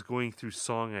Trey was going through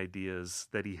song ideas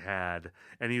that he had,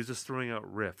 and he was just throwing out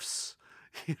riffs,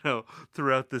 you know,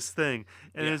 throughout this thing.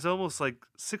 And there's almost like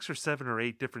 6 or 7 or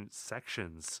 8 different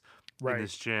sections Right. in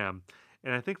this jam.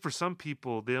 And I think for some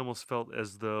people, they almost felt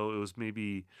as though it was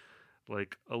maybe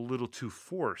like a little too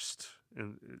forced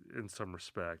in some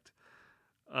respect.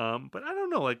 But I don't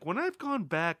know, like when I've gone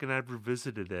back and I've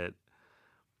revisited it,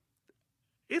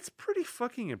 it's pretty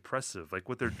fucking impressive, like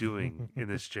what they're doing in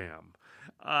this jam.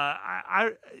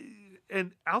 And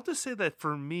I'll just say that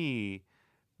for me,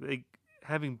 like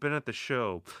having been at the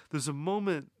show, there's a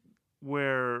moment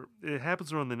where it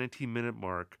happens around the 19-minute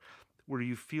mark where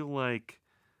you feel like,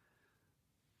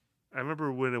 I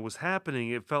remember when it was happening,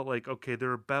 it felt like, okay,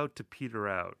 they're about to peter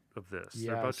out of this.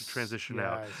 They're about to Yes, transition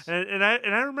out. yes. And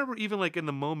I remember even like in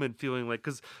the moment feeling like,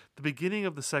 because the beginning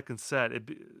of the second set,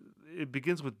 it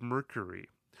begins with Mercury,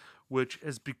 which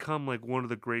has become like one of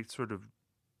the great sort of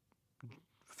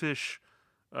Phish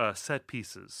set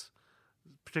pieces,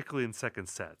 particularly in second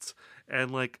sets.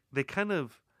 And like they kind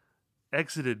of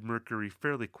exited Mercury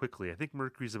fairly quickly. I think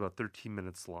Mercury's about 13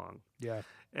 minutes long. Yeah.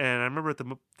 And I remember at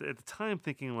the time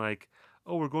thinking like,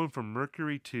 oh, we're going from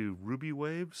Mercury to Ruby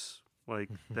Waves? Like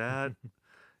that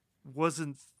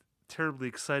wasn't terribly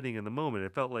exciting in the moment.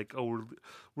 It felt like, oh,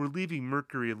 we're leaving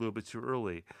Mercury a little bit too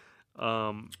early.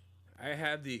 I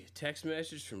have the text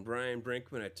message from Brian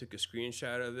Brinkman. I took a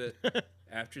screenshot of it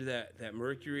after that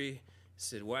Mercury.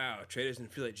 Said, wow, Trey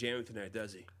doesn't feel like jamming tonight,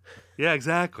 does he? Yeah,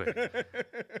 exactly.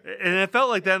 And it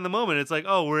felt like that in the moment. It's like,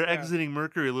 oh, we're exiting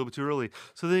Mercury a little bit too early.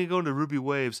 So then you go into Ruby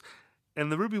Waves,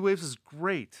 and the Ruby Waves is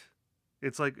great.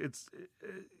 It's like, because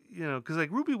like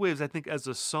Ruby Waves, I think as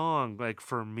a song, like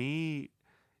for me,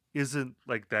 isn't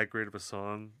like that great of a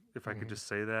song, if I could just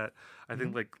say that. I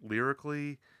think like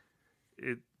lyrically,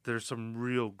 there's some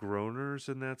real groaners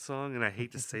in that song, and I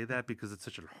hate to say that because it's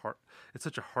such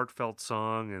a heartfelt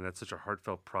song, and that's such a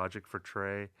heartfelt project for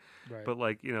Trey. Right. But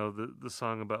like, the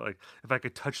song about like, if I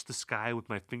could touch the sky with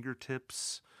my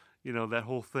fingertips, that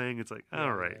whole thing. It's like,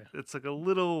 all right, it's like a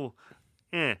little,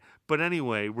 But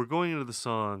anyway, we're going into the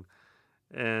song,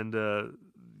 and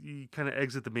you kind of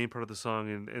exit the main part of the song,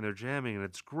 and they're jamming, and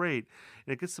it's great.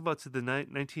 And it gets about to the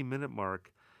 19-minute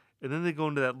mark, and then they go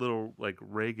into that little like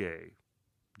reggae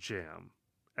jam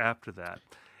after that.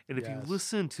 And if you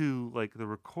listen to like the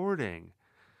recording,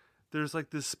 there's like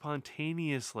this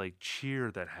spontaneous like cheer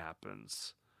that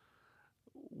happens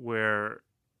where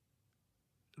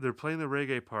they're playing the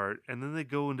reggae part, and then they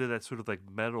go into that sort of like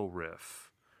metal riff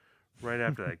right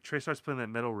after that. Like, Trey starts playing that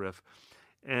metal riff,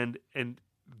 and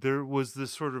there was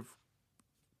this sort of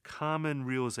common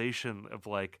realization of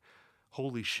like,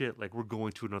 holy shit, like we're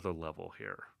going to another level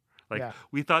here. Like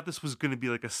we thought this was going to be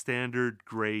like a standard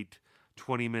great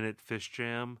 20-minute Fish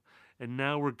jam, and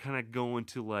now we're kind of going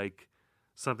to like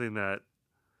something that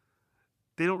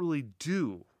they don't really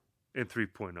do in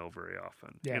 3.0 very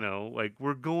often. Like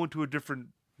we're going to a different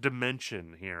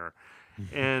dimension here.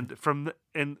 And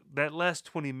and that last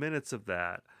 20 minutes of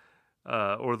that,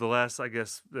 or the last, I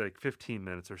guess, like 15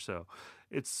 minutes or so,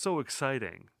 it's so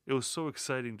exciting. It was so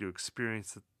exciting to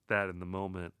experience that in the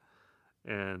moment.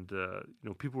 And,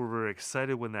 people were very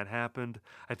excited when that happened.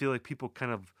 I feel like people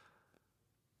kind of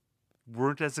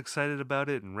weren't as excited about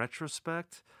it in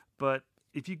retrospect. But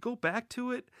if you go back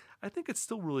to it, I think it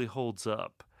still really holds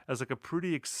up as like a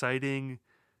pretty exciting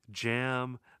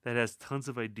jam that has tons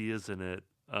of ideas in it,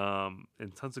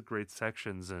 and tons of great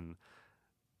sections. And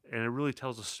it really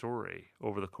tells a story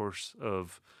over the course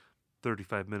of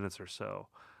 35 minutes or so.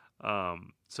 I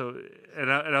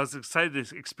was excited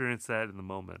to experience that in the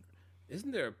moment.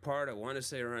 Isn't there a part, I want to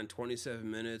say around 27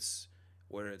 minutes,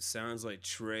 where it sounds like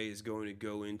Trey is going to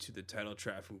go into the title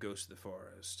track from Ghost of the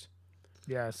Forest?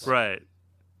 Yes. Right.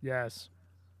 Yes.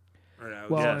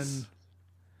 Yes.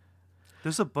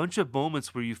 There's a bunch of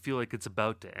moments where you feel like it's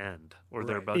about to end, or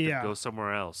they're about to go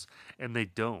somewhere else, and they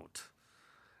don't.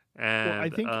 And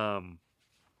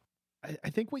I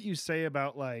think what you say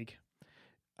about like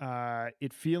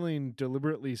it feeling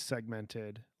deliberately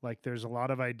segmented, like there's a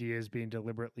lot of ideas being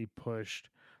deliberately pushed,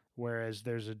 whereas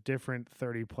there's a different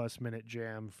 30+ minute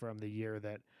jam from the year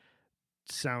that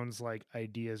sounds like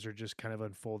ideas are just kind of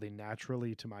unfolding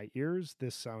naturally to my ears.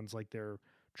 This sounds like they're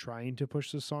trying to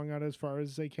push the song out as far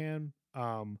as they can.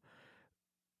 And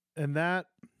that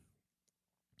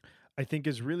I think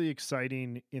is really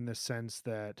exciting in the sense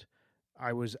that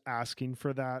I was asking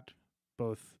for that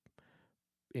both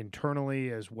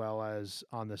internally as well as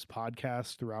on this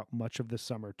podcast throughout much of the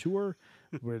summer tour,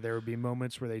 where there would be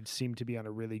moments where they'd seem to be on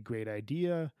a really great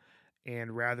idea,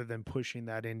 and rather than pushing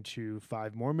that into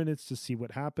 5 more minutes to see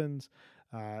what happens,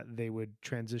 they would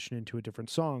transition into a different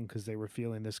song because they were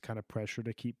feeling this kind of pressure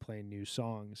to keep playing new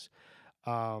songs.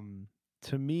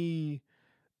 To me,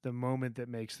 the moment that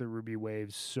makes the Ruby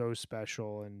Waves so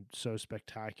special and so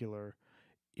spectacular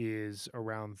is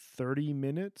around 30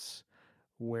 minutes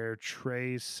where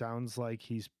Trey sounds like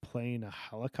he's playing a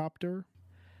helicopter.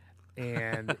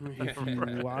 And if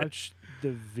you watch the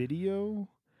video,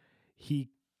 he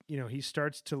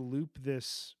starts to loop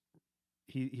this.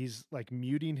 He's like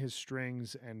muting his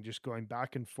strings and just going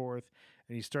back and forth,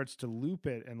 and he starts to loop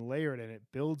it and layer it, and it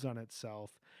builds on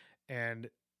itself.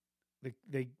 And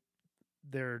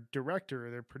their director,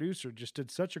 their producer, just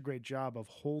did such a great job of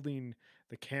holding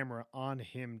the camera on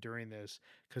him during this,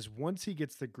 because once he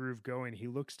gets the groove going, he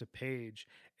looks to Paige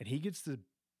and he gets the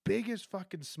biggest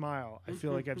fucking smile I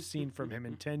feel like I've seen from him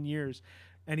in 10 years.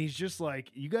 And he's just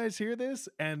like, you guys hear this?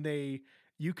 And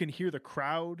you can hear the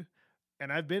crowd.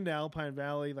 And I've been to Alpine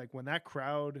Valley, like when that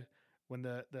crowd, when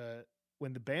the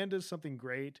band does something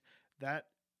great, that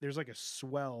there's like a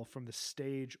swell from the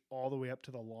stage all the way up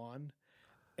to the lawn.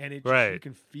 and it just, Right. you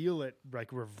can feel it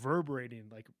like reverberating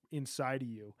like inside of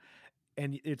you.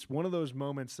 And it's one of those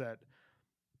moments that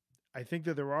I think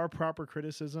that there are proper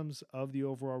criticisms of the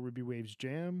overall Ruby Waves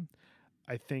jam.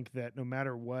 I think that no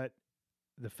matter what,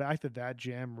 the fact that that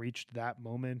jam reached that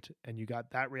moment and you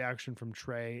got that reaction from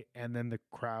Trey and then the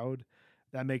crowd,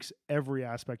 that makes every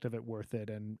aspect of it worth it,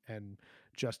 and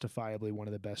justifiably one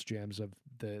of the best jams of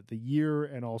the year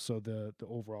and also the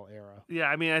overall era. Yeah,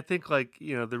 I mean, I think like,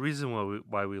 you know, the reason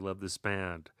why we love this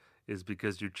band is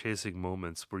because you're chasing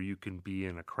moments where you can be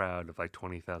in a crowd of like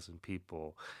 20,000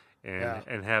 people and Yeah.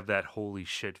 and have that holy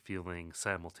shit feeling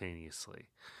simultaneously.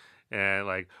 And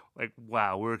like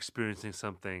wow, we're experiencing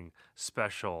something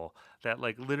special that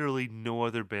like literally no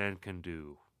other band can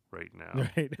do right now.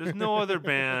 Right. There's no other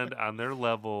band on their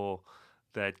level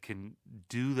that can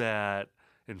do that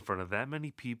in front of that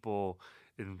many people,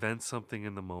 invent something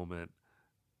in the moment,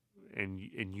 and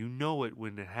you know it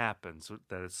when it happens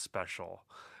that it's special,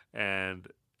 and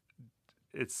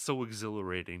it's so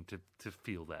exhilarating to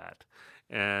feel that.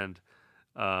 And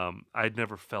I'd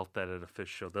never felt that at a Phish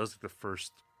show. That was the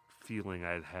first feeling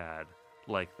I'd had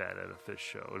like that at a Phish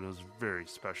show, and it was very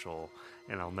special,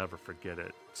 and I'll never forget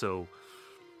it. So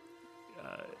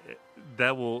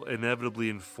that will inevitably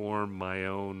inform my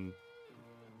own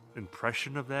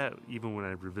impression of that, even when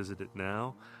I revisit it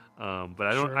now. But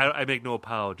I don't. Sure. I make no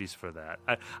apologies for that.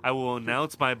 I will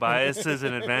announce my biases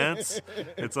in advance.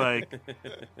 It's like,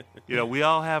 you know, we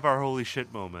all have our holy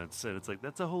shit moments, and it's like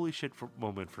that's a holy shit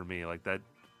moment for me. Like that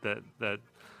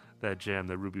jam,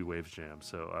 the Ruby Waves jam.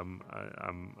 So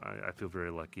I feel very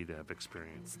lucky to have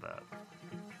experienced that.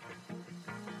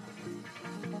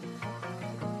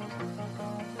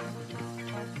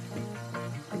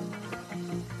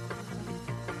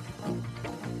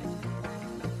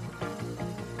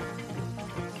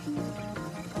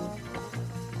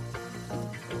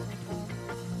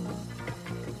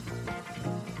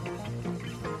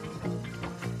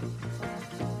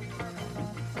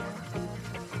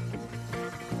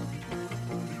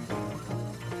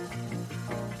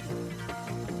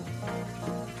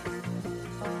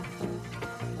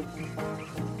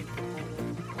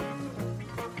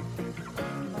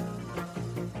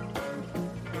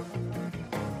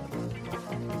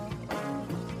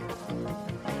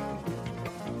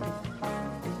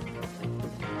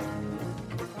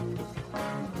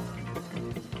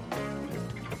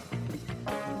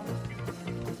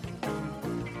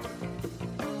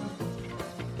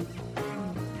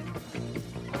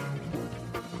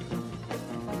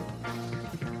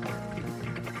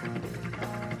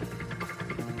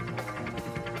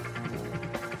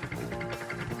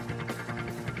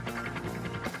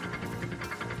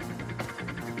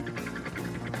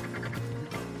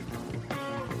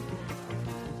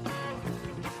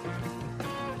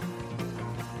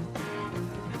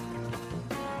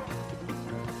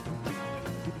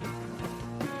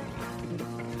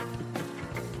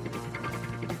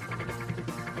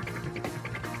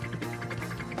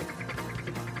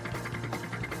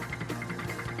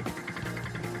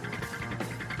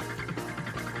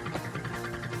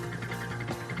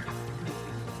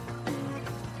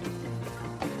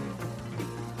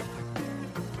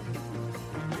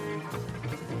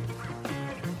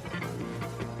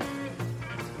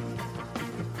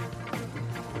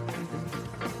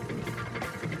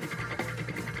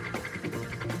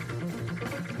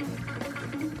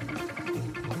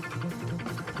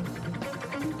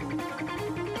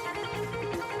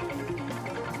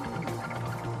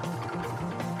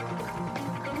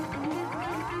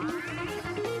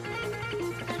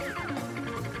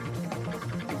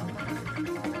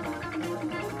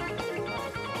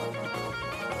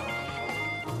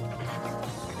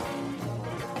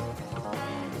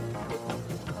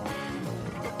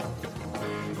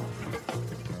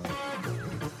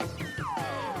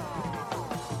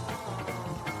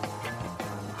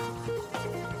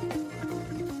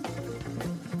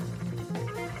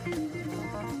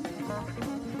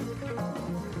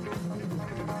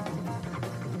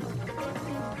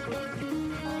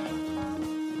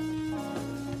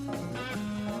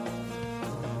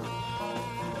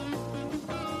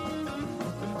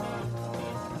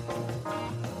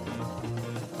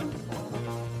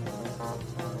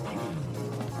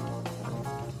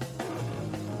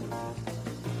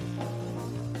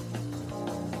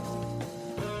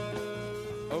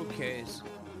 Okay, so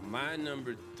my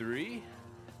number 3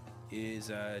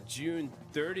 is June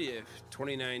 30th,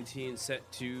 2019, set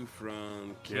 2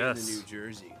 from Camden, Yes. New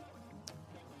Jersey.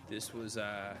 This was,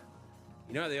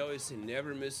 you know how they always say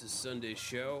never miss a Sunday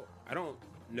show? I don't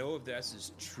know if that's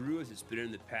as true as it's been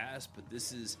in the past, but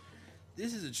this is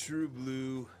a true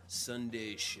blue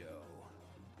Sunday show.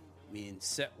 I mean,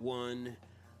 set one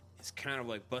is kind of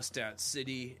like Bust Out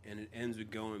City, and it ends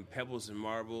with going Pebbles and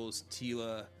Marbles,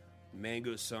 Tila,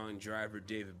 Mango Song, Driver,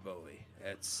 David Bowie.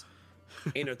 That's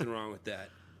ain't nothing wrong with that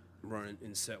running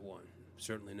in set one.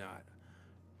 Certainly not.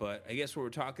 But I guess what we're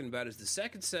talking about is the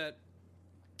second set,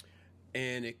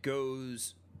 and it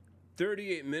goes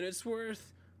 38 minutes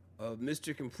worth of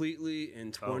Mr. Completely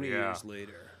and 20 years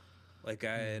later. Like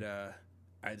I'd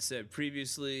said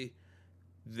previously,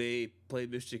 they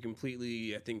played Mr.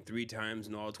 Completely, I think, 3 times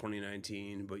in all of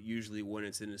 2019, but usually when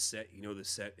it's in a set, you know the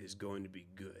set is going to be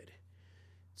good.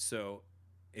 So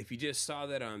if you just saw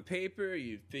that on paper,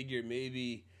 you'd figure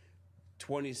maybe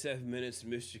 27 minutes of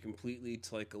Mr. Completely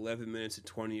to like 11 minutes of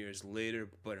 20 years later.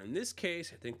 But in this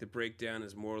case, I think the breakdown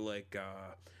is more like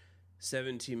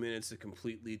 17 minutes of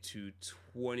Completely to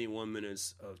 21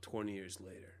 minutes of 20 years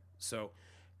later. So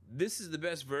this is the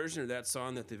best version of that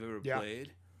song that they've ever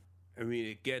played. I mean,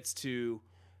 it gets to,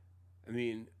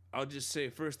 I'll just say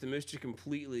first, the Mr.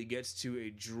 Completely gets to a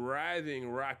driving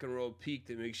rock and roll peak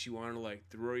that makes you want to like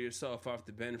throw yourself off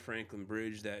the Ben Franklin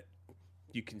Bridge that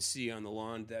you can see on the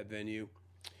lawn at that venue.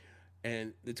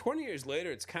 And the 20 years later,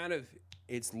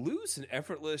 it's loose and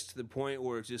effortless to the point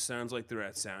where it just sounds like they're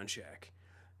at soundcheck.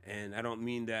 And I don't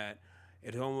mean that.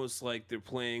 It's almost like they're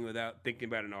playing without thinking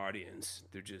about an audience.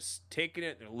 They're just taking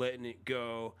it, they're letting it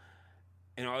go.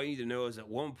 And all you need to know is at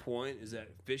one point is that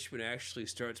Fishman actually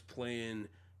starts playing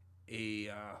a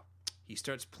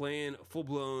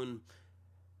full-blown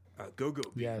go-go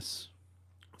beat. Yes.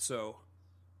 So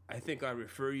I think I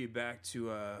refer you back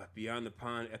to Beyond the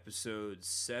Pond episode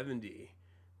 70,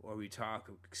 where we talk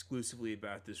exclusively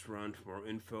about this run for more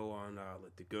info on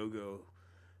like the go-go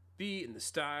beat and the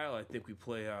style. I think we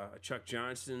play a Chuck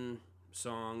Johnson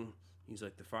song. He's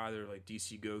like the father of like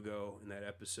DC Go-Go in that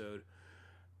episode.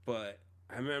 But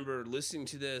I remember listening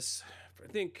to this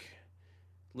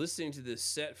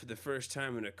set for the first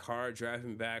time in a car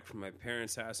driving back from my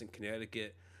parents' house in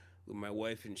Connecticut with my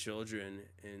wife and children,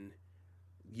 and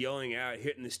yelling out,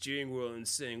 hitting the steering wheel and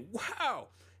saying, "Wow,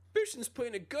 Fishman's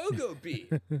playing a go-go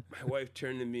beat." My wife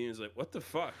turned to me and was like, "What the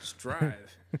fuck? Just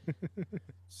drive."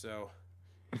 So,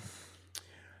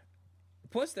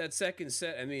 plus that second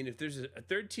set, I mean, if there's a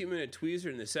 13-minute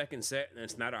tweezer in the second set and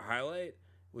it's not a highlight,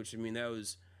 which, I mean, that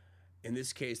was, in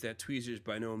this case, that tweezer is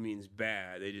by no means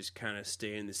bad. They just kind of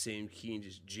stay in the same key and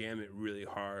just jam it really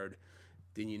hard.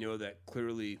 Then you know that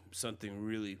clearly something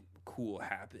really cool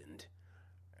happened.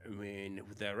 I mean,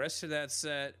 with the rest of that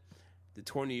set, the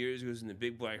 20 years goes in the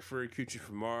Big Black Furry Creature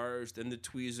from Mars, then the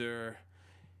tweezer.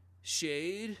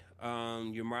 Shade,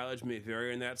 Your Mileage May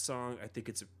Vary in that song. I think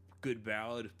it's a good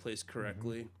ballad if placed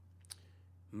correctly.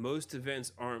 Most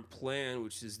Events Aren't Planned,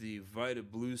 which is the Vita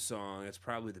Blues song. That's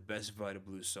probably the best Vita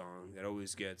Blues song. That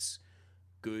always gets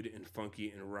good and funky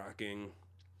and rocking.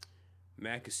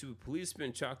 Makasuba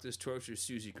Policeman, Chocolate Torture,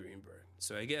 Susie Greenberg.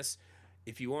 So I guess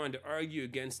if you wanted to argue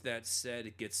against that set,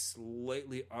 it gets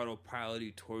slightly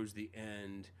autopilot-y towards the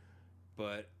end,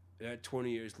 but that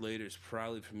 20 years later is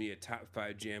probably for me a top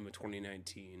 5 jam of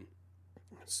 2019.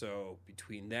 So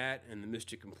between that and the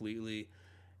Mr. Completely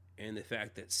and the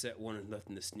fact that set one is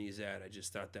nothing to sneeze at, I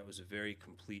just thought that was a very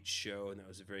complete show and that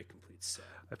was a very complete set.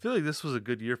 I feel like this was a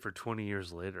good year for 20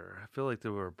 years later. I feel like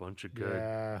there were a bunch of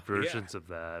good versions of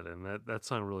that, and that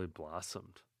song really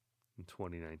blossomed in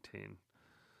 2019.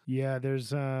 Yeah,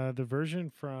 there's the version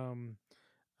from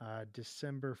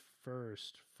December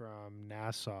 1st from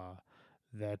Nassau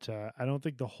that I don't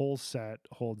think the whole set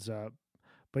holds up.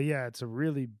 But yeah, that's a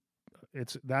Ruby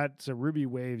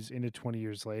Waves into 20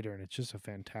 years later, and it's just a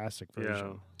fantastic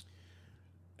version.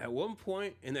 Yeah. At one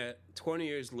point in that 20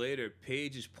 years later,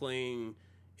 Page is playing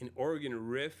an organ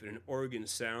riff and an organ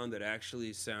sound that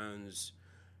actually sounds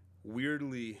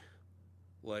weirdly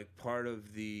like part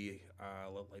of the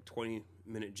like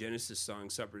 20-minute Genesis song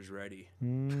 "Supper's Ready."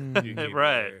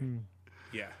 Right.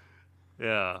 Yeah.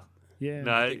 Yeah. Yeah.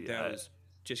 No, I think that was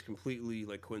just completely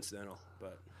like coincidental,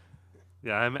 but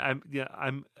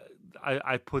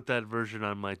I put that version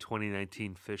on my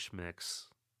 2019 Fish mix.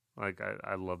 Like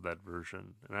I love that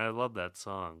version and I love that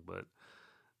song, but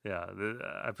yeah,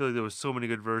 I feel like there was so many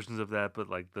good versions of that, but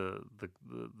like the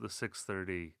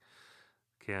 630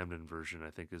 Camden version, I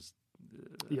think is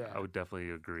I would definitely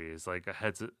agree, is like a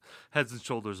heads and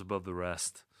shoulders above the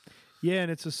rest. Yeah, and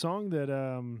it's a song that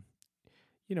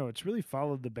it's really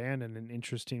followed the band in an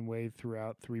interesting way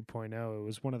throughout 3.0. It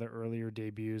was one of the earlier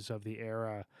debuts of the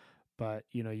era, but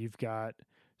you've got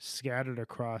scattered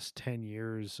across 10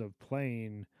 years of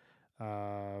playing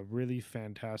really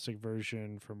fantastic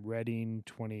version from Reading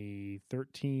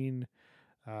 2013,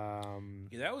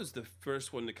 Yeah, that was the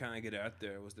first one to kind of get out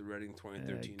there. Was the Reading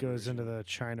 2013? It goes version. into the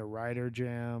China Rider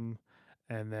Jam,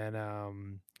 and then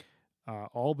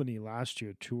Albany last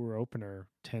year, tour opener,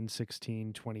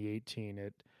 10/16/2018.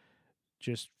 It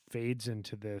just fades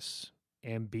into this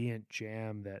ambient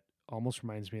jam that almost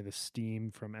reminds me of the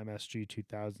Steam from MSG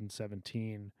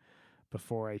 2017.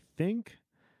 Before I think,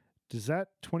 does that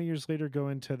 20 years later go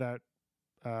into that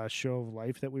Show of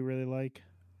Life that we really like?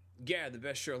 Yeah, the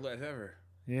best show of life ever.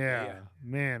 Yeah, Yeah.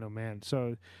 man, oh man.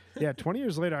 So, yeah, 20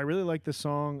 years later, I really like the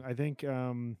song. I think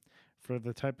for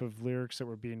the type of lyrics that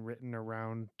were being written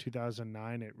around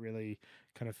 2009, it really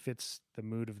kind of fits the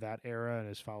mood of that era and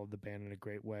has followed the band in a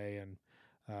great way. And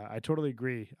I totally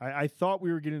agree. I thought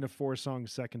we were getting a 4-song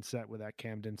second set with that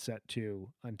Camden set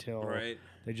too, until Right.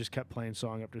 they just kept playing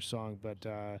song after song. But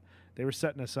they were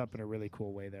setting us up in a really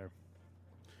cool way there.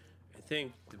 I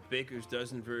think the Baker's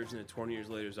Dozen version of 20 Years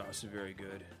Later is also very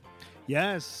good.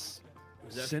 Yes,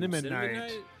 Was that from Cinnamon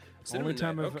Night. Only Only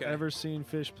time I've okay. ever seen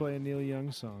Fish play a Neil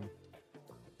Young song.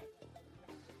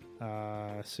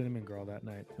 Cinnamon Girl that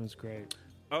night. It was great.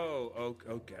 Oh,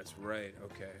 okay, that's right.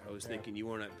 Okay, I was thinking you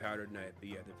weren't at Powdered Night, but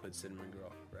yeah, they played Cinnamon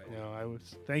Girl, right? No, I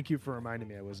was. Thank you for reminding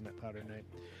me I wasn't at Powder Night.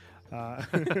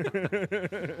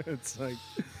 It's like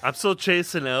I'm still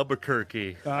chasing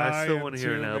Albuquerque. I still am want to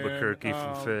hear too, an man. Albuquerque from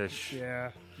Oh, Fish.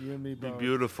 Yeah, you and me Be both.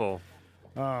 beautiful.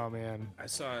 Oh man, I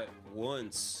saw it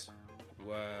once.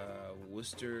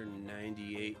 Worcester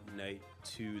 98 night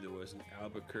 2. There was an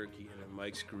Albuquerque and a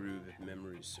Mike's Groove if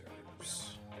memory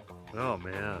serves. Oh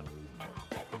man.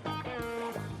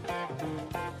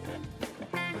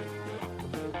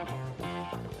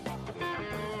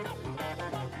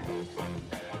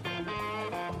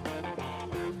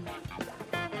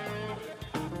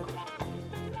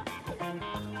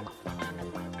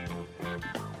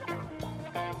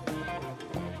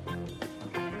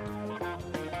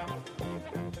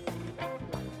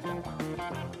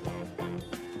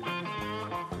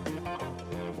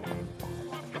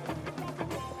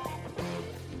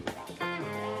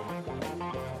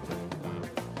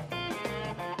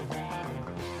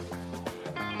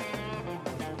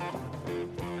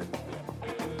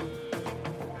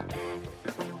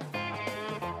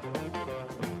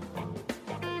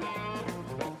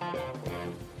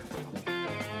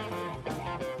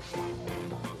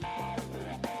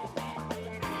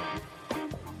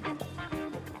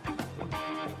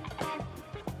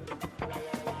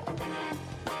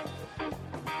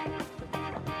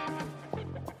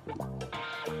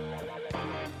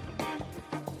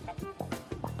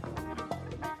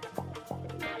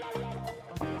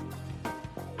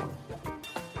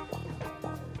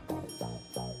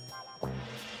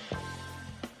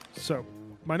 So,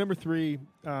 my number 3,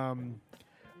 I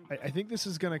think this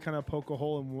is going to kind of poke a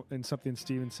hole in something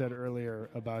Steven said earlier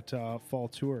about fall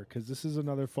tour, because this is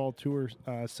another fall tour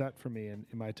set for me in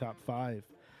my top 5.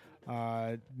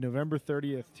 November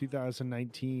 30th,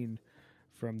 2019,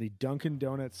 from the Dunkin'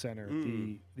 Donuts Center,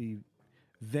 the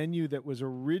venue that was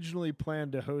originally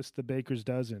planned to host the Baker's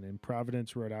Dozen in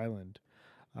Providence, Rhode Island.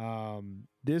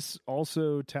 This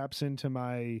also taps into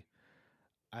my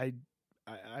I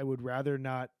would rather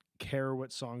not care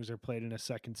what songs are played in a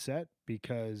second set,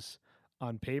 because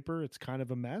on paper it's kind of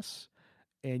a mess,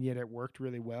 and yet it worked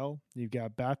really well. You've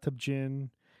got Bathtub Gin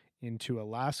into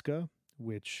Alaska,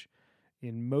 which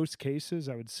in most cases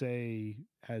I would say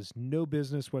has no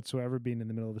business whatsoever being in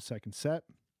the middle of a second set.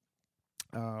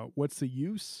 What's the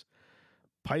Use?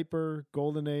 Piper,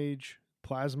 Golden Age,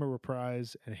 Plasma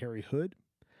Reprise, and Harry Hood.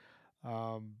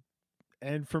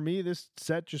 And for me, this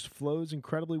set just flows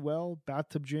incredibly well.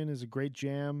 Bathtub Gin is a great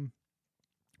jam.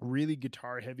 Really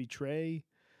guitar-heavy Trey.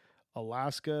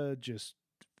 Alaska just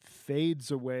fades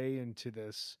away into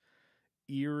this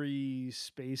eerie,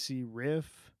 spacey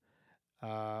riff.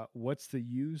 What's the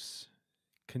Use?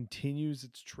 Continues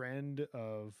its trend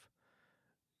of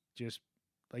just,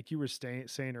 like you were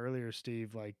saying earlier,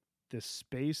 Steve, like the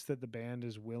space that the band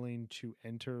is willing to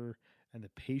enter and the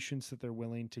patience that they're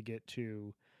willing to get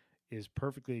to is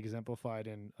perfectly exemplified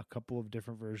in a couple of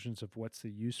different versions of What's the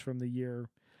Use from the year.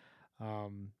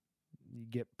 You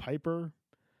get Piper,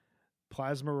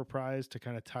 Plasma Reprise to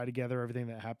kind of tie together everything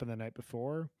that happened the night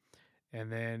before,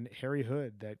 and then Harry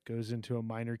Hood that goes into a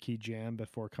minor key jam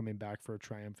before coming back for a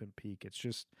triumphant peak. It's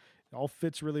just, it all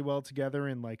fits really well together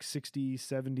in like 60,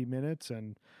 70 minutes,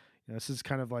 and this is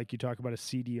kind of like you talk about a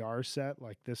CDR set.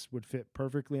 Like this would fit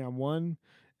perfectly on one,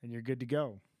 and you're good to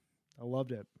go. I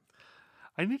loved it.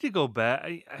 I need to go back.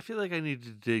 I feel like I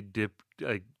need to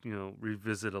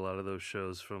revisit a lot of those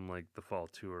shows from like the fall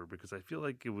tour, because I feel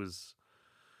like it was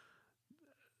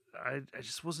I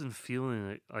just wasn't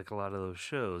feeling like a lot of those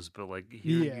shows. But like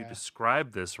hearing you Yeah.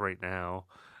 describe this right now,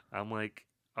 I'm like,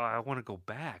 oh, I want to go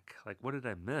back. Like, what did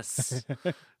I miss?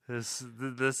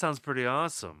 This sounds pretty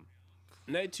awesome.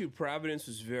 Night 2 Providence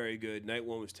was very good. Night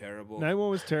 1 was terrible. Night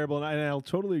one was terrible, and I'll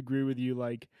totally agree with you.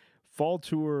 Like, Fall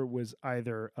Tour was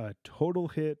either a total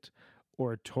hit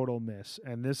or a total miss.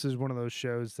 And this is one of those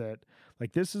shows that,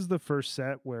 like, this is the first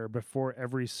set where before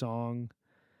every song,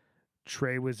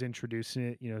 Trey was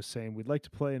introducing it, saying, we'd like to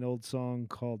play an old song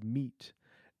called Meat.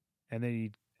 And then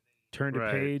he'd turn to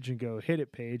Right. Paige and go, hit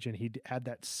it, Paige. And he'd had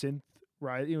that synth,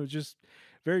 right? It was just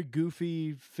very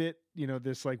goofy, fit,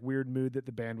 this like weird mood that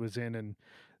the band was in. And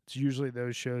it's usually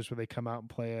those shows where they come out and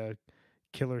play a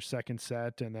killer second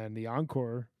set. And then the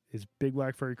encore is Big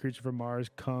Black Furry Creature from Mars,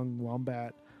 Kung,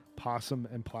 Wombat, Possum,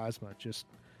 and Plasma. Just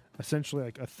essentially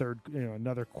like a third,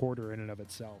 another quarter in and of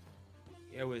itself.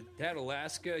 Yeah, with that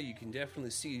Alaska, you can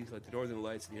definitely see like the northern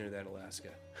lights at the end of that Alaska.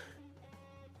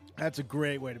 That's a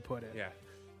great way to put it. Yeah,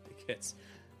 it gets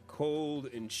cold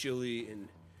and chilly and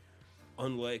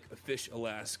unlike a fish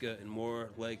Alaska and more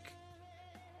like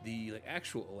the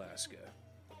actual Alaska.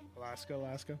 Alaska.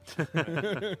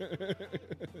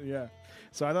 Yeah.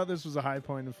 So I thought this was a high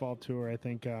point in Fall Tour. I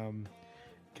think kind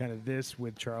of this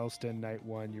with Charleston Night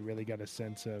 1, you really got a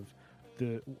sense of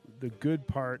the good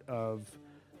part of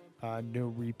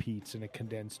no repeats in a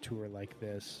condensed tour like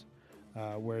this.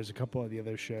 Whereas a couple of the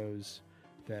other shows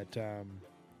that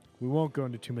we won't go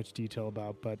into too much detail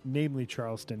about, but namely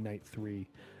Charleston Night 3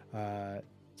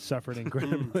 suffered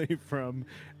incredibly from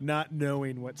not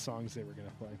knowing what songs they were going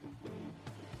to play.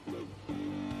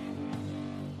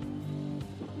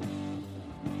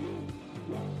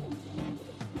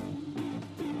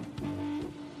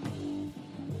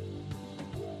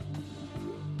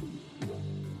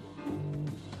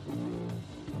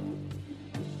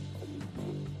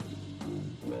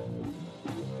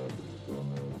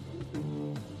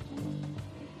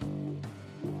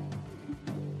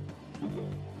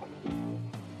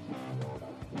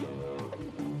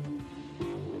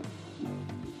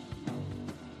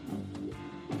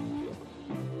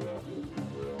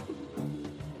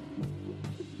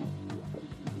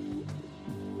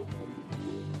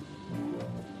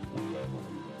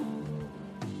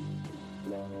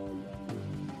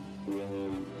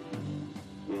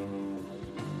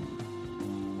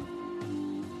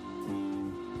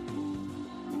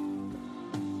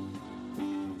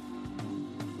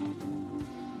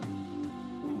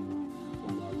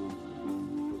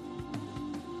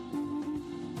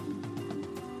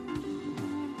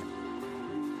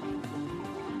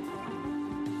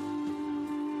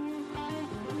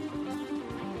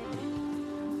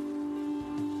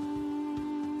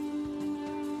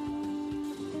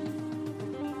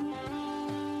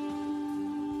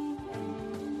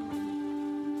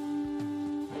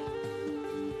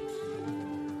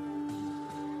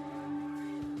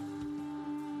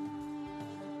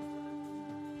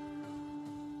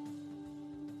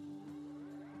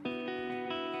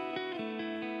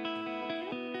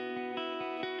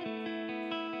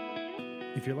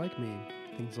 If you're like me,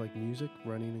 things like music,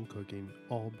 running, and cooking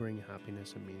all bring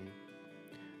happiness and meaning.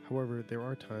 However, there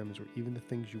are times where even the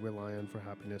things you rely on for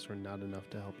happiness are not enough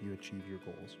to help you achieve your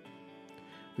goals.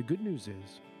 The good news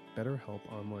is, BetterHelp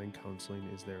Online Counseling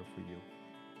is there for you.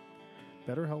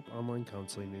 BetterHelp Online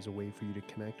Counseling is a way for you to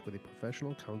connect with a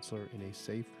professional counselor in a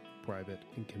safe, private,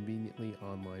 and conveniently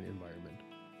online environment.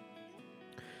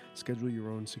 Schedule your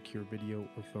own secure video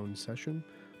or phone session,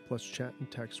 plus chat and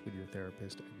text with your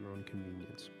therapist at your own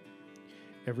convenience.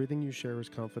 Everything you share is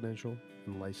confidential,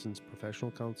 and licensed professional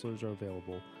counselors are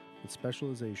available with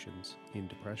specializations in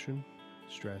depression,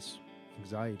 stress,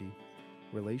 anxiety,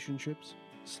 relationships,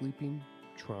 sleeping,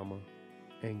 trauma,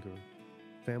 anger,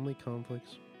 family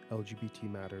conflicts, LGBT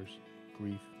matters,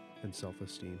 grief, and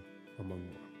self-esteem, among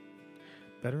more.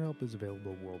 BetterHelp is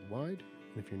available worldwide,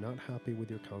 and if you're not happy with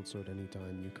your counselor at any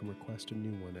time, you can request a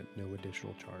new one at no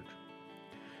additional charge.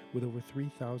 With over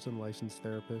 3,000 licensed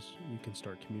therapists, you can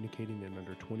start communicating in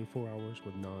under 24 hours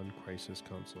with non-crisis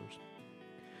counselors.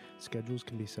 Schedules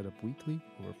can be set up weekly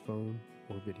over phone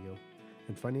or video,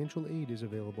 and financial aid is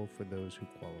available for those who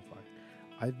qualify.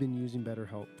 I've been using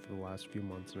BetterHelp for the last few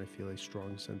months, and I feel a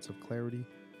strong sense of clarity,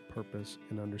 purpose,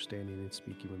 and understanding in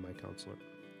speaking with my counselor.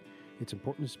 It's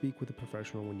important to speak with a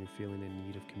professional when you're feeling in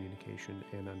need of communication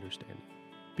and understanding.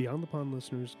 Beyond the Pond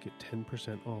listeners get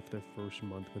 10% off their first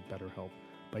month with BetterHelp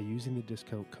by using the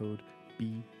discount code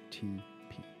BTP.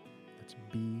 That's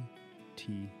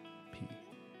BTP.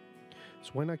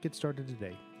 So why not get started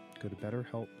today? Go to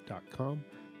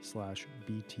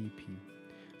betterhelp.com/BTP.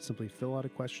 Simply fill out a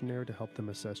questionnaire to help them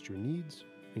assess your needs,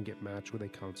 and get matched with a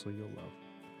counselor you'll love.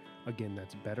 Again,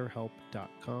 that's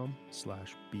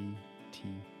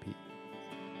betterhelp.com/BTP.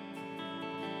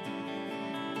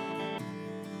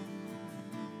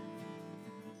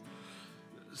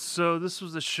 So this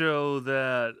was a show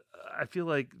that I feel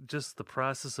like just the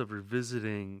process of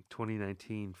revisiting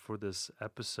 2019 for this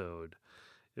episode,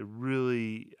 it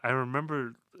really, I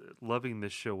remember loving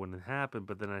this show when it happened,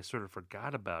 but then I sort of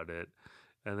forgot about it,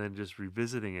 and then just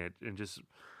revisiting it and just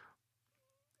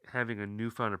having a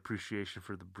newfound appreciation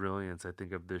for the brilliance, I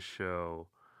think, of this show,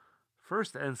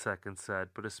 first and second set,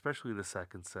 but especially the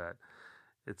second set.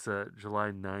 It's a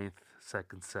July 9th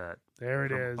second set. There it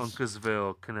from is.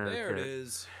 Uncasville, Connecticut. There it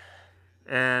is.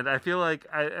 And I feel like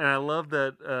I love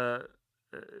that.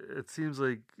 It seems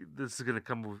like this is going to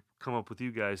come up with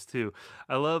you guys too.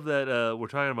 I love that we're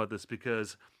talking about this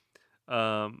because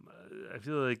I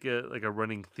feel like a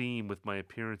running theme with my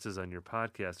appearances on your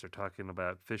podcast are talking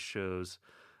about fish shows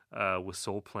with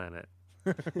Soul Planet,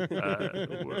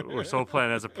 where Soul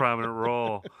Planet has a prominent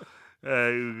role.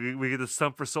 We get the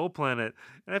stump for Soul Planet,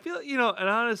 and I feel, and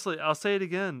honestly, I'll say it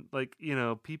again. Like,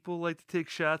 people like to take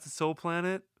shots at Soul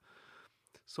Planet.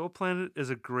 Soul Planet is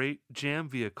a great jam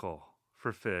vehicle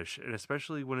for Fish, and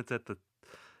especially when it's at the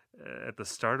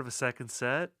start of a second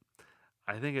set.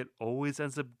 I think it always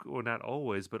ends up, or not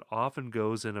always, but often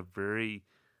goes in a very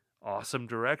awesome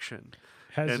direction.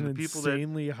 Has And an the people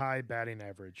insanely high batting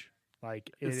average. Like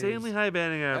it Insanely is- high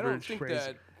batting I don't average. think Crazy.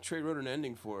 that Trey wrote an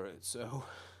ending for it, so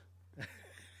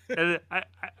And I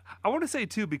want to say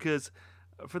too, because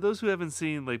for those who haven't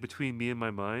seen like Between Me and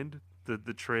My Mind,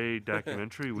 the Trey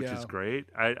documentary, which is Yeah. great,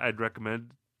 I'd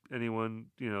recommend anyone,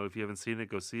 if you haven't seen it,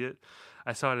 go see it.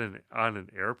 I saw it on an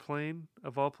airplane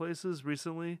of all places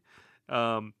recently.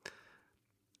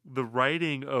 The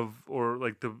writing of, or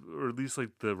at least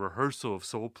like the rehearsal of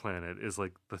Soul Planet is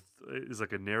like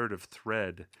a narrative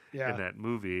thread Yeah. in that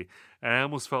movie, and I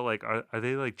almost felt like are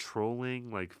they like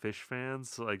trolling like Fish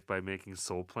fans like by making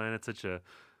Soul Planet such a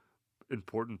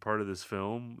important part of this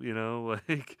film,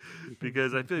 like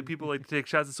because I feel like people like to take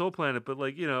shots at Soul Planet, but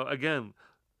like again,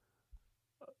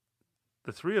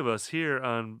 the three of us here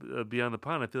on Beyond the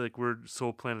Pond, I feel like we're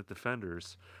Soul Planet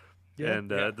defenders. Yeah. And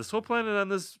the Soul Planet on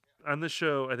this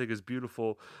show, I think, is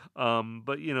beautiful.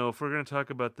 But if we're going to talk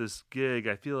about this gig,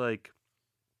 I feel like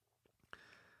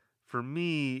for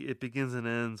me, it begins and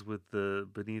ends with the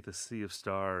Beneath a Sea of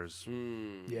Stars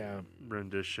Yeah.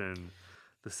 rendition,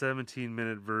 the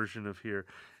 17-minute version of here.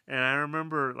 And I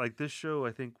remember, like, this show,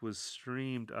 I think, was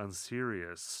streamed on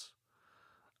Sirius.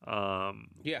 yeah,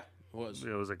 it was.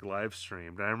 It was like live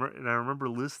streamed. And I remember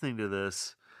listening to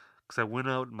this because I went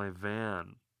out in my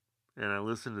van and I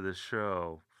listened to this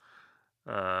show.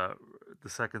 The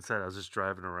second set, I was just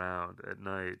driving around at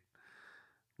night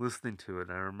listening to it.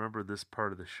 And I remember this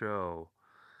part of the show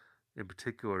in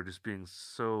particular just being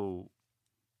so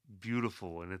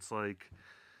beautiful. And it's like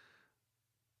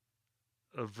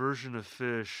a version of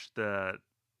Fish that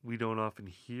we don't often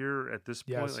hear at this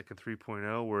point, Yes. like in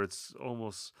 3.0, where it's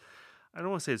almost, I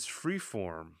don't want to say it's free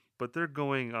form, but they're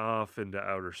going off into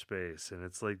outer space and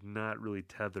it's like not really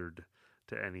tethered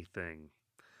to anything.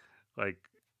 Like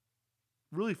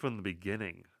really from the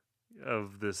beginning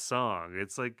of this song,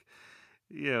 it's like,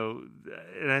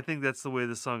 and I think that's the way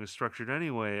the song is structured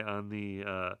anyway on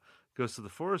the Ghost of the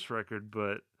Forest record.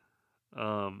 But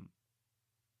to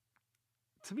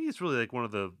me, it's really like one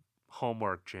of the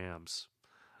hallmark jams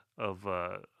of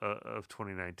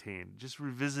 2019. Just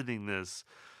revisiting this,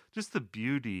 just the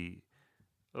beauty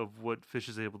of what Fish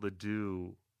is able to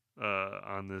do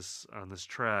on this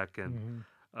track, and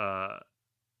and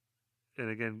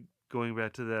again going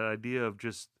back to that idea of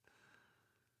just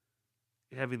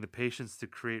having the patience to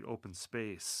create open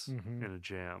space in a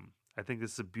jam. I think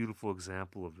it's a beautiful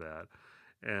example of that.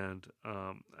 And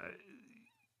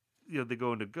they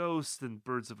go into Ghost and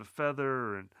Birds of a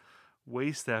Feather and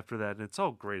Waste after that, and it's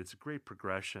all great. It's a great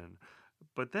progression.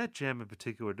 But that jam in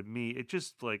particular, to me, it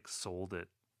just like sold it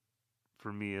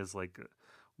for me as like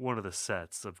one of the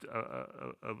sets of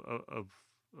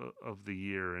the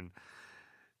year. And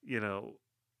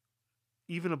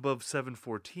even above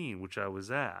 714, which I was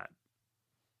at,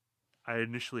 I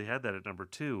initially had that at number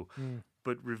 2.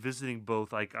 But revisiting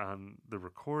both, like on the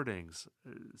recordings,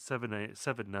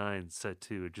 7-9 set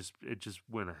 2, it just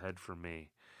went ahead for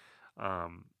me,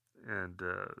 and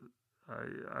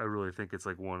I really think it's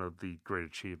like one of the great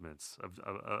achievements of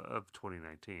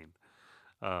 2019,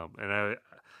 and I'm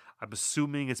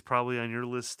assuming it's probably on your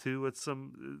list too in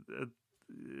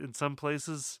some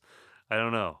places. I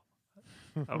don't know.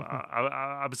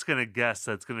 I'm just gonna guess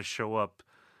that's gonna show up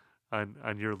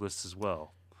on your list as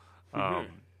well.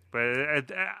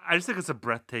 But I just think it's a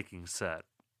breathtaking set,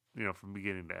 you know, from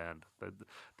beginning to end.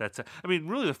 That's I mean,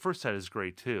 really, the first set is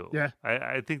great too. Yeah.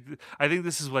 I think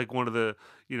this is like one of the,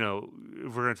 you know,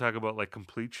 if we're gonna talk about like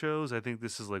complete shows, I think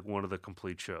this is like one of the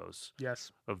complete shows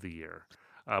Yes. of the year.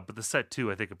 But the set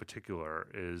too, I think in particular,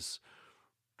 is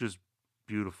just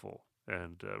beautiful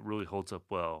and really holds up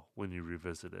well when you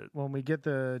revisit it. When we get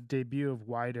the debut of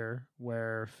Wider,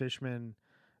 where Fishman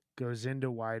goes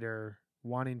into Wider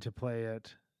wanting to play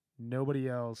it, nobody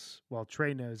else, well,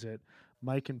 Trey knows it,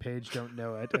 Mike and Paige don't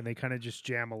know it, and they kind of just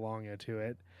jam along into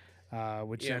it,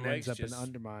 which then ends up in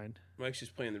Undermine. Mike's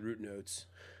just playing the root notes.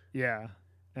 Yeah.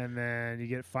 And then you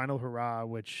get Final Hurrah,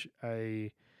 which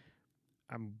I'm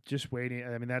just waiting.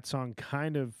 I mean, that song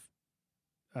kind of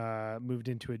moved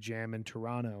into a jam in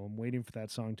Toronto. I'm waiting for that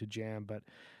song to jam. But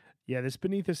yeah, this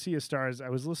Beneath a Sea of Stars, I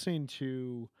was listening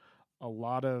to a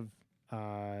lot of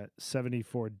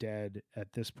 74 Dead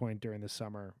at this point during the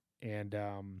summer. And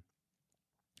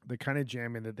the kind of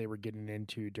jamming that they were getting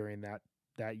into during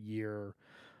that year,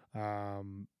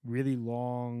 really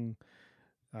long,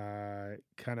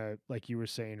 kind of like you were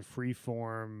saying, free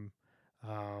form,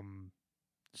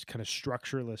 just kind of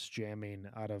structureless jamming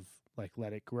out of like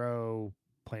Let It Grow,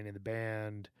 playing in the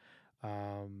band,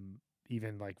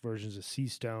 even like versions of Sea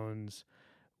Stones,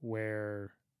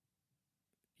 where,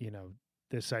 you know,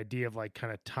 this idea of like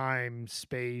kind of time,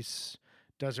 space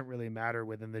doesn't really matter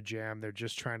within the jam. They're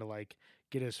just trying to like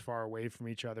get as far away from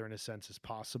each other in a sense as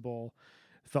possible.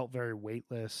 It felt very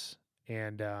weightless.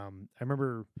 And I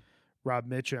remember Rob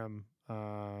Mitchum,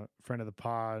 friend of the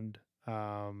pod,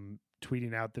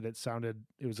 tweeting out that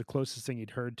it was the closest thing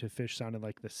he'd heard to Fish sounded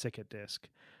like the Sicket disc.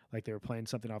 Like they were playing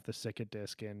something off the Sicket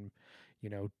disc in, you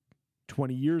know,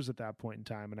 20 years at that point in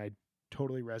time. And I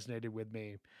totally resonated with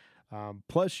me.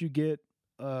 Plus you get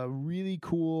really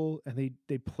cool, and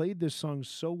they played this song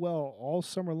so well all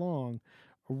summer long,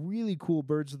 a really cool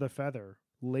Birds of the Feather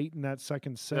late in that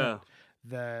second set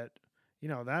that, you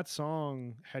know, that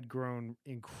song had grown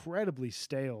incredibly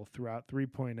stale throughout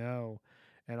 3.0.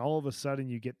 And all of a sudden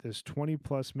you get this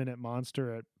 20+ minute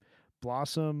monster at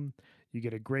Blossom. You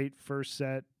get a great first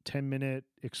set, 10-minute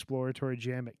exploratory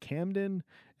jam at Camden.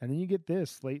 And then you get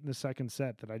this late in the second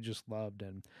set that I just loved.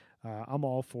 And I'm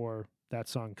all for that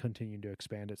song continuing to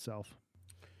expand itself.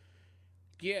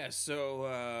 Yeah,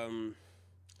 so,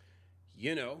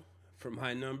 you know, for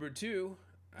my number 2,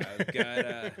 I've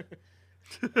got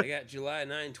I got July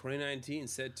 9, 2019,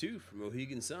 set 2 from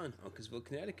Mohegan Sun, Uncasville,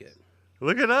 Connecticut.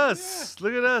 Look at us. Yeah.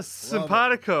 Look at us.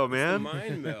 Simpatico, man. It's the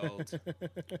mind meld.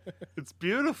 It's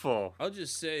beautiful. I'll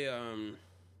just say,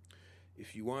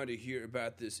 if you want to hear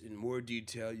about this in more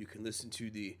detail, you can listen to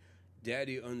the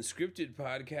Daddy Unscripted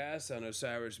podcast on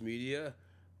Osiris Media.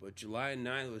 But July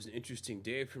 9th was an interesting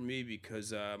day for me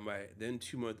because my then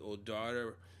 2-month-old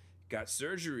daughter got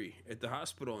surgery at the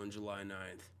hospital on July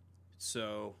 9th.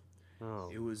 So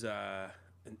it was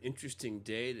an interesting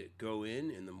day to go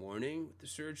in the morning with the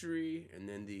surgery, and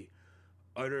then the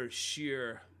utter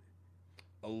sheer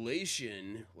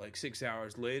elation like 6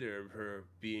 hours later of her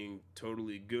being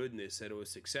totally good, and they said it was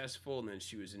successful, and then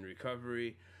she was in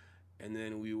recovery. And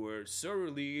then we were so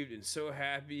relieved and so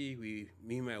happy.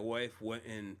 Me and my wife went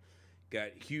and got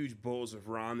huge bowls of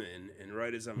ramen. And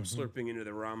right as I'm slurping into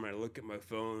the ramen, I look at my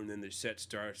phone, and then the set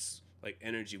starts like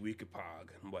Energy Weekapog.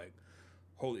 I'm like,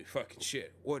 holy fucking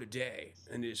shit, what a day.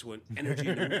 And it just went Energy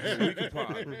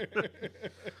Weekapog.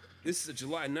 This is a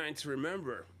July 9th to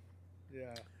remember.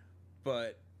 Yeah.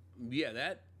 But,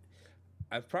 yeah,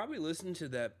 I've probably listened to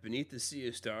that Beneath the Sea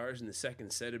of Stars in the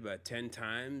second set about 10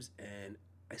 times, and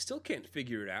I still can't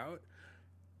figure it out.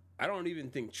 I don't even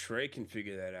think Trey can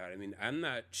figure that out. I mean, I'm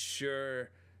not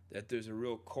sure that there's a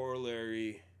real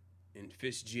corollary in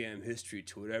Fish Jam history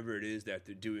to whatever it is that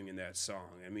they're doing in that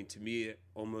song. I mean, to me, it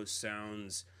almost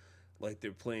sounds like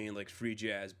they're playing like free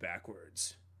jazz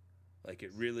backwards. Like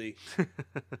it really,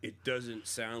 it doesn't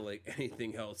sound like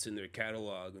anything else in their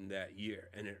catalog in that year.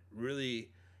 And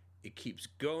it keeps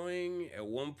going. At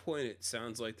one point, it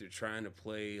sounds like they're trying to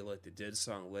play like the Dead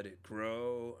song Let It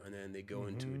Grow, and then they go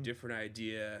into a different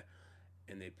idea,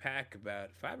 and they pack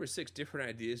about 5 or 6 different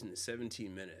ideas in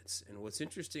 17 minutes. And what's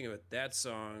interesting about that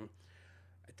song,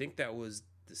 I think that was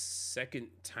the second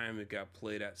time it got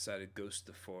played outside of Ghost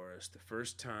of the Forest. The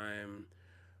first time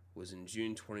was in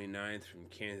June 29th from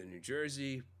Camden, New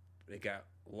Jersey. It got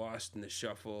lost in the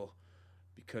shuffle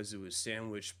because it was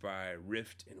sandwiched by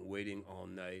Rift and Waiting All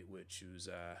Night, which was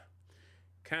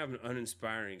kind of an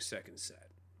uninspiring second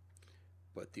set.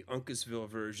 But the Uncasville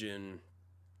version,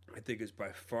 I think, is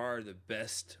by far the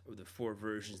best of the 4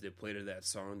 versions they played of that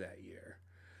song that year.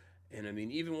 And I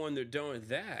mean, even when they're done with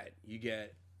that, you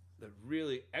get the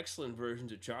really excellent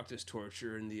versions of Choctaw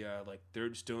Torture and the like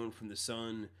Third Stone from the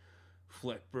Sun,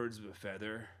 Fleck Birds of a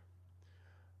Feather.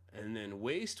 And then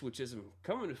Waste, which is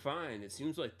coming to find, it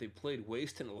seems like they played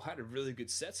Waste in a lot of really good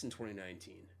sets in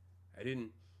 2019. I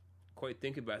didn't quite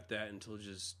think about that until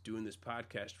just doing this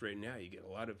podcast right now. You get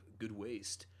a lot of good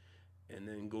Waste, and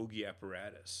then Golgi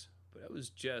Apparatus. But it was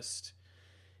just,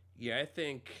 I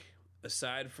think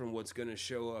aside from what's going to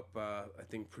show up, I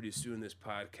think pretty soon in this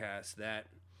podcast, that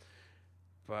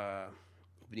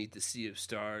Beneath the Sea of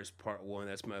Stars Part 1,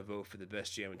 that's my vote for the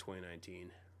best jam in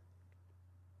 2019.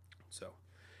 So.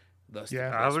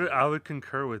 I would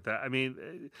concur with that. I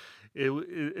mean,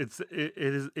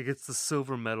 it gets the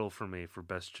silver medal for me for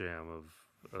best jam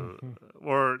of,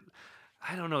 or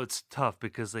I don't know. It's tough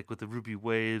because like with the Ruby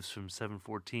Waves from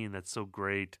 714, that's so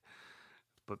great.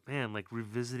 But man, like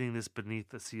revisiting this Beneath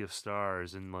the Sea of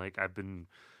Stars, and like I've been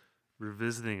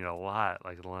revisiting it a lot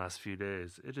like in the last few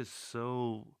days. It is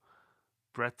so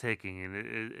breathtaking,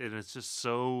 and it's just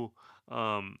so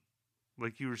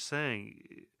like you were saying.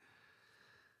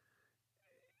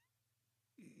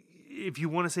 If you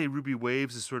want to say Ruby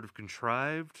Waves is sort of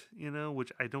contrived,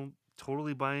 which I don't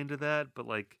totally buy into that, but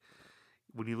like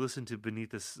when you listen to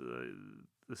Beneath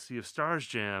the Sea of Stars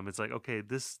jam, it's like, okay,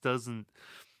 this doesn't.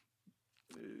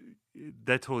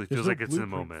 That totally feels like it's in the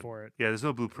moment. For it. Yeah, there's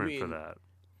no blueprint for that.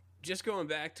 Just going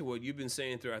back to what you've been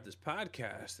saying throughout this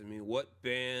podcast, I mean, what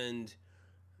band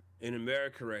in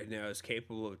America right now is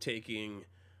capable of taking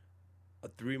a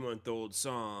 3-month-old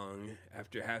song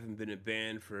after having been a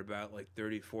band for about like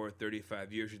 34,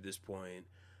 35 years at this point,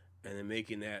 and then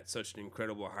making that such an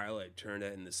incredible highlight, turn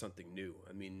that into something new?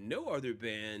 I mean, no other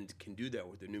band can do that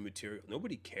with their new material.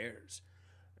 Nobody cares.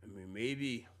 I mean,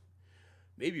 maybe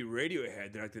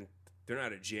Radiohead, they're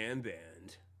not a jam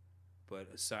band, but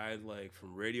aside like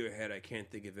from Radiohead, I can't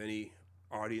think of any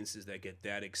audiences that get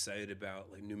that excited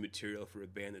about like new material for a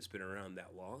band that's been around that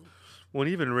long. Well,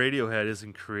 even Radiohead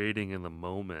isn't creating in the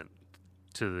moment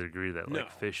to the degree that like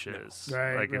Fish is.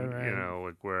 Right, like right.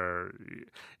 Like where,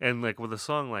 and like with a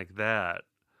song like that,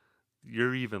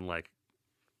 you're even like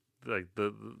the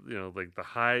like the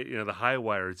high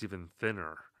wire is even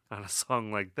thinner on a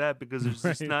song like that, because there's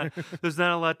just there's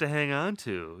not a lot to hang on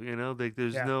to. Like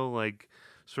there's no like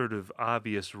sort of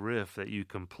obvious riff that you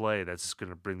can play that's just going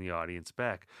to bring the audience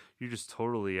back. You're just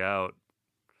totally out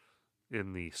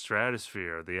in the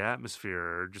stratosphere, the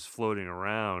atmosphere, just floating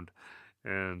around.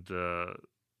 And the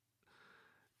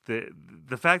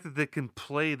fact that they can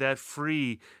play that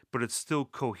free, but it's still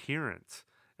coherent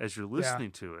as you're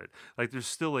listening to it. Like there's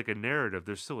still like a narrative,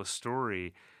 there's still a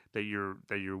story that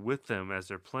you're with them as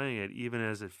they're playing it, even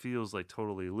as it feels like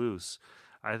totally loose.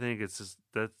 I think it's just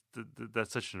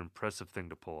that's such an impressive thing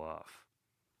to pull off.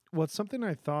 Well, it's something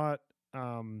I thought,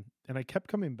 and I kept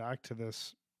coming back to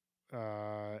this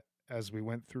as we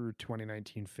went through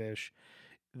 2019 Fish.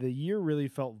 The year really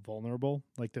felt vulnerable.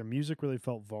 Like their music really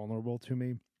felt vulnerable to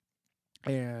me.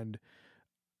 And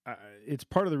it's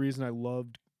part of the reason I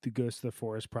loved the Ghost of the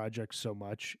Forest project so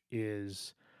much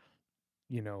is,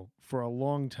 for a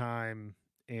long time,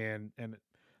 and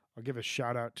I'll give a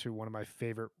shout out to one of my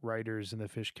favorite writers in the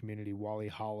Fish community, Wally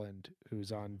Holland,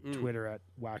 who's on Twitter at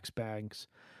Waxbanks.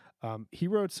 He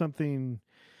wrote something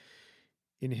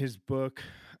in his book,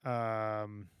 A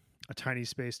Tiny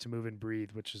Space to Move and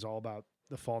Breathe, which is all about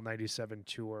the Fall 97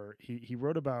 tour. He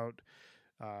wrote about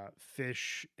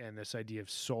Fish and this idea of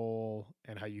soul,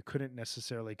 and how you couldn't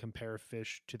necessarily compare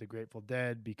Fish to the Grateful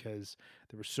Dead because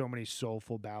there were so many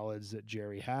soulful ballads that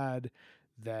Jerry had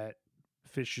that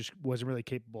Fish just wasn't really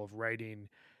capable of writing.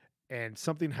 And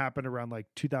something happened around like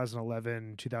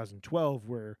 2011, 2012,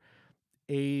 where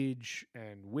age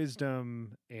and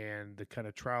wisdom and the kind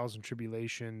of trials and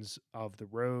tribulations of the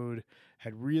road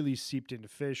had really seeped into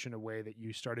Fish in a way that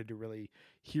you started to really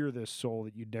hear this soul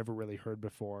that you'd never really heard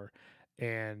before.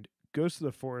 And Ghost of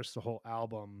the Forest, the whole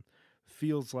album,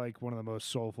 feels like one of the most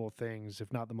soulful things,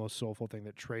 if not the most soulful thing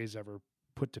that Trey's ever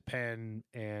put to pen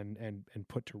and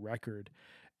put to record.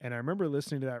 And I remember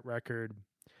listening to that record,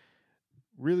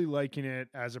 really liking it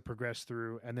as it progressed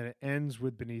through, and then it ends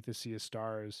with Beneath the Sea of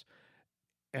Stars.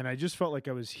 And I just felt like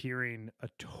I was hearing a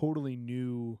totally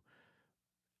new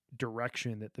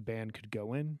direction that the band could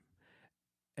go in.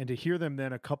 And to hear them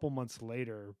then a couple months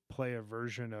later play a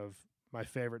version of my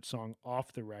favorite song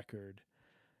off the record,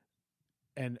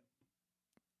 and,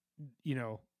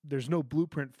 there's no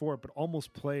blueprint for it, but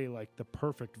almost play like the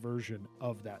perfect version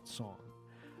of that song.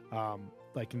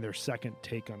 Like in their second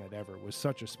take on it ever, was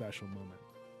such a special moment.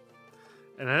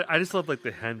 And I just love like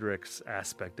the Hendrix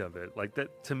aspect of it. Like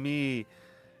that to me,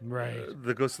 right?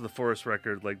 The Ghost of the Forest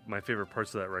record, like my favorite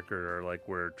parts of that record are like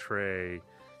where Trey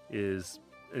is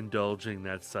indulging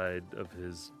that side of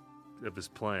his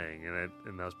playing,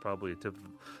 and that was probably a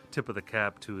tip of the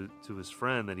cap to his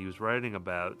friend that he was writing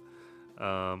about,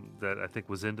 that I think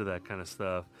was into that kind of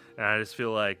stuff. And I just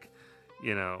feel like,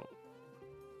 you know,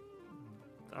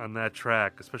 on that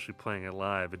track, especially playing it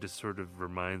live, it just sort of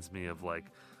reminds me of like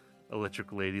Electric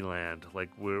Ladyland, like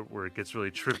where it gets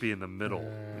really trippy in the middle,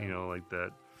 you know, like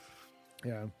that.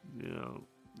 Yeah. You know,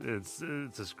 it's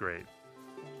just great.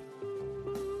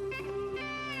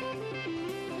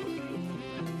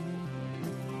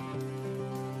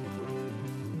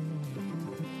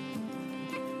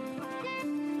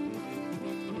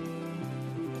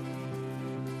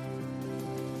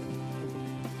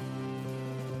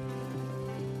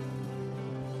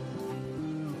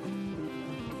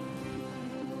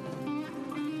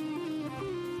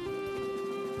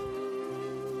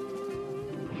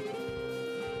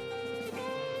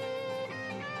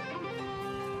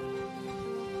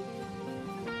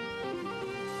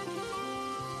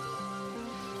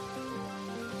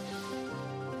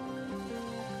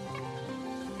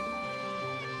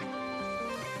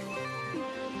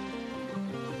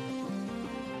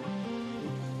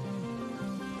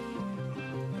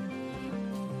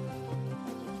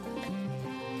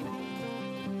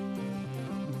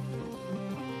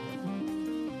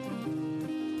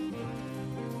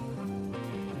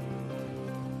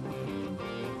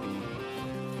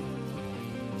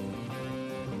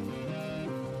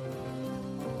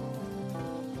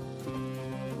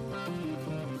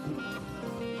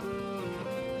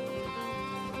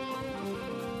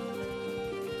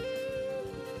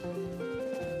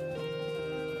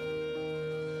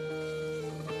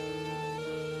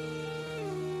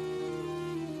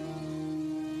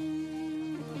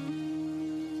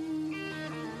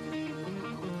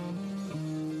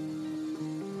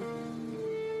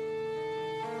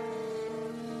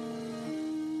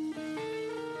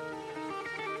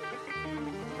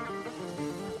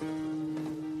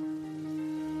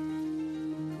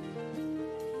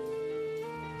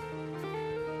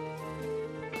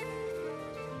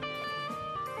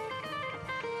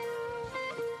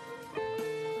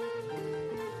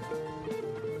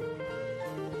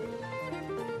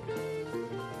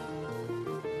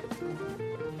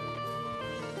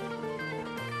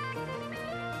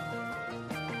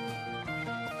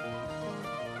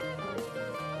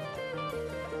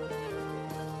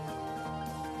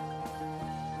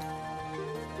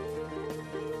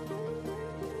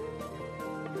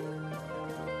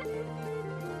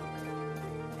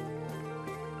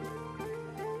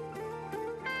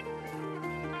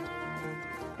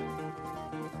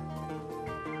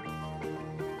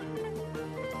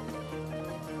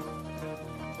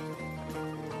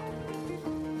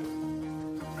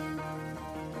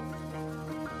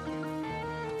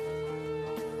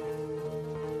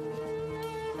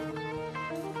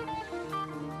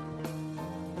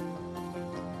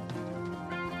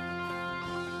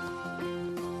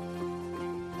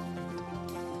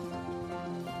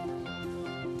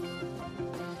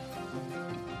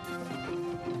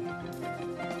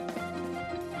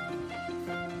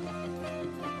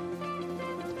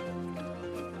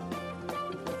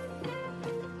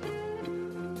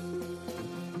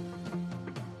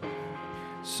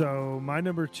 So my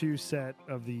number 2 set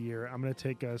of the year, I'm going to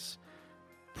take us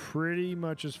pretty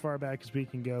much as far back as we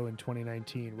can go in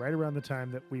 2019, right around the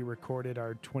time that we recorded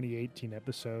our 2018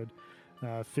 episode.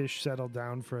 Fish settled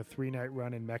down for a 3-night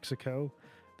run in Mexico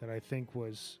that I think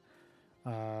was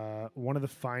one of the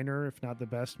finer, if not the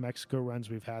best, Mexico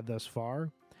runs we've had thus far.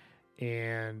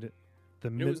 And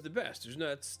it was the best.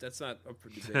 That's not up for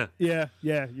debate. Yeah,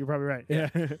 you're probably right. Yeah.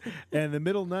 And the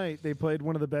middle night, they played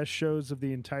one of the best shows of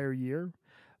the entire year,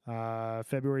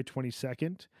 February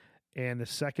 22nd. And the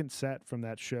second set from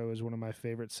that show is one of my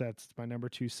favorite sets. It's my number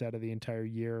 2 set of the entire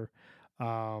year.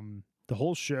 The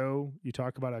whole show, you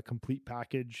talk about a complete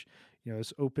package. You know,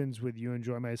 this opens with You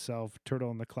Enjoy Myself, Turtle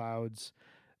in the Clouds.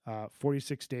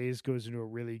 46 Days goes into a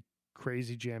really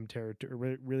crazy jam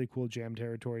territory, really cool jam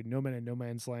territory. No Man in No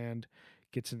Man's Land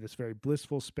gets in this very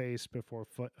blissful space before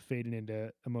fading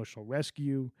into Emotional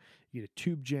Rescue. You get a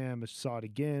tube jam, a Saw It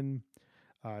Again.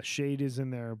 Shade is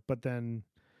in there, but then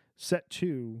set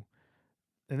 2,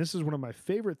 and this is one of my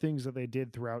favorite things that they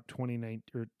did throughout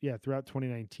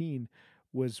 2019,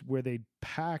 was where they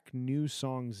pack new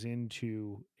songs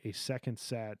into a second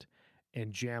set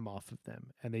and jam off of them,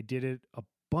 and they did it a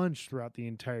bunch throughout the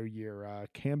entire year.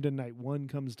 Camden Night 1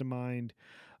 comes to mind.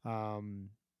 The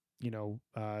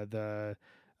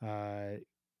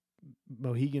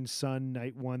Mohegan Sun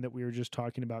Night 1 that we were just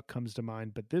talking about comes to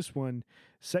mind. But this one,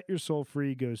 Set Your Soul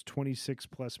Free, goes 26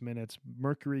 plus minutes.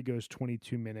 Mercury goes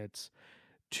 22 minutes.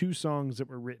 two songs that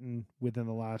were written within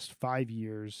the last 5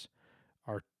 years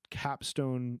are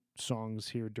capstone songs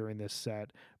here during this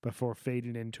set before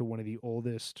fading into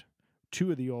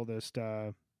two of the oldest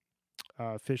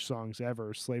Fish songs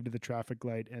ever, Slave to the Traffic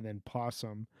Light and then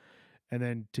Possum. And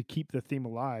then to keep the theme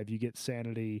alive, you get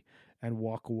Sanity and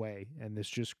Walk Away. And this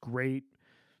just great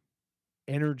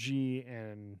energy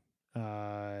and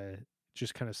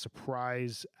just kind of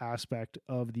surprise aspect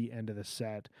of the end of the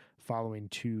set following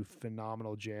two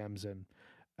phenomenal jams. And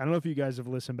I don't know if you guys have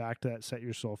listened back to that Set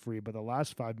Your Soul Free, but the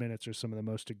last 5 minutes are some of the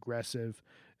most aggressive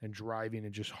and driving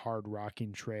and just hard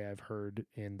rocking Trey I've heard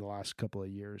in the last couple of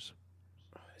years.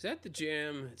 Is that the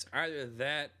jam? It's either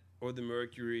that or the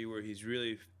Mercury, where he's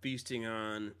really feasting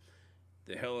on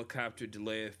the helicopter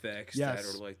delay effects that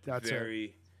are like the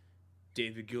very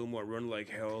David Gilmour Run Like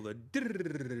Hell.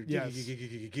 Yes.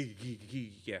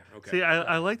 Yeah, okay. See,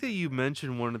 I like that you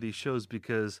mentioned one of these shows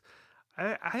because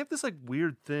I have this like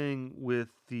weird thing with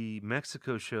the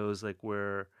Mexico shows, like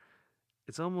where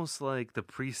it's almost like the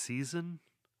preseason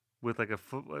with like with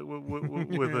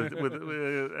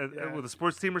a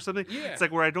sports team or something. Yeah. It's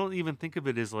like where I don't even think of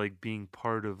it as like being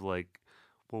part of like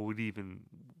what would even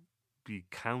be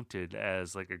counted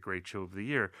as like a great show of the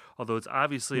year. Although it's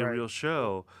obviously a real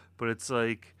show, but it's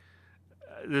like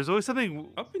there's always something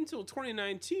up until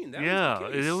 2019. That yeah, was the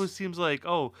case. it always seems like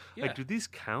like do these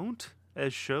count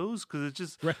as shows? Because it's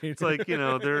just it's like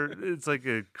it's like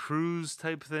a cruise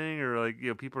type thing, or like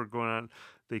people are going on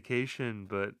vacation,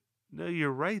 but. No,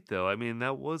 you're right, though. I mean,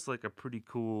 that was like a pretty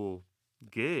cool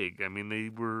gig. I mean, they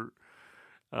were,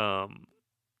 but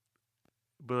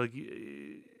like,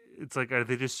 it's like, are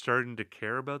they just starting to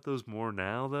care about those more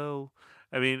now, though?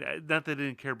 I mean, not that they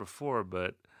didn't care before,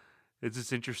 but it's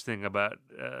just interesting about,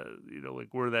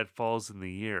 like where that falls in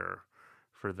the year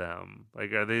for them.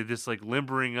 Like, are they just like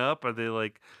limbering up? Are they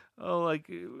like, like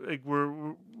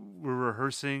we're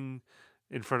rehearsing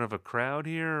in front of a crowd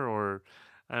here, or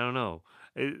I don't know.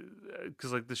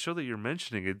 Because like the show that you're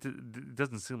mentioning, it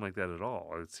doesn't seem like that at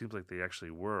all. It seems like they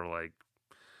actually were like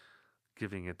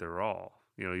giving it their all,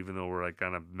 even though we're like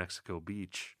on a Mexico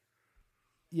beach.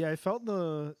 Yeah, I felt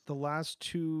the last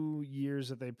 2 years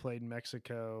that they played in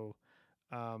Mexico,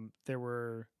 there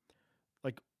were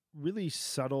like really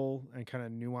subtle and kind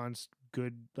of nuanced,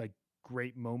 good, like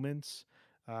great moments.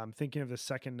 Thinking of the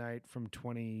second night from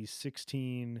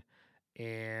 2016.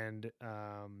 And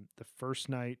the first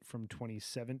night from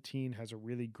 2017 has a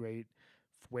really great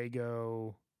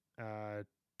Fuego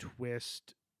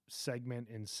twist segment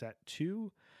in set 2.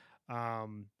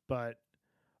 But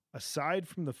aside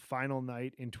from the final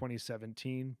night in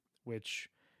 2017, which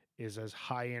is as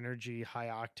high energy, high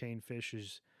octane Fish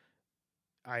as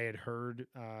I had heard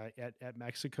at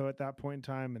Mexico at that point in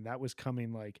time, and that was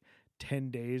coming like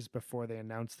 10 days before they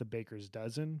announced the Baker's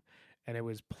Dozen, and it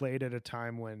was played at a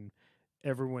time when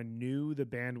everyone knew the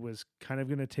band was kind of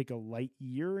going to take a light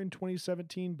year in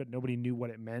 2017, but nobody knew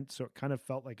what it meant. So it kind of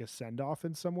felt like a send-off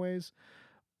in some ways.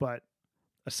 But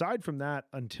aside from that,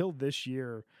 until this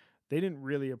year, they didn't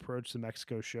really approach the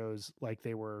Mexico shows like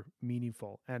they were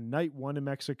meaningful. And night 1 in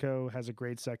Mexico has a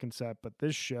great second set, but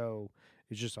this show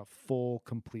is just a full,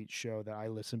 complete show that I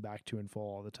listen back to in full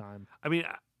all the time. I mean,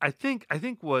 I think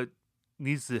what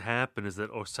needs to happen is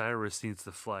that Osiris needs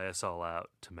to fly us all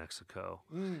out to Mexico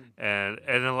and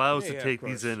allow us to take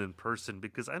these in person,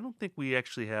 because I don't think we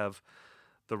actually have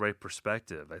the right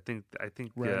perspective. I think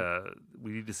we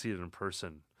need to see it in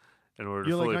person in order to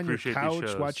fully appreciate these shows. You're like on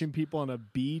your couch watching people on a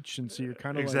beach, and so you're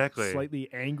kind of like slightly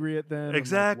angry at them.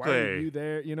 Exactly. Like, why are you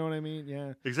there? You know what I mean?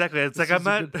 Yeah. Exactly. It's this like I'm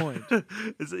not. Good point.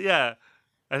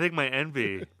 I think my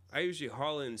envy. I usually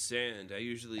haul in sand. I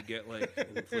usually get like an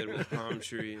inflatable palm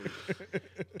tree and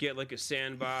get like a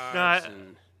sandbox,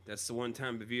 and that's the one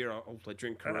time of year I'll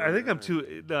drink Corona. I think I'm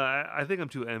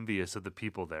too envious of the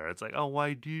people there. It's like,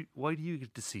 why do you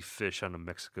get to see Fish on a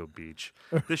Mexico beach?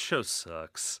 This show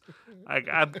sucks.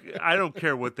 I don't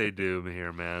care what they do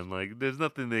here, man. Like, there's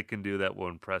nothing they can do that will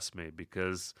impress me,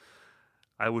 because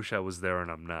I wish I was there and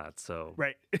I'm not. So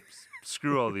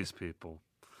screw all these people.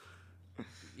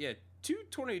 Yeah.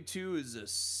 222 is a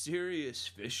serious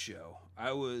Fish show.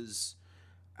 I was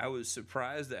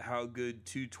surprised at how good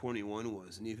 221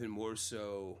 was, and even more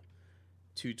so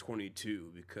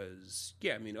 222, because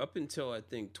up until I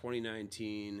think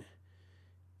 2019,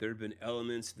 there had been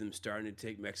elements of them starting to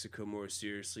take Mexico more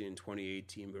seriously in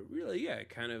 2018, but really, it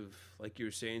kind of, like you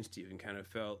were saying, Steven, kind of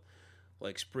felt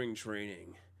like spring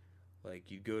training.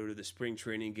 Like, you'd go to the spring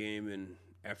training game, and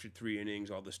after 3 innings,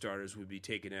 all the starters would be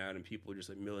taken out and people were just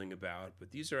like milling about.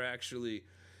 But these are actually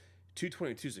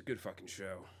 222 is a good fucking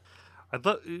show. I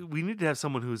thought we need to have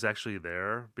someone who's actually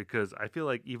there, because I feel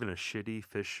like even a shitty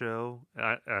fish show,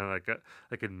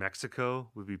 like in Mexico,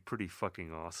 would be pretty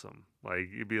fucking awesome. Like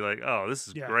you'd be like, oh, this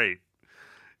is Yeah. great.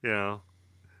 You know,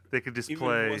 they could just Even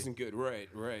play. if it wasn't good, right?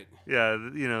 Yeah,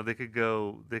 they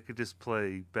could just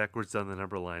play Backwards Down the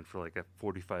Number Line for like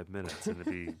 45 minutes, and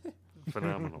it'd be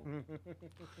phenomenal.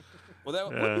 Well, that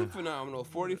would be phenomenal.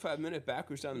 45-minute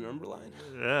Backwards Down the Number Line.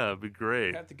 Yeah, it'd be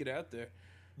great. Have to get out there.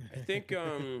 I think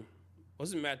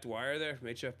wasn't Matt Dwyer there from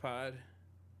HF Pod?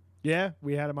 Yeah,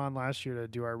 we had him on last year to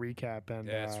do our recap, and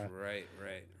That's right.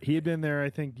 he had been there, I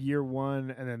think, year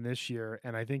one, and then this year.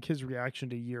 And I think his reaction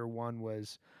to year one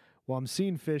was, well, I'm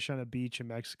seeing fish on a beach in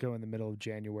Mexico in the middle of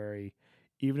January.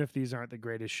 Even if these aren't the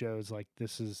greatest shows, like,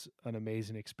 this is an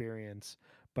amazing experience.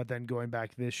 But then going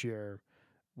back this year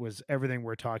was everything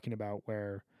we're talking about,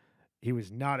 where he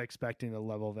was not expecting the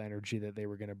level of energy that they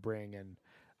were going to bring. And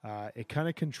it kind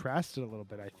of contrasted a little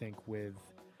bit, I think, with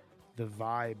the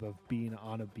vibe of being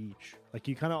on a beach. Like,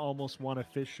 you kind of almost want a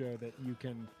fish show that you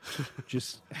can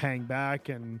just hang back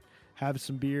and have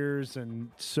some beers and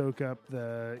soak up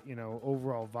the,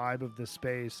 overall vibe of the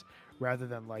space, rather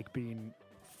than like being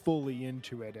fully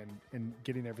into it and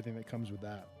getting everything that comes with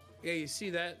that. Yeah, you see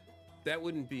that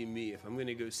wouldn't be me. If I'm going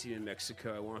to go see him in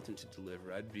Mexico, I want them to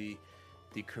deliver. I'd be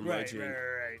the curmudgeon.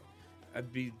 Right.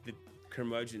 I'd be the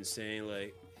curmudgeon saying,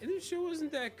 like, hey, this show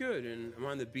wasn't that good, and I'm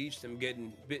on the beach, I'm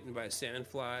getting bitten by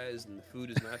sandflies, and the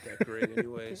food is not that great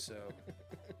anyway, so...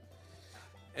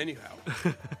 Anyhow.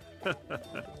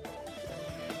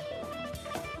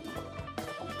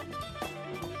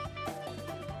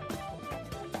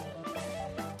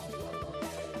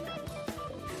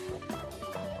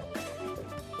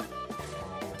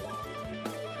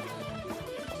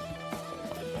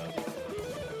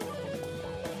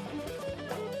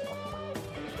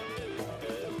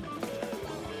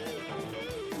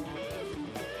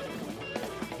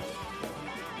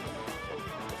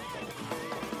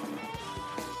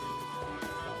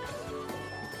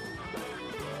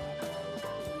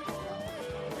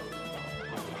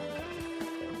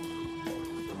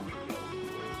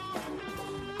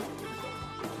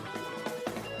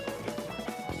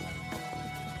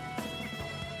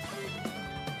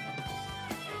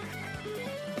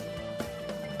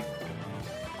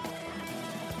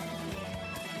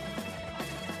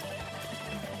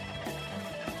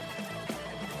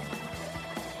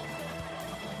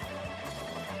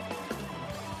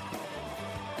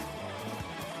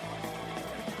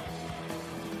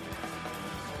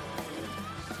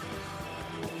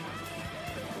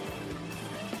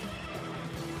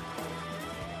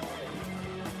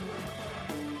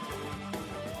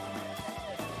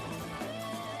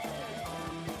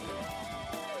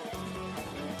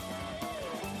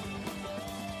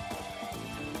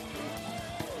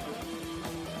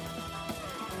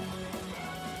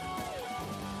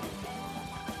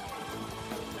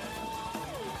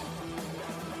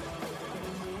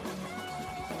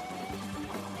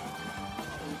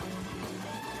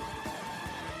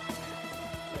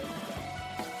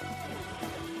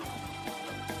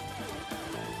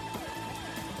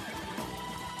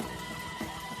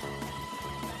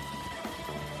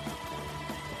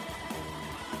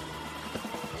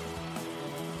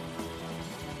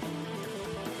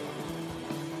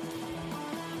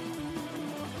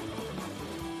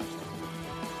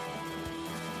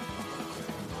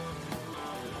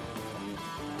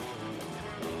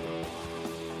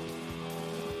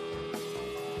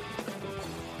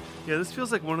 Yeah, this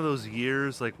feels like one of those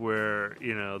years, like where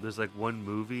there's like one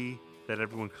movie that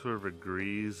everyone sort of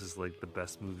agrees is like the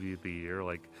best movie of the year.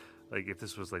 Like if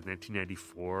this was like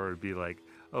 1994, it'd be like,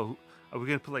 oh, are we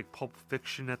gonna put like Pulp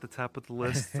Fiction at the top of the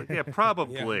list? It's like, yeah,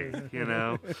 probably.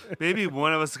 Maybe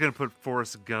one of us is gonna put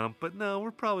Forrest Gump, but no,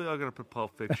 we're probably all gonna put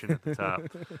Pulp Fiction at the top.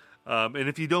 And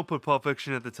if you don't put Pulp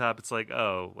Fiction at the top, it's like,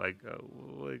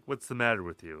 what's the matter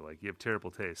with you? Like, you have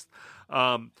terrible taste.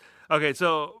 Okay,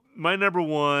 so my number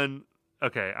one.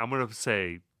 Okay, I'm gonna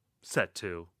say Set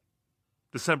 2,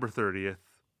 December 30th,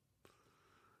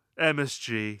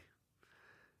 MSG.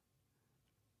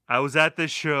 I was at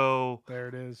this show. There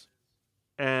it is.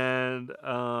 And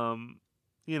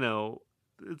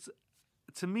it's,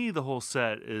 to me, the whole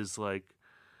set is like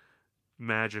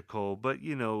magical, but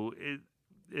it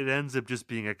ends up just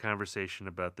being a conversation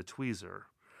about the tweezer,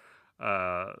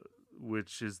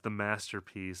 which is the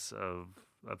masterpiece of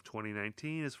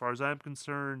 2019 as far as I'm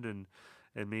concerned, and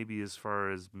maybe as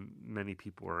far as many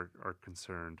people are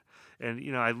concerned.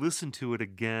 And I listened to it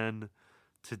again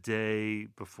today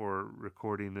before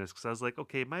recording this, because I was like,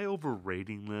 okay, am I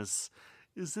overrating this?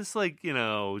 Is this like,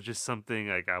 just something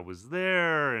like I was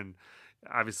there and,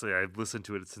 Obviously, I've listened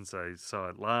to it since I saw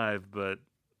it live, but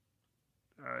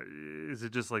is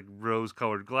it just like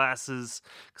rose-colored glasses?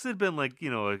 Because it'd been like,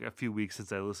 a few weeks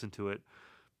since I listened to it.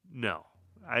 No,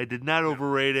 I did not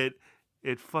overrate it.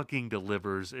 It fucking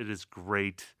delivers. It is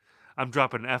great. I'm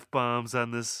dropping F-bombs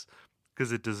on this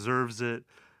because it deserves it.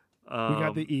 We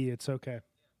got the E. It's okay.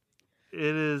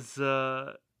 It is.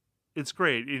 It's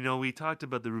great. We talked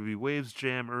about the Ruby Waves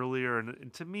jam earlier,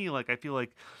 and to me, like, I feel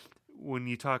like when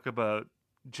you talk about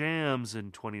jams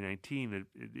in 2019,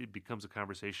 it becomes a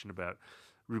conversation about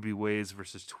Ruby Waves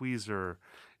versus Tweezer,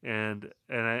 and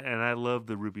I love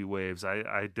the Ruby Waves.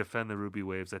 I defend the Ruby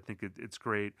Waves. I think it's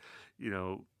great.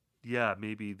 Yeah,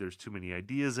 maybe there's too many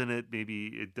ideas in it. Maybe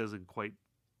it doesn't quite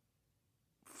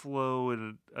flow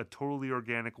in a totally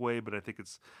organic way, but I think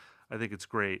it's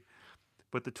great.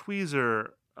 But the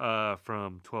Tweezer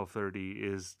from 1230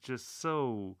 is just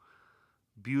so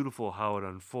beautiful how it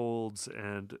unfolds,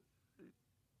 and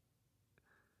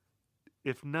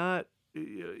if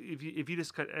you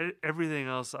just cut everything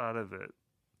else out of it,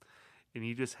 and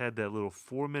you just had that little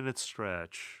 4-minute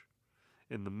stretch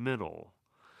in the middle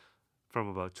from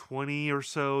about 20 or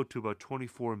so to about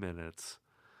 24 minutes.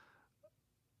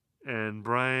 And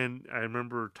Brian, I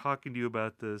remember talking to you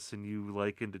about this, and you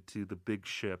likened it to The Big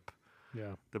Ship.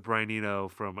 Yeah. The Brian Eno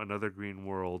from Another Green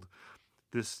World.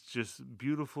 This just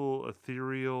beautiful,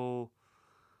 ethereal,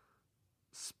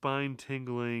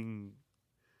 spine-tingling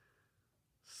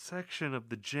section of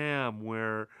the jam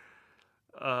where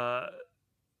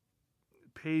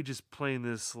Page is playing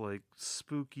this like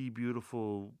spooky,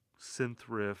 beautiful synth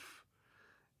riff.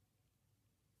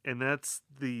 And that's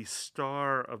the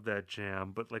star of that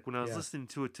jam. But like when I was listening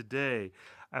to it today,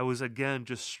 I was again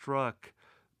just struck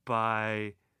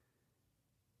by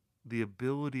the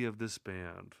ability of this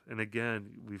band. And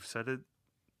again, we've said it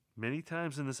many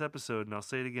times in this episode, and I'll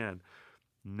say it again.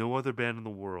 No other band in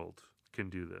the world can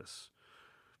do this.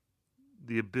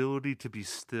 The ability to be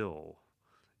still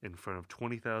in front of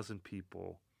 20,000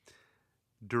 people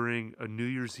during a New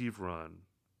Year's Eve run,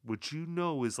 which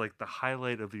is like the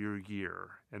highlight of your year,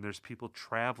 and there's people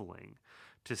traveling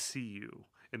to see you,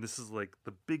 and this is like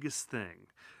the biggest thing.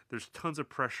 There's tons of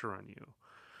pressure on you,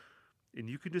 and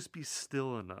you can just be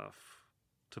still enough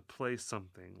to play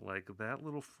something like that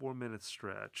little 4-minute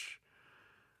stretch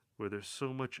where there's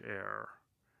so much air,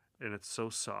 and it's so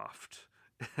soft,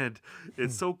 and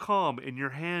it's so calm, and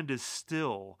your hand is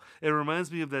still. It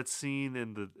reminds me of that scene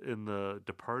in the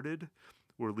Departed,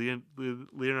 where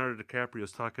Leonardo DiCaprio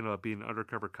is talking about being an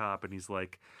undercover cop, and he's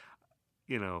like,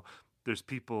 there's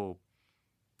people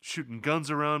shooting guns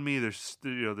around me.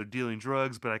 They're dealing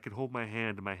drugs, but I can hold my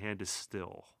hand, and my hand is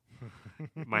still.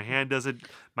 my hand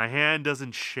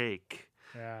doesn't shake.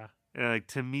 Yeah. And like,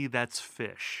 to me, that's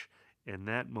Fish in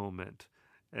that moment.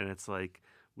 And it's like,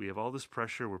 we have all this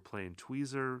pressure. We're playing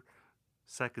Tweezer,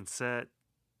 second set,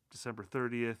 December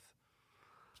 30th,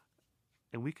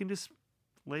 and we can just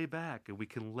lay back and we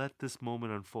can let this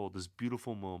moment unfold, this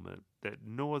beautiful moment that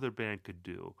no other band could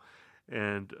do.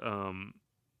 And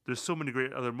there's so many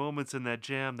great other moments in that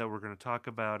jam that we're going to talk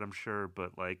about, I'm sure,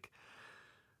 but like,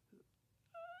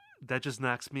 that just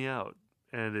knocks me out.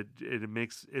 And it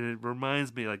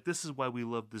reminds me, like, this is why we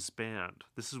love this band.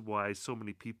 This is why so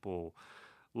many people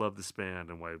love this band,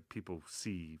 and why people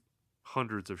see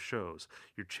hundreds of shows.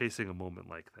 You're chasing a moment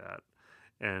like that.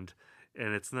 And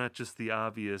it's not just the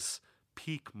obvious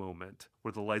peak moment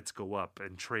where the lights go up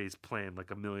and Trey's playing like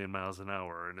 1,000,000 miles an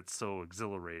hour and it's so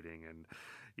exhilarating, and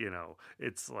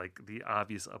it's like the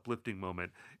obvious uplifting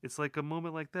moment. It's like a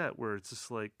moment like that where it's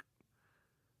just like,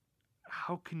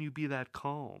 how can you be that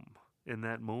calm in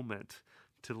that moment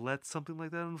to let something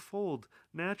like that unfold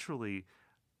naturally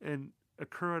and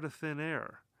occur out of thin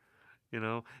air,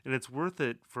 and it's worth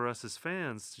it for us as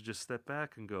fans to just step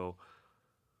back and go,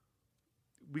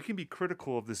 we can be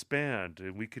critical of this band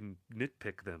and we can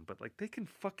nitpick them, but like, they can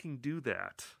fucking do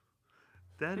that.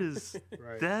 That is,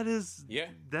 Right. that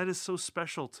is so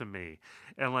special to me.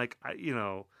 And like,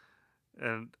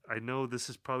 and I know this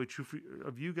is probably true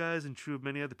of you guys and true of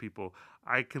many other people.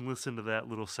 I can listen to that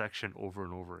little section over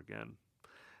and over again.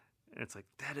 And it's like,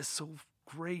 that is so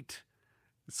great.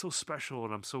 It's so special,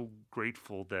 and I'm so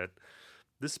grateful that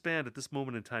this band at this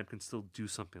moment in time can still do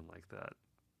something like that.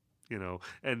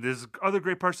 And there's other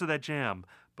great parts of that jam,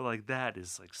 but like, that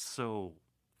is like so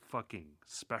fucking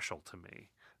special to me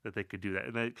that they could do that.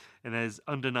 And that is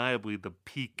undeniably the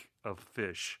peak of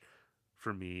Fish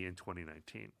for me in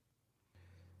 2019.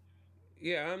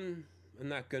 Yeah, I'm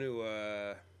not going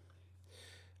to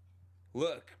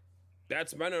look.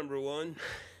 That's my number one.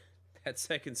 That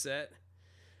second set.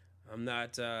 I'm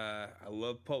not. I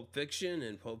love Pulp Fiction,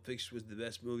 and Pulp Fiction was the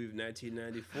best movie of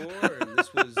 1994, and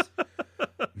this was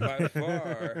by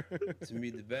far, to me,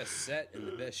 the best set and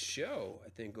the best show, I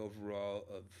think, overall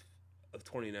of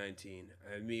 2019.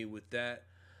 I mean, with that,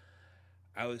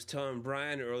 I was telling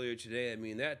Brian earlier today, I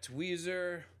mean, that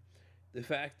Tweezer, the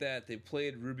fact that they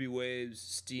played Ruby Waves,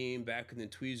 Steam, back in the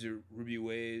Tweezer, Ruby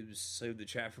Waves, Save the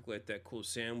Traffic Light, that cool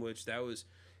sandwich, that was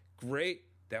great.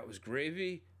 That was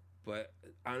gravy. But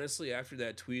honestly, after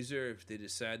that Tweezer, if they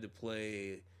decide to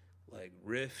play like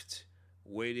Rift,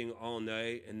 Waiting All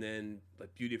Night, and then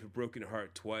like Beauty of a Broken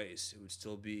Heart twice, it would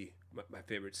still be my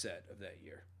favorite set of that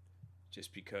year.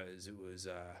 Just because it was,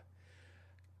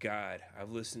 God,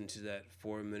 I've listened to that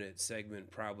 4-minute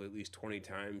segment probably at least 20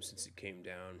 times since it came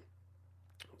down.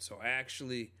 So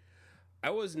I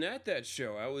wasn't at that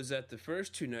show. I was at the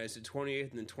first two nights, the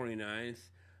 28th and the 29th.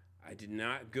 I did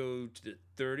not go to the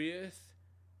 30th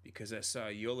because I saw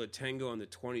Yola Tango on the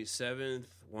 27th.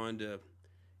 Wanted to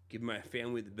give my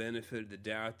family the benefit of the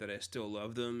doubt that I still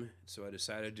love them. So I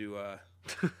decided to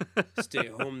stay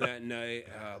home that night.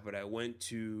 But I went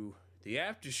to the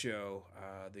after show,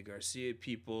 the Garcia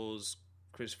Peoples,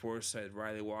 Chris Forsyth,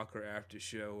 Riley Walker after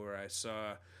show, where I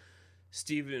saw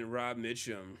Steven and Rob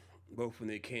Mitchum, both when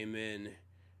they came in.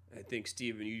 I think,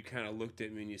 Steven, you kind of looked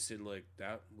at me and you said, like,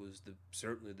 that was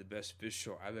certainly the best Fish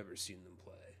show I've ever seen them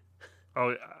play.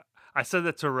 Oh, I said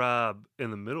that to Rob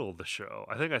in the middle of the show.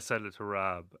 I think I said it to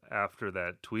Rob after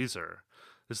that Tweezer.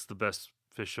 This is the best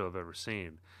Fish show I've ever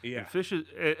seen. Yeah.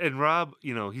 And Rob,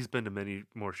 you know, he's been to many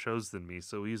more shows than me,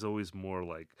 so he's always more,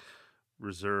 like,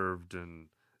 reserved and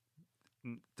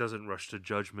doesn't rush to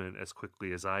judgment as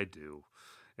quickly as I do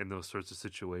in those sorts of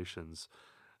situations.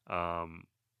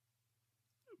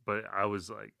 But I was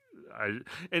like,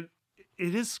 and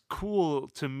it is cool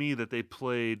to me that they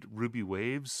played Ruby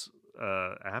Waves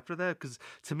after that, because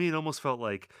to me it almost felt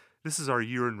like this is our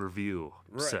year in review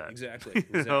set. Exactly.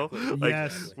 You know? Like,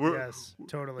 yes,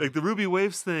 totally. Like the Ruby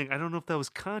Waves thing, I don't know if that was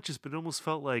conscious, but it almost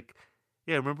felt like,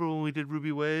 yeah, remember when we did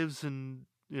Ruby Waves in,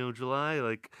 you know, July?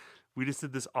 Like, we just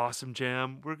did this awesome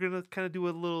jam. We're gonna kind of do a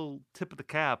little tip of the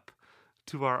cap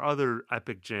to our other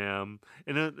epic jam,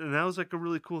 and that was like a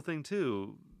really cool thing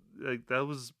too. Like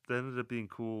that ended up being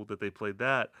cool that they played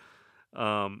that,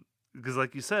 because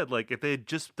like you said, like if they had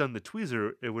just done the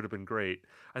Tweezer, it would have been great.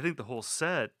 I think the whole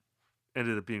set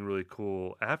ended up being really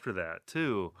cool after that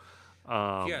too.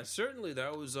 Yeah, certainly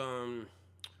that was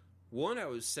one. I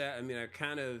was sad. I mean,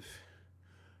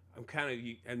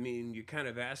 you're kind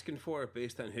of asking for it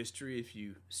based on history if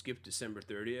you skip December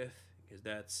 30th, because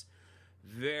that's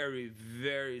very,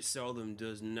 very seldom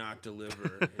does not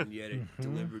deliver, and yet it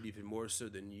delivered even more so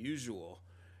than usual.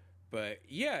 But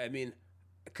yeah, I mean,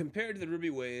 compared to the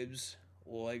Ruby Waves,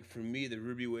 well, like for me, the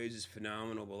Ruby Waves is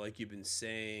phenomenal, but like you've been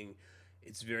saying,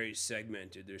 it's very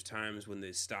segmented. There's times when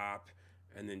they stop,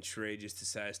 and then Trey just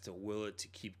decides to will it to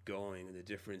keep going, and the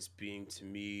difference being, to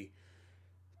me,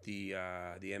 the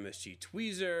MSG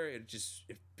Tweezer,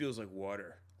 it feels like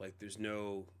water. Like there's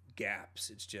no gaps.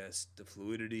 It's just the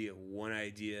fluidity of one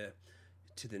idea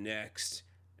to the next,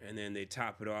 and then they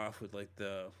top it off with like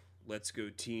the "Let's Go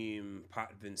Team,"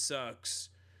 Potvin sucks,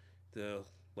 the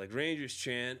like Rangers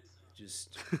chant.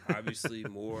 Just obviously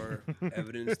more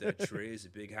evidence that Trey is a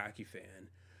big hockey fan,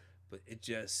 but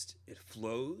it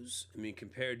flows. I mean,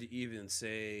 compared to even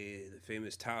say the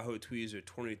famous Tahoe Tweezer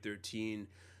 2013.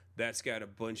 That's got a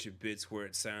bunch of bits where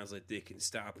it sounds like they can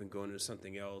stop and go into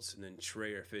something else, and then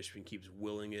Trey or Fishman keeps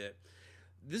willing it.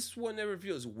 This one never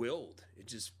feels willed. It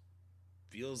just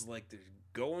feels like they're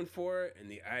going for it,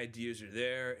 and the ideas are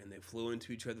there, and they flow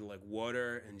into each other like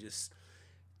water, and just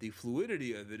the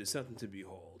fluidity of it is something to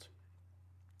behold.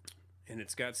 And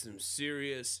it's got some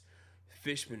serious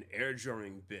Fishman air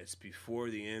drumming bits before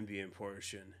the ambient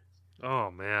portion.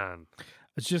 Oh, man. I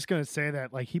was just going to say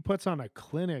that, like, he puts on a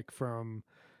clinic from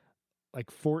like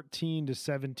 14 to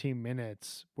 17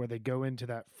 minutes where they go into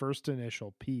that first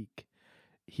initial peak.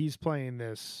 He's playing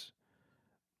this.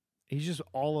 He's just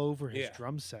all over his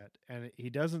drum set, and he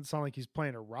doesn't sound like he's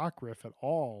playing a rock riff at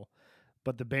all,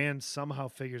 but the band somehow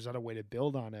figures out a way to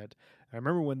build on it. I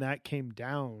remember when that came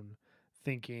down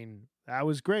thinking that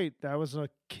was great. That was a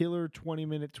killer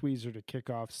 20-minute Tweezer to kick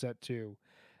off set 2.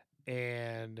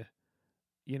 And,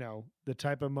 you know, the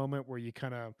type of moment where you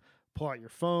kind of pull out your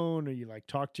phone or you like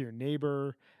talk to your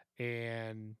neighbor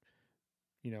and,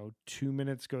 you know, 2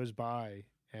 minutes goes by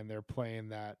and they're playing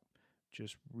that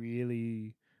just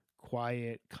really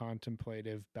quiet,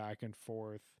 contemplative back and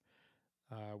forth,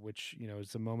 which, you know,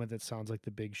 is the moment that sounds like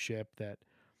the big ship that,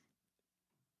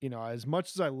 you know, as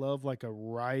much as I love like a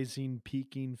rising,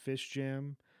 peaking Fish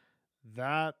jam,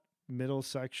 that middle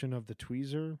section of the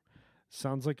tweezer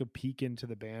sounds like a peek into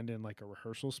the band in like a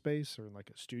rehearsal space or like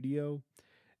a studio.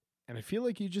 And I feel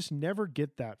like you just never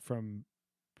get that from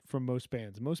most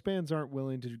bands. Most bands aren't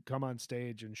willing to come on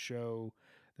stage and show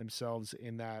themselves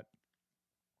in that,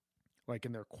 like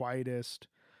in their quietest,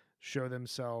 show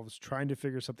themselves trying to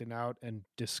figure something out and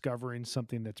discovering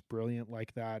something that's brilliant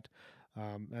like that.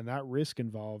 And that risk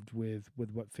involved with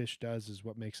what Phish does is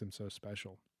what makes them so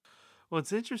special. Well,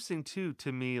 it's interesting too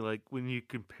to me, like when you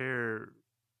compare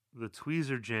the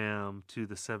Tweezer Jam to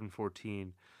the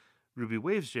 714 Ruby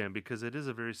Waves Jam, because it is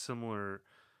a very similar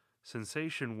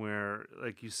sensation where,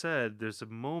 like you said, there's a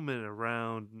moment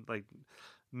around like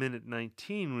minute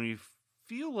 19 where you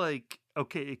feel like,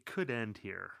 okay, it could end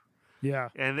here. Yeah.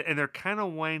 And they're kind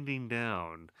of winding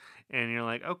down, and you're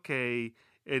like, okay.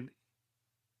 And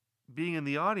being in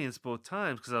the audience both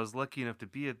times, because I was lucky enough to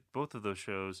be at both of those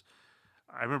shows,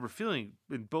 I remember feeling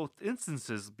in both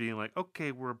instances being like,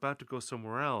 okay, we're about to go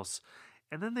somewhere else.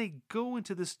 And then they go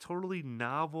into this totally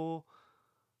novel,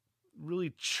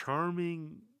 really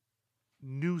charming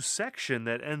new section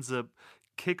that ends up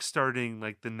kickstarting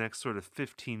like the next sort of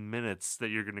 15 minutes that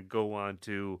you're going to go on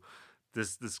to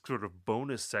this sort of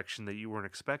bonus section that you weren't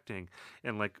expecting.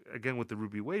 And like, again, with the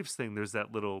Ruby Waves thing, there's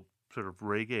that little sort of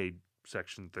reggae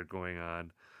section that they're going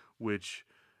on, which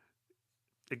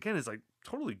again is like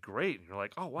totally great. And you're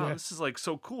like, oh wow, this is like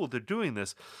so cool. They're doing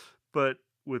this. But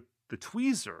with the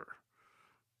Tweezer,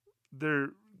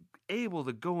 they're able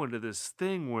to go into this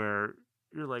thing where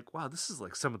you're like, wow, this is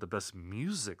like some of the best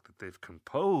music that they've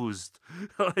composed,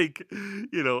 like,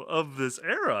 you know, of this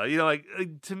era. You know, like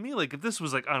to me, like if this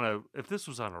was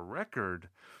on a record,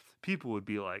 people would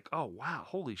be like, oh wow,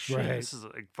 holy shit, this is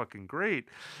like fucking great.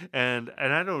 And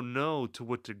I don't know to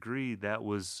what degree that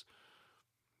was.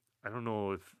 I don't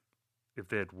know if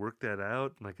they had worked that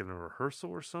out like in a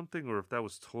rehearsal or something, or if that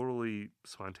was totally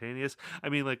spontaneous. I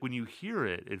mean, like when you hear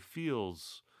it, it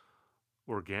feels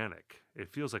organic. It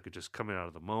feels like it just coming out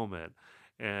of the moment,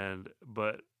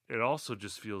 but it also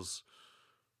just feels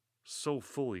so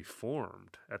fully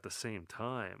formed at the same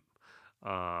time.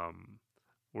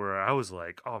 Where I was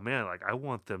like, oh man, like I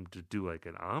want them to do like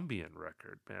an ambient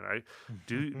record, man. I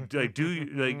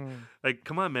like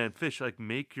come on, man, Phish, like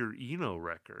make your Eno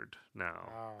record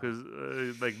now, because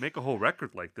like make a whole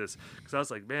record like this. Because I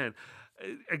was like, man,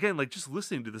 again, like just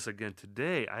listening to this again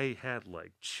today, I had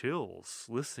like chills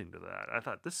listening to that. I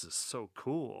thought this is so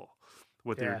cool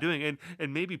what they were doing,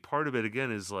 and maybe part of it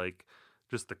again is like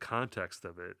just the context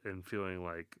of it and feeling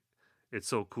like it's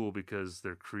so cool because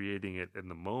they're creating it in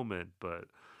the moment. But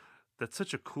that's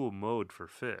such a cool mode for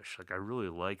Phish. Like I really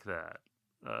like that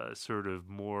sort of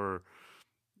more,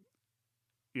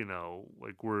 you know,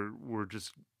 like we're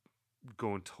just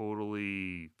going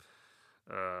totally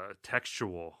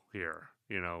textual here.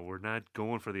 You know, we're not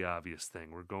going for the obvious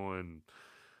thing. We're going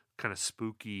kind of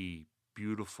spooky,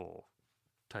 beautiful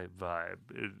type vibe.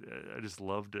 I just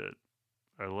loved it.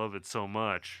 I love it so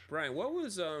much. Brian, what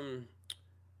was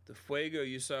the Fuego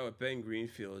you saw with Ben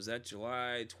Greenfield? Is that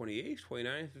July 28th,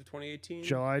 29th of 2018?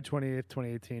 July 28th,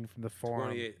 2018 from the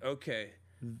Forum. 28th. Okay.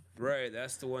 Right,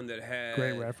 that's the one that had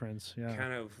great reference. Yeah.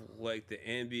 Kind of like the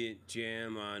ambient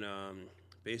jam on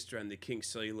based around the King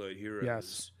Celluloid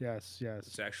Heroes. Yes.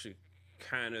 It's actually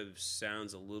kind of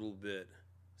sounds a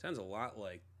lot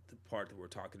like the part that we're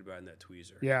talking about in that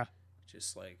Tweezer. Yeah.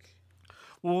 Just like,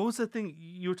 well, what was that thing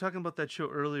you were talking about that show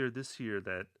earlier this year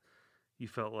that you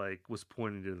felt like was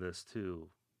pointing to this too?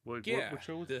 What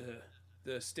show was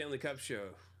the Stanley Cup show,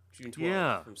 June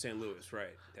 12th from St. Louis,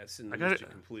 right? That's in the Mystic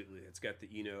completely. It's got the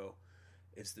Eno.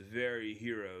 It's the very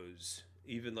Heroes.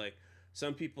 Even like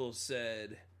some people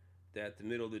said that the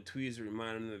middle of the Tweezer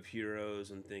reminded them of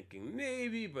Heroes. I'm thinking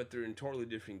maybe, but they're in totally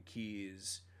different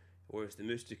keys. Whereas the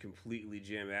Mystic Completely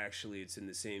jam, actually, it's in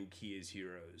the same key as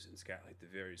Heroes. It's got like the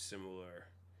very similar.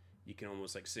 You can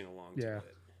almost like sing along to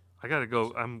it. I gotta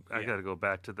go. I gotta go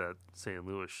back to that St.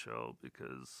 Louis show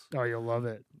because you'll love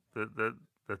it.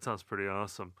 That sounds pretty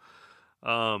awesome.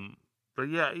 But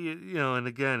yeah, you know, and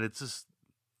again, it's just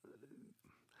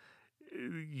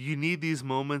you need these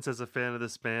moments as a fan of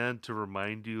this band to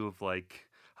remind you of like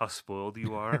how spoiled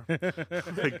you are,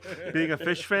 like being a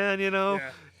Phish fan, you know,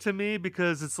 to me,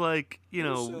 because it's like, you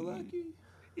know, so lucky.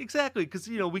 Exactly, because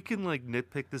you know we can like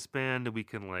nitpick this band and we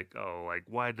can like, oh, like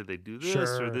why did they do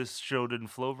this or this show didn't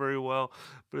flow very well,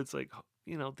 but it's like,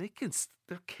 you know,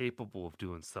 they're capable of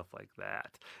doing stuff like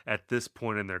that at this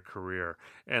point in their career,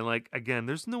 and like again,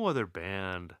 there's no other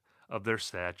band of their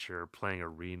stature playing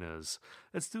arenas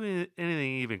that's doing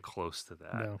anything even close to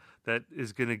that. That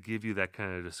is going to give you that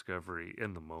kind of discovery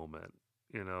in the moment.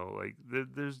 You know, like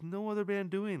there's no other band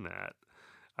doing that.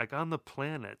 like on the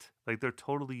planet. Like they're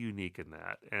totally unique in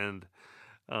that, and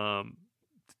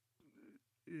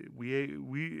we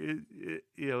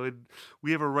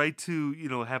have a right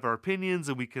to have our opinions,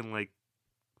 and we can like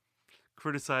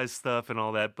criticize stuff and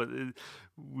all that, but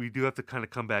we do have to kind of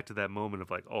come back to that moment of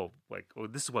like, oh,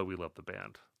 this is why we love the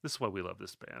band. This is why we love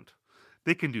this band.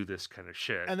 They can do this kind of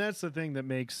shit. And that's the thing that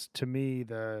makes, to me,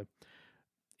 the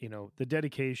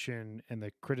dedication and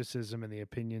the criticism and the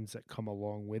opinions that come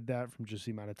along with that, from just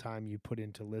the amount of time you put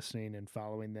into listening and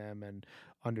following them and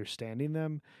understanding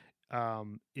them,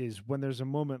 is when there's a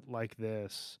moment like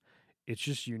this, it's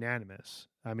just unanimous.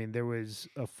 I mean, there was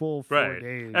a full 4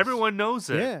 days. Everyone knows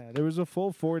it. Yeah, there was a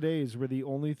full 4 days where the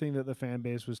only thing that the fan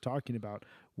base was talking about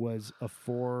was a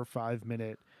 4 or 5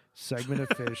 minute segment of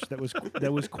Fish that was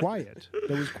quiet.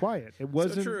 That was quiet. It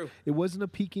wasn't. true. It wasn't a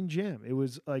peaking jam. It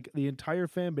was like the entire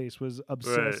fan base was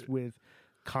obsessed with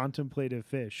contemplative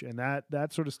Fish, and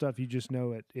that sort of stuff. You just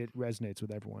know it resonates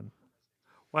with everyone.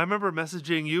 Well, I remember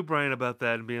messaging you, Brian, about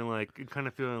that and being like, kind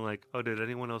of feeling like, oh, did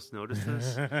anyone else notice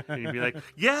this? And you'd be like,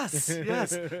 yes,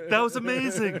 that was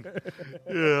amazing.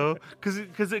 Because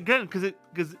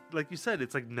like you said,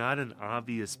 it's like not an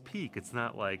obvious peak. It's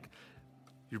not like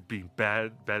you're being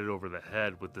batted over the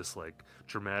head with this like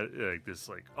dramatic, like this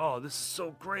like, oh, this is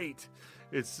so great.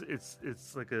 It's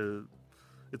like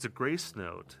it's a grace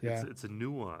note. Yeah. It's a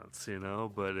nuance,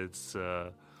 but it's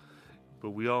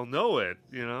but we all know it,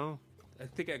 I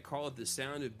think I call it the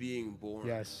sound of being born.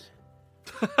 Yes.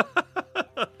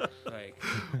 Like,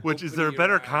 which is there a opening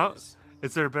better your eyes.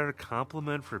 is there a better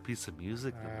compliment for a piece of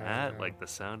music than that? know. Like the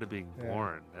sound of being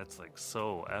born. That's like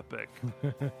so epic.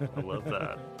 I love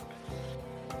that.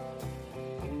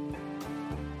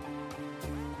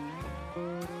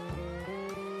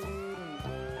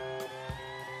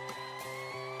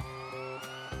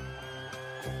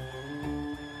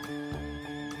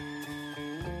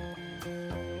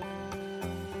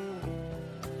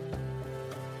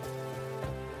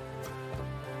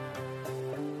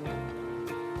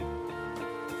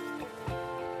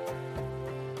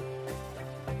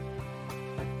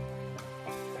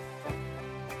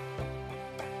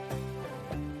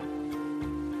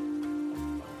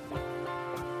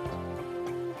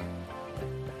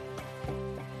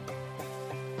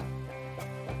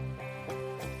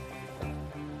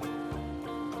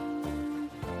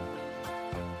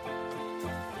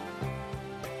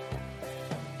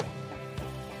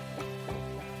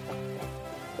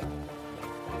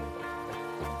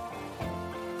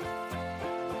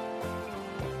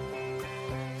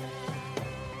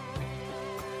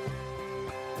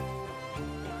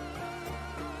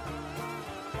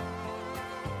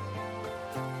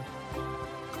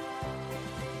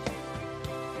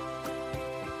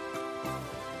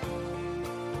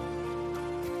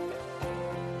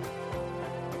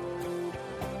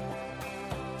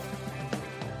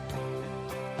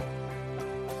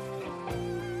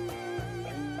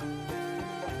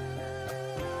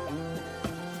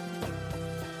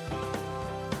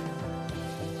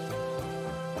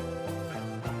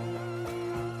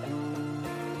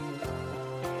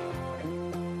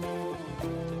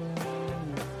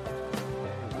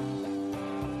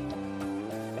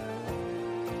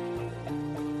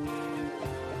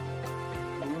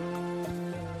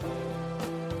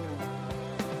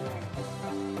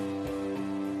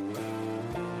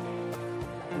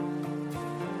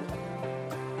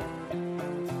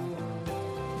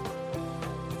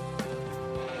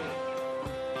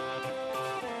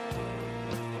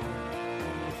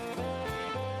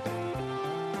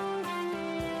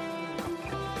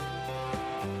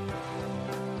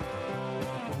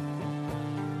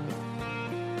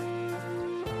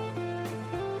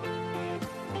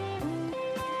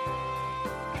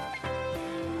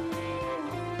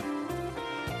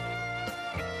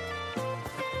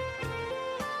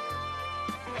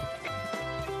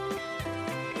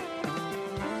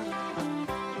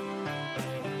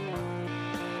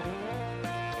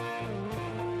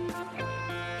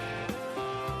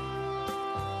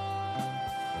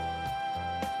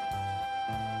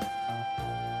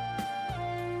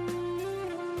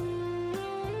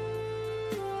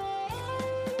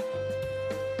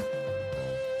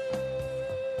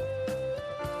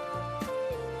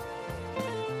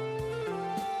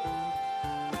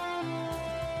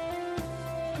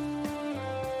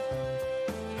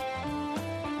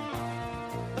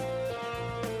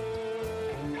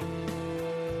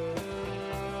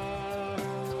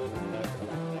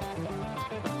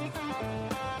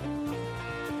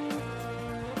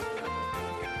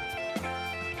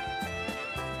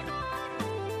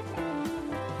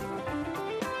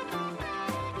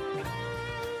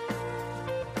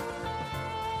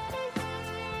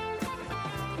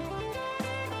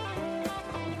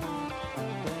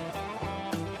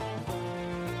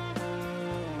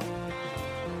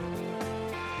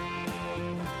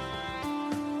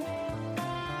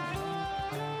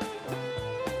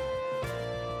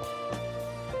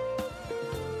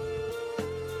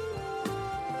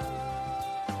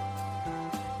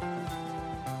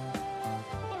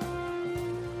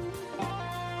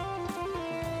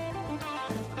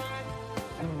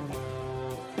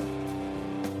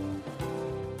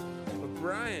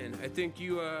 Brian, I think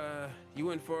you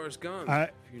went Forrest Gump.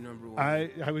 I- for your number one.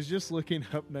 I was just looking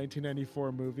up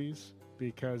 1994 movies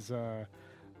because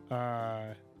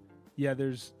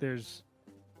there's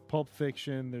Pulp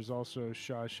Fiction, there's also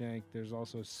Shawshank, there's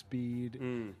also Speed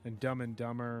and Dumb and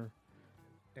Dumber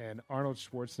and Arnold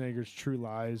Schwarzenegger's True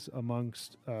Lies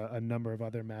amongst a number of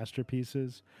other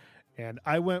masterpieces. And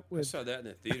I went I with saw that in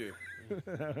the theater.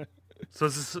 So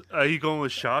are you going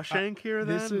with Shawshank here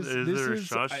then? This is there a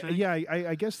Shawshank?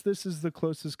 I guess this is the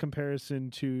closest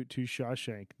comparison to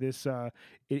Shawshank. This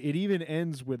it even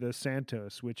ends with a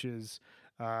Santos, which is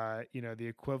the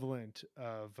equivalent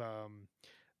of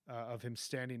him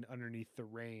standing underneath the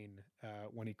rain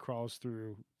when he crawls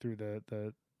through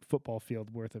the football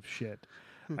field worth of shit.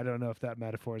 I don't know if that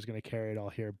metaphor is going to carry it all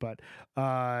here, but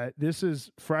this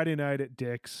is Friday night at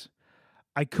Dick's.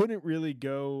 I couldn't really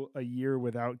go a year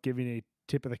without giving a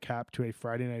tip of the cap to a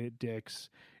Friday night at Dick's.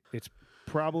 It's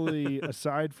probably,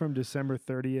 aside from December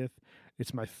 30th,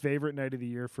 it's my favorite night of the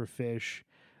year for Phish.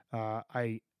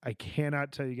 I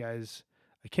cannot tell you guys,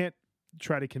 I can't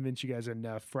try to convince you guys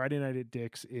enough. Friday night at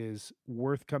Dick's is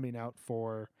worth coming out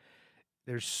for.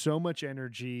 There's so much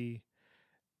energy.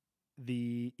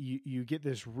 You get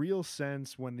this real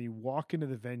sense when you walk into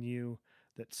the venue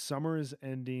that summer is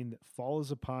ending, that fall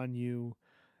is upon you.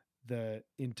 The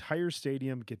entire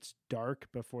stadium gets dark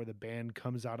before the band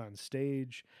comes out on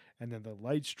stage, and then the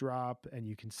lights drop, and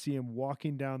you can see him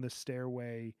walking down the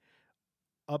stairway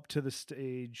up to the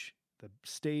stage. The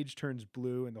stage turns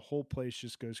blue, and the whole place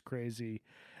just goes crazy.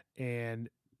 And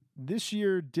this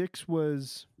year, Dick's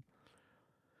was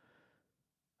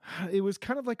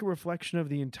kind of like a reflection of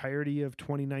the entirety of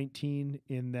 2019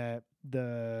 in that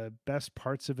the best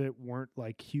parts of it weren't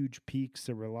like huge peaks.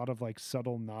 There were a lot of like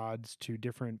subtle nods to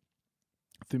different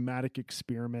thematic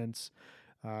experiments,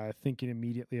 thinking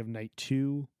immediately of Night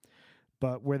 2.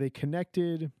 But where they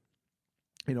connected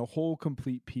in a whole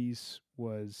complete piece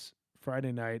was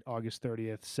Friday night, August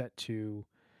 30th, set to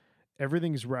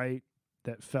Everything's Right,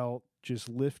 that felt just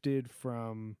lifted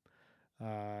from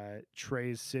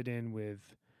Trey's sit-in with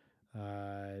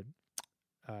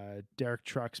Derek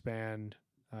Trucks Band,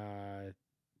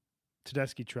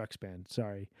 Tedeschi Trucks Band,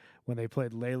 sorry, when they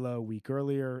played Layla a week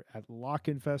earlier at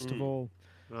Lock-In Festival.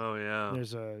 Oh, yeah.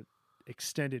 There's a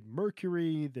extended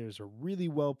Mercury. There's a really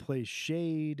well-placed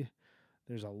Shade.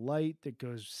 There's a light that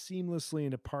goes seamlessly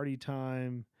into Party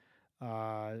Time.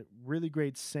 Really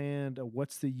great Sand, a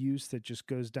What's the Use that just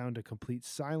goes down to complete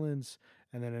silence,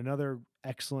 and then another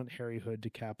excellent Harry Hood to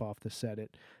cap off the set.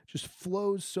 It just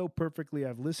flows so perfectly.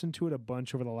 I've listened to it a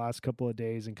bunch over the last couple of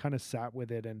days and kind of sat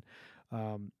with it, and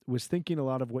was thinking a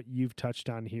lot of what you've touched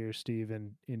on here, Steve,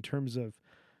 and in terms of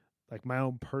like my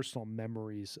own personal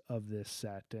memories of this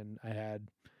set. And I had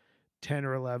 10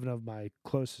 or 11 of my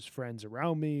closest friends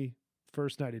around me.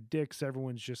 First night at Dick's,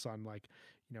 everyone's just on like,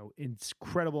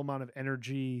 incredible amount of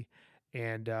energy,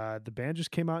 and the band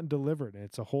just came out and delivered. And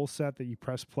it's a whole set that you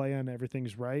press play on.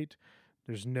 Everything's Right.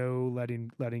 There's no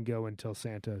letting go until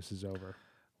Santos is over.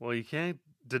 Well, you can't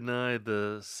deny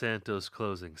the Santos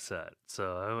closing set,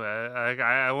 so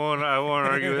I won't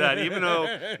argue with that.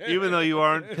 Even though you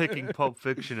aren't picking Pulp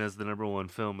Fiction as the number one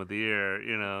film of the year,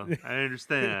 I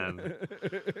understand.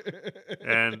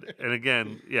 And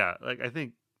again, yeah, like I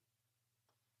think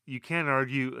you can't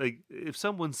argue. Like if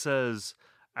someone says,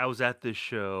 "I was at this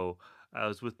show, I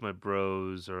was with my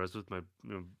bros, or I was with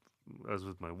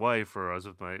my wife, or I was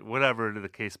with my whatever the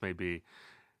case may be,"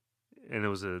 and it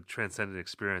was a transcendent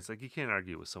experience, like you can't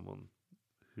argue with someone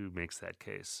who makes that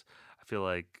case. I feel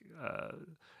like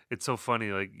it's so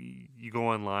funny. Like you go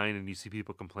online and you see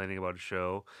people complaining about a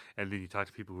show, and then you talk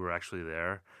to people who are actually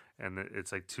there, and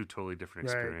it's like two totally different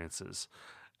experiences.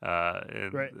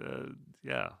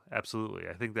 Yeah, absolutely.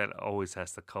 I think that always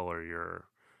has to color your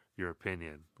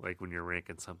opinion, like when you're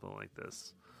ranking something like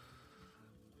this.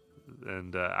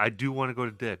 And I do want to go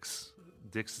to Dick's.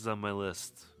 Dick's is on my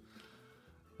list.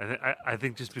 I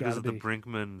think just because of the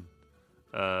Brinkman,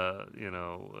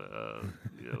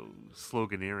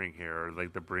 sloganeering here, or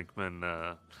like the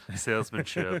Brinkman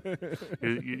salesmanship,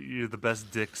 you're the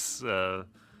best Dick's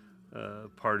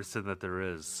partisan that there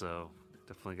is. So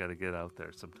definitely got to get out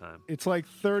there sometime. It's like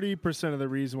 30% of the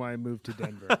reason why I moved to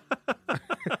Denver.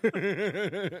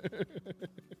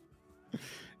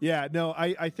 Yeah, no,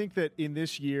 I think that in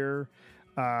this year,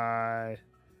 I'm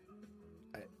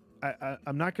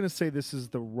not going to say this is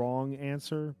the wrong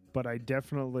answer, but I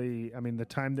mean, the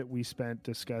time that we spent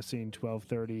discussing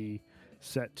 12:30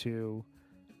 set 2,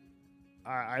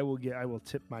 I will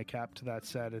tip my cap to that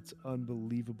set. It's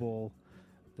unbelievable.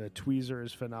 The tweezer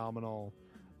is phenomenal.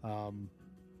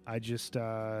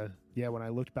 yeah, when I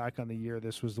looked back on the year,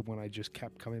 this was the one I just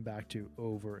kept coming back to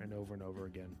over and over and over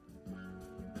again.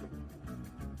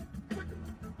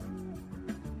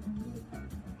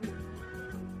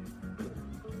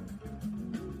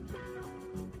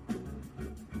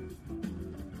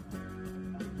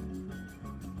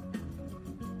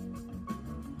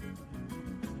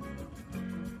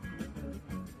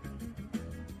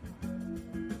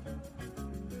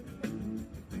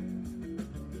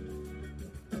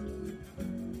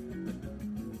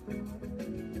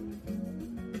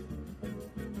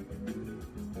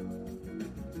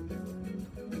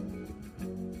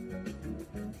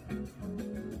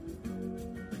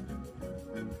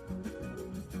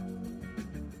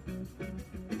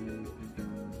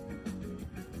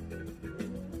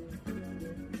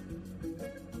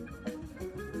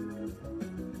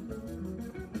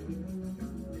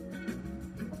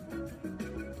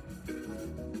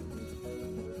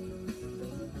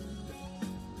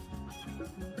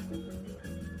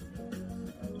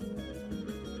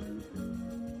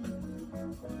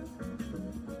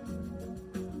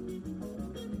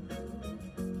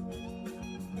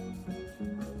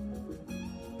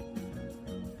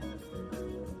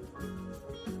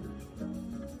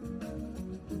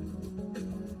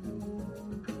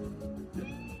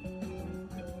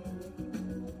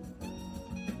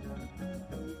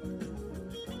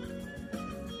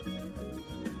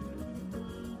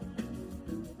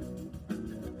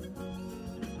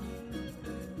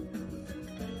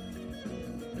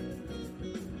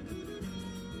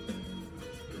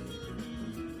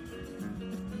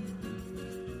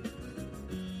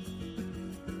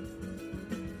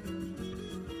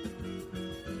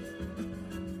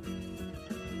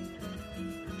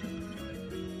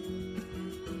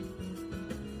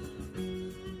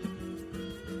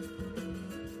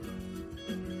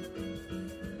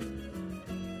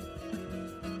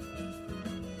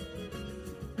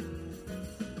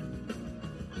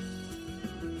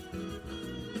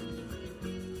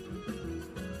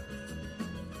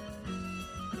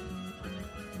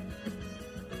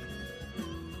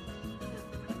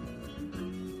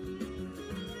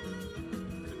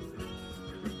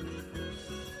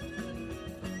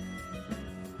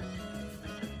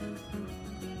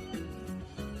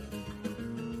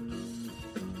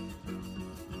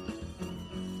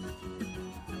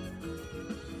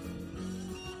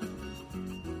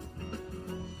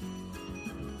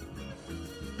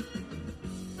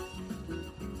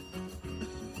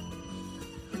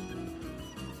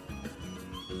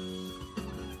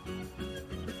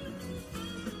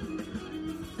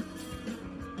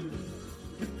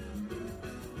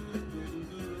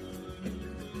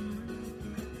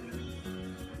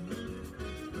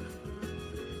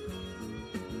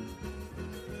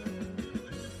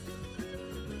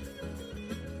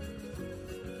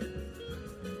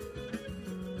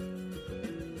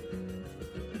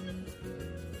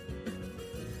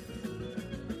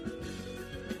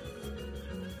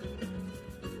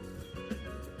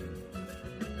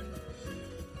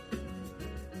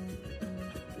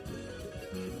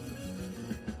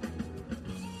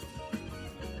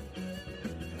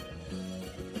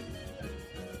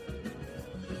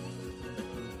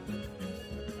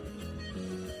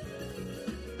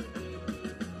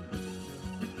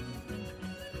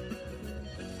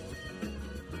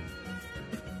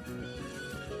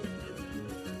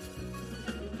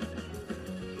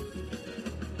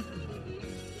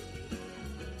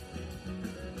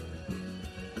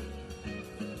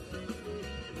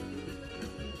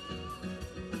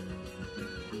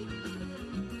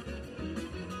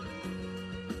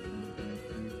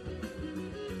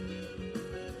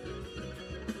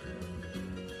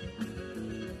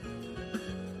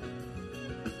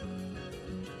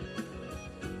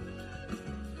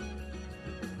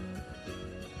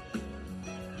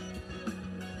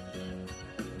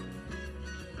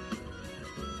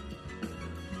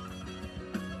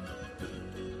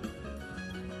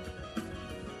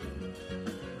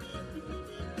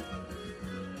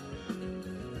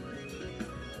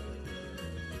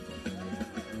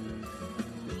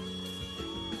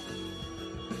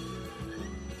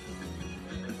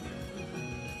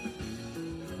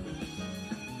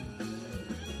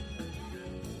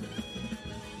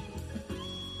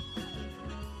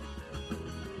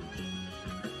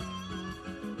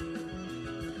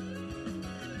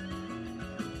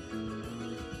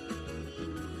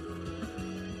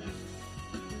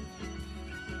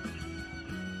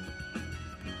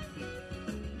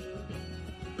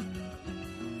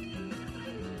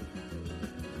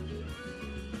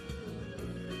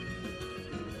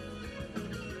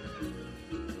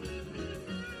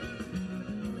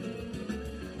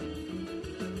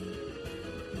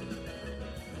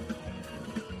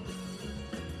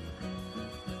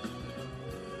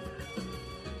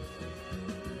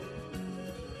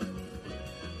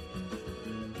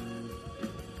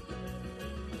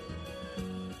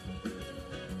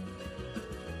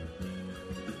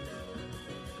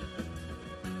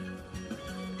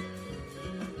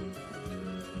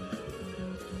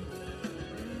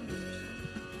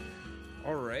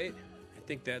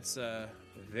 think that's a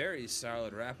very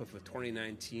solid wrap up of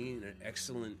 2019. An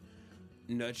excellent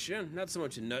nutshell. Not so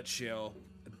much a nutshell,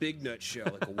 a big nutshell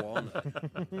like a walnut,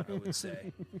 I would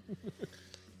say.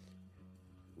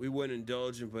 We went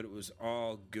indulgent, but it was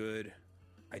all good.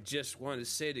 I just wanted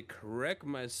to say, to correct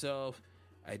myself,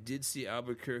 I did see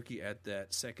Albuquerque at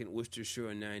that second Worcester show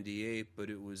in '98, but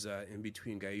it was in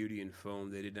between Gaiuti and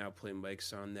Foam. They did not play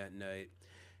Mike's on that night.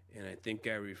 And I think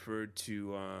I referred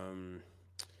to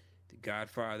the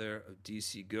godfather of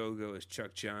DC Go-Go as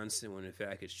Chuck Johnson, when in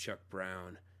fact it's Chuck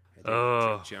Brown. I think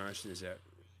Chuck Johnson is that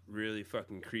really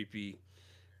fucking creepy,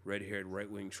 red-haired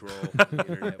right-wing troll on the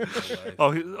internet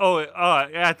with no life.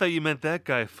 I thought you meant that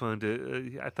guy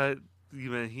funded. I thought you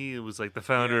meant he was like the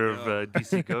founder of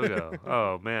DC Go-Go.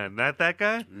 Oh man, not that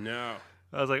guy? No.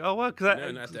 I was like, oh what? Because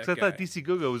not I that thought guy. DC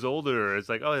Go-Go was older. It's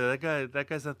like, oh, that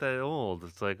guy's not that old.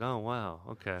 It's like, oh wow,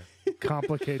 okay.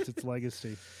 Complicates its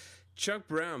legacy. Chuck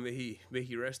Brown, may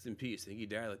he rest in peace. I think he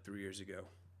died like 3 years ago.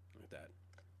 Like that.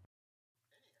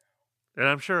 And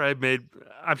I'm sure I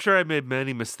made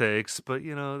many mistakes, but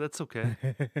you know that's okay.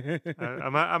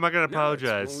 I'm not gonna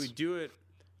apologize.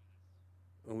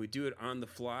 When we do it on the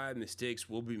fly, mistakes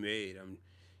will be made. I'm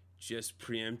just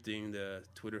preempting the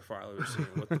Twitter followers saying,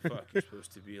 what the fuck? You're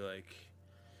supposed to be like,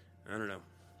 I don't know.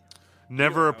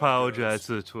 Never how it apologize goes.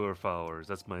 to the Twitter followers.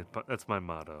 That's my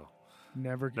motto.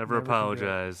 Never Never can do it.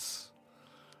 apologize.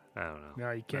 I don't know.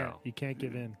 No, you can't. No. You can't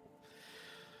give in.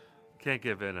 Can't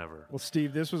give in ever. Well,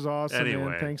 Steve, this was awesome, man.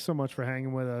 Anyway. Thanks so much for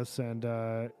hanging with us and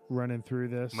running through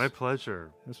this. My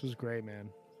pleasure. This was great, man.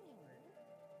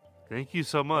 Thank you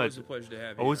so much. Always a pleasure to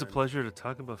have you. Always a on. pleasure to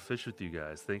talk about fish with you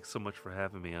guys. Thanks so much for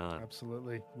having me on.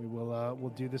 Absolutely. We will. We'll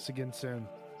do this again soon.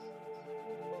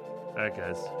 All right,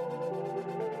 guys.